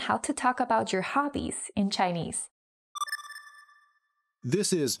 you'll learn how to talk about your hobbies in Chinese.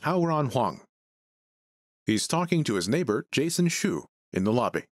 This is Haoran Huang. He's talking to his neighbor, Jason Shu, in the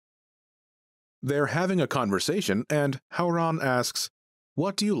lobby. They're having a conversation, and Haoran asks,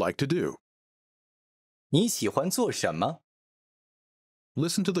 "What do you like to do?" 你喜欢做什么？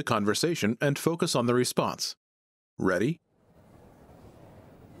 Listen to the conversation and focus on the response. Ready?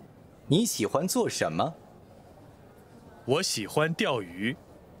 你喜欢做什么？我喜欢钓鱼。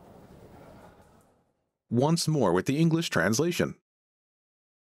 Once more with the English translation.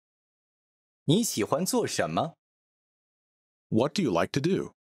 你喜欢做什么？ What do you like to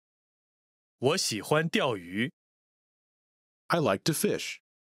do? 我喜欢钓鱼。 I like to fish.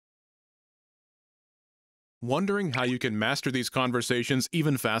 Wondering how you can master these conversations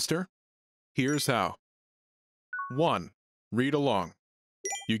even faster? Here's how. 1. Read along.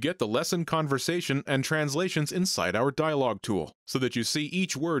 You get the lesson conversation and translations inside our dialogue tool so that you see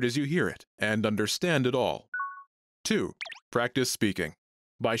each word as you hear it and understand it all. 2. Practice speaking.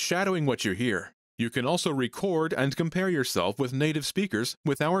 By shadowing what you hear, you can also record and compare yourself with native speakers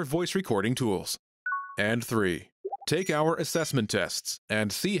with our voice recording tools. And 3. Take our assessment tests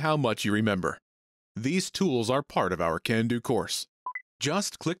and see how much you remember. These tools are part of our Can-Do course.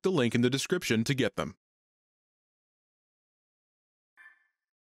 Just click the link in the description to get them.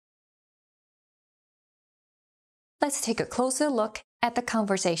 Let's take a closer look at the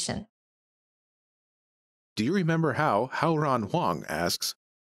conversation. Do you remember how Haoran Huang asks,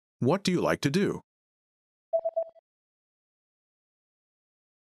 "What do you like to do?"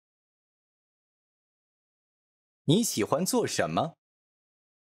 你喜欢做什么？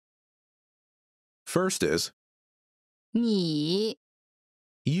 First is 你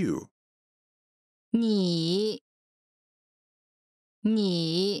you. 你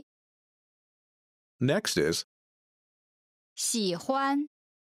Next is 喜欢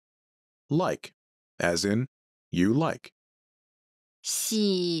like, as in you like.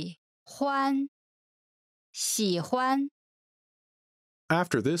 喜欢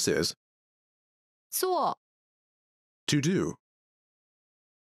After this is 做 to do.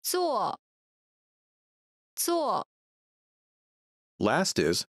 做 Last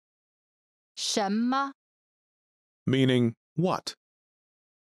is 什么 meaning what.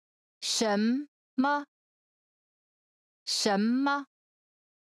 什么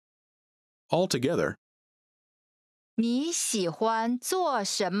Altogether, 你喜欢做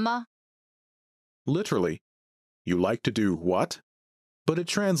什么 literally, you like to do what? But it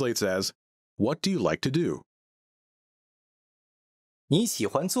translates as, what do you like to do? 你喜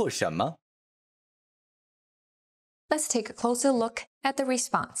欢做什么？ Let's take a closer look at the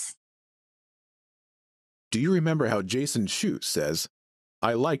response. Do you remember how Jason Shu says,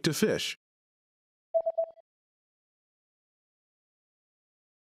 "I like to fish"?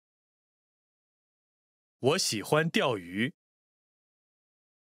 我喜欢钓鱼。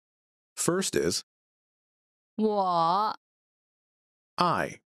 First is 我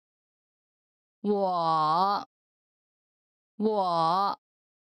I. 我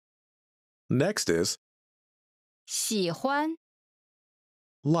Next is 喜欢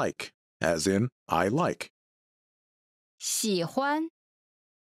like, as in I like. 喜欢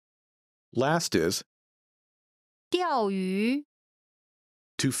Last is 钓鱼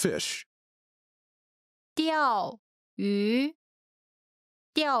to fish. 钓鱼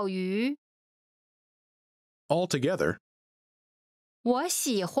Altogether, 我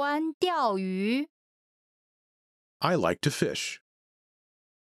喜欢钓鱼 I like to fish.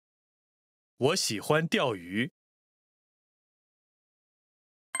 我喜欢钓鱼。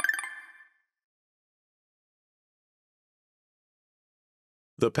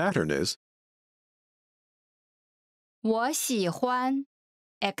 The pattern is 我喜欢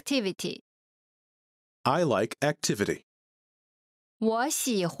activity I like activity. 我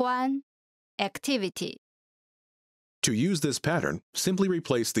喜欢 activity To use this pattern, simply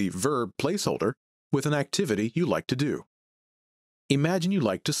replace the verb placeholder with an activity you like to do. Imagine you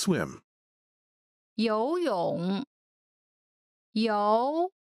like to swim. 游泳，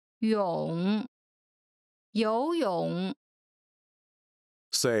游泳，游泳。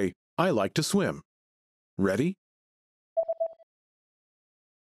 Say, I like to swim. Ready?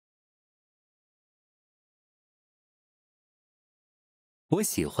 我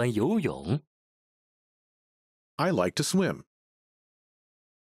喜欢游泳。 I like to swim.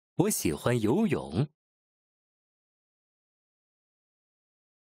 我喜欢游泳。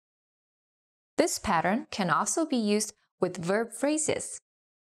 This pattern can also be used with verb phrases.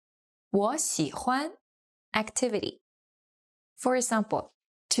 我喜欢 activity. For example,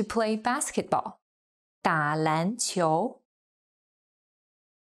 to play basketball. 打篮球.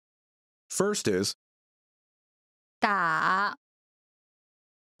 First is 打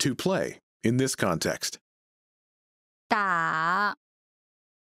to play in this context. 打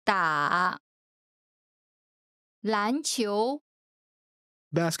打篮球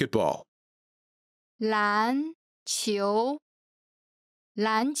Basketball. 篮球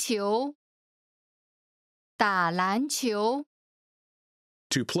篮球打篮球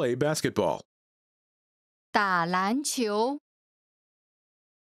To play basketball. 打篮球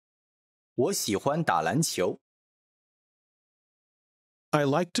我喜欢打篮球。 I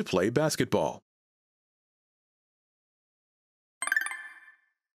like to play basketball.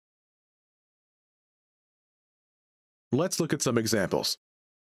 Let's look at some examples.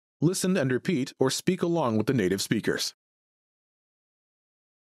 Listen and repeat or speak along with the native speakers.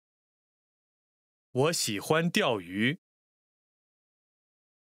 我喜欢钓鱼。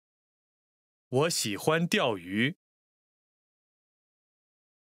我喜欢钓鱼。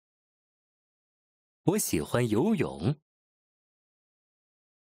我喜欢游泳。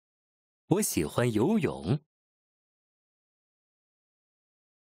我喜欢游泳。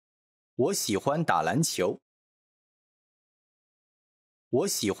我喜欢打篮球。我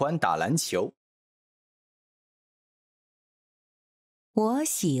喜欢打篮球。我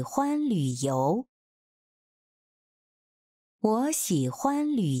喜欢旅游。我喜欢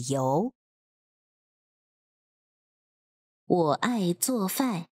旅游。我爱做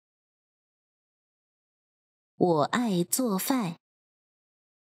饭。我爱做饭。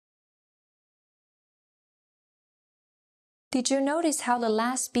 Did you notice how the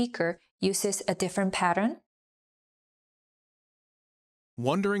last speaker uses a different pattern?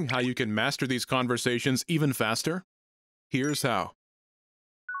 Wondering how you can master these conversations even faster? Here's how.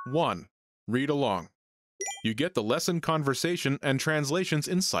 1. Read along. You get the lesson conversation and translations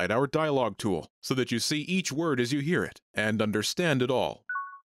inside our dialogue tool so that you see each word as you hear it and understand it all.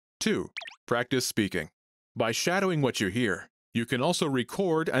 2. Practice speaking. By shadowing what you hear, you can also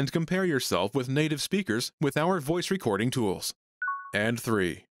record and compare yourself with native speakers with our voice recording tools. And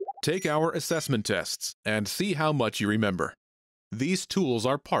 3. Take our assessment tests and see how much you remember. These tools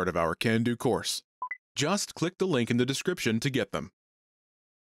are part of our Can-Do course. Just click the link in the description to get them.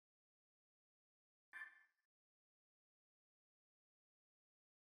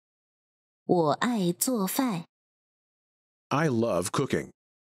 我爱做饭。 I love cooking.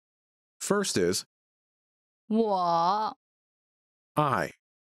 First is 我 I.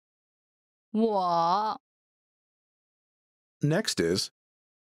 我 Next is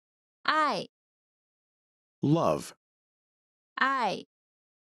爱 love. 爱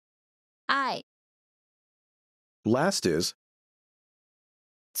爱 Last is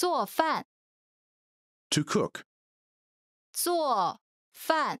做饭 to cook. 做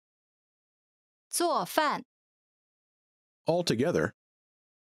饭做饭 Altogether,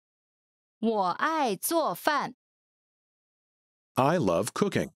 我爱做饭 I love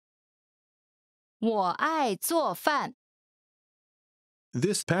cooking. 我爱做饭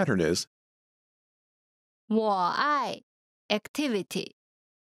This pattern is 我爱 activity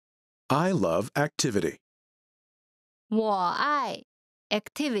I love activity. 我爱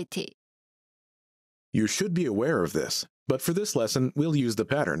activity You should be aware of this, but for this lesson, we'll use the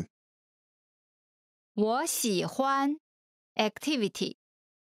pattern 我喜欢 activity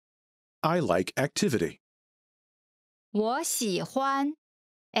I like activity. 我喜欢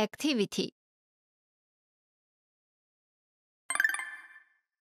activity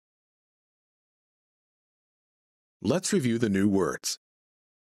Let's review the new words.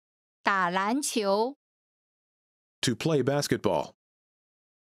 打篮球 To play basketball,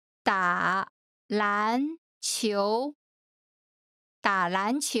 打篮球打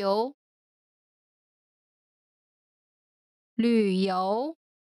篮球旅游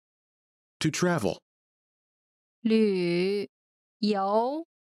to travel, 旅游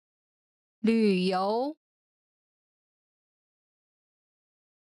旅游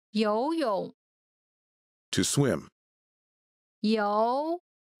游泳 To swim. 游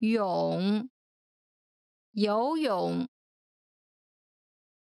泳游泳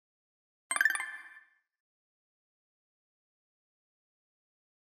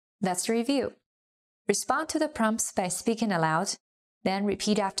Let's review. Respond to the prompts by speaking aloud, then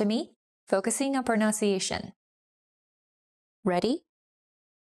repeat after me, focusing on pronunciation. Ready?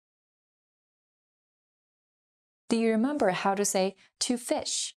 Do you remember how to say to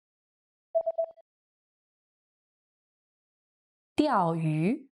fish? 钓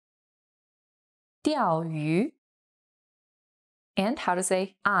鱼钓鱼 And how to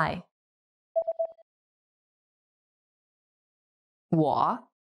say I? 我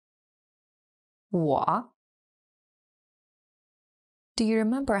Do you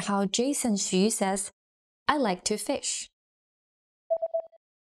remember how Jason Xu says, I like to fish?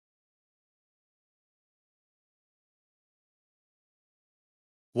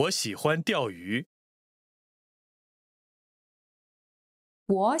 我喜欢钓鱼。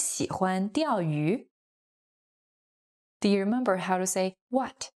我喜欢钓鱼 Do you remember how to say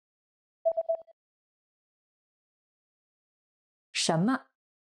what? 什么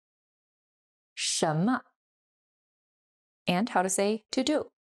什么 And how to say to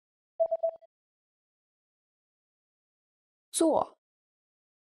do? 做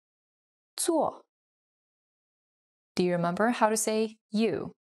做 Do you remember how to say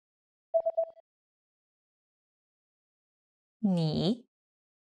you? 你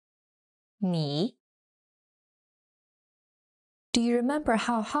Do you remember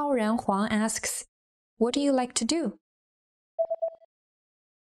how Hao Ran Huang asks, what do you like to do?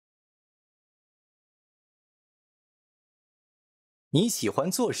 你喜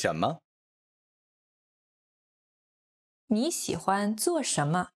欢做什么？你喜欢做什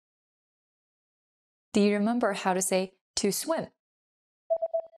么 Do you remember how to say to swim?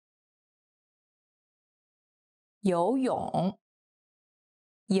 游泳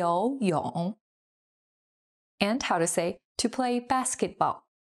游泳 And how to say to play basketball?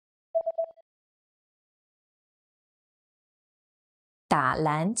 打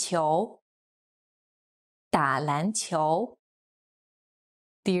篮球打篮球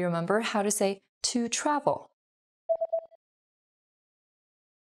Do you remember how to say to travel?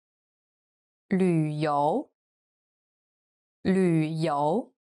 旅游旅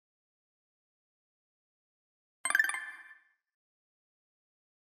游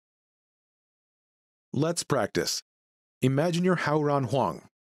Let's practice. Imagine you're Hao Ran Huang,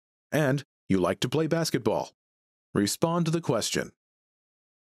 and you like to play basketball. Respond to the question.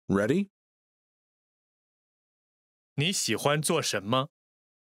 Ready? 你喜欢做什么？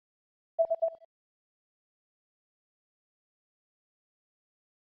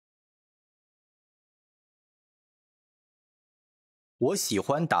我喜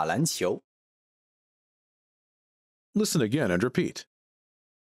欢打篮球。Listen again and repeat.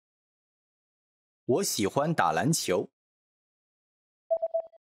 我喜欢打篮球。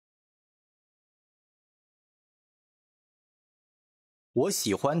我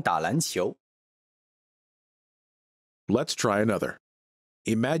喜欢打篮球。Let's try another.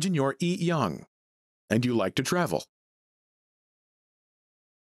 Imagine you're Yi Yang, and you like to travel.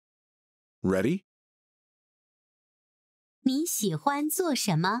 Ready? 你喜欢做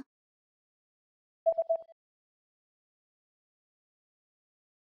什么？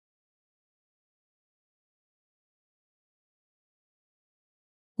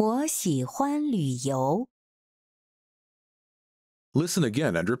我喜欢旅游。Listen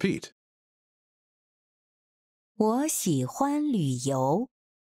again and repeat. 我喜欢旅游。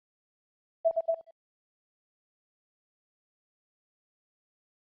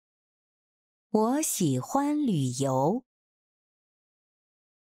我喜欢旅游。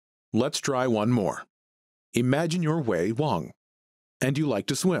Let's try one more. Imagine you're Wei Wang, and you like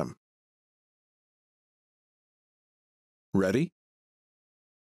to swim. Ready?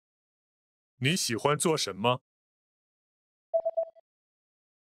 你喜欢做什么？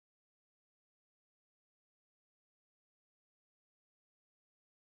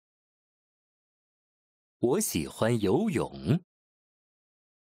我喜欢游泳。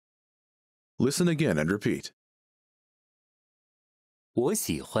Listen again and repeat. 我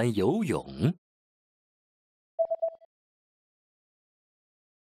喜欢游泳。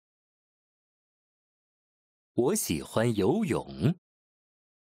我喜欢游泳。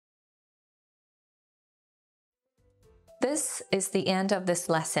This is the end of this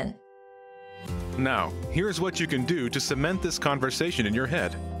lesson. Now, here's what you can do to cement this conversation in your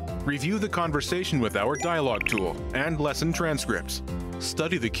head. Review the conversation with our dialogue tool and lesson transcripts.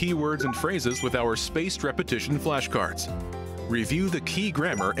 Study the key words and phrases with our spaced repetition flashcards. Review the key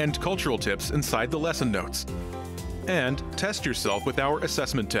grammar and cultural tips inside the lesson notes. And test yourself with our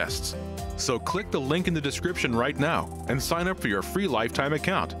assessment tests. So click the link in the description right now and sign up for your free lifetime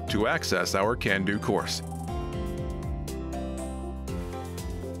account to access our Can-Do course.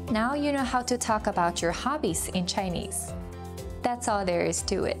 Now you know how to talk about your hobbies in Chinese. That's all there is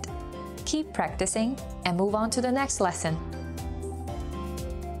to it. Keep practicing and move on to the next lesson.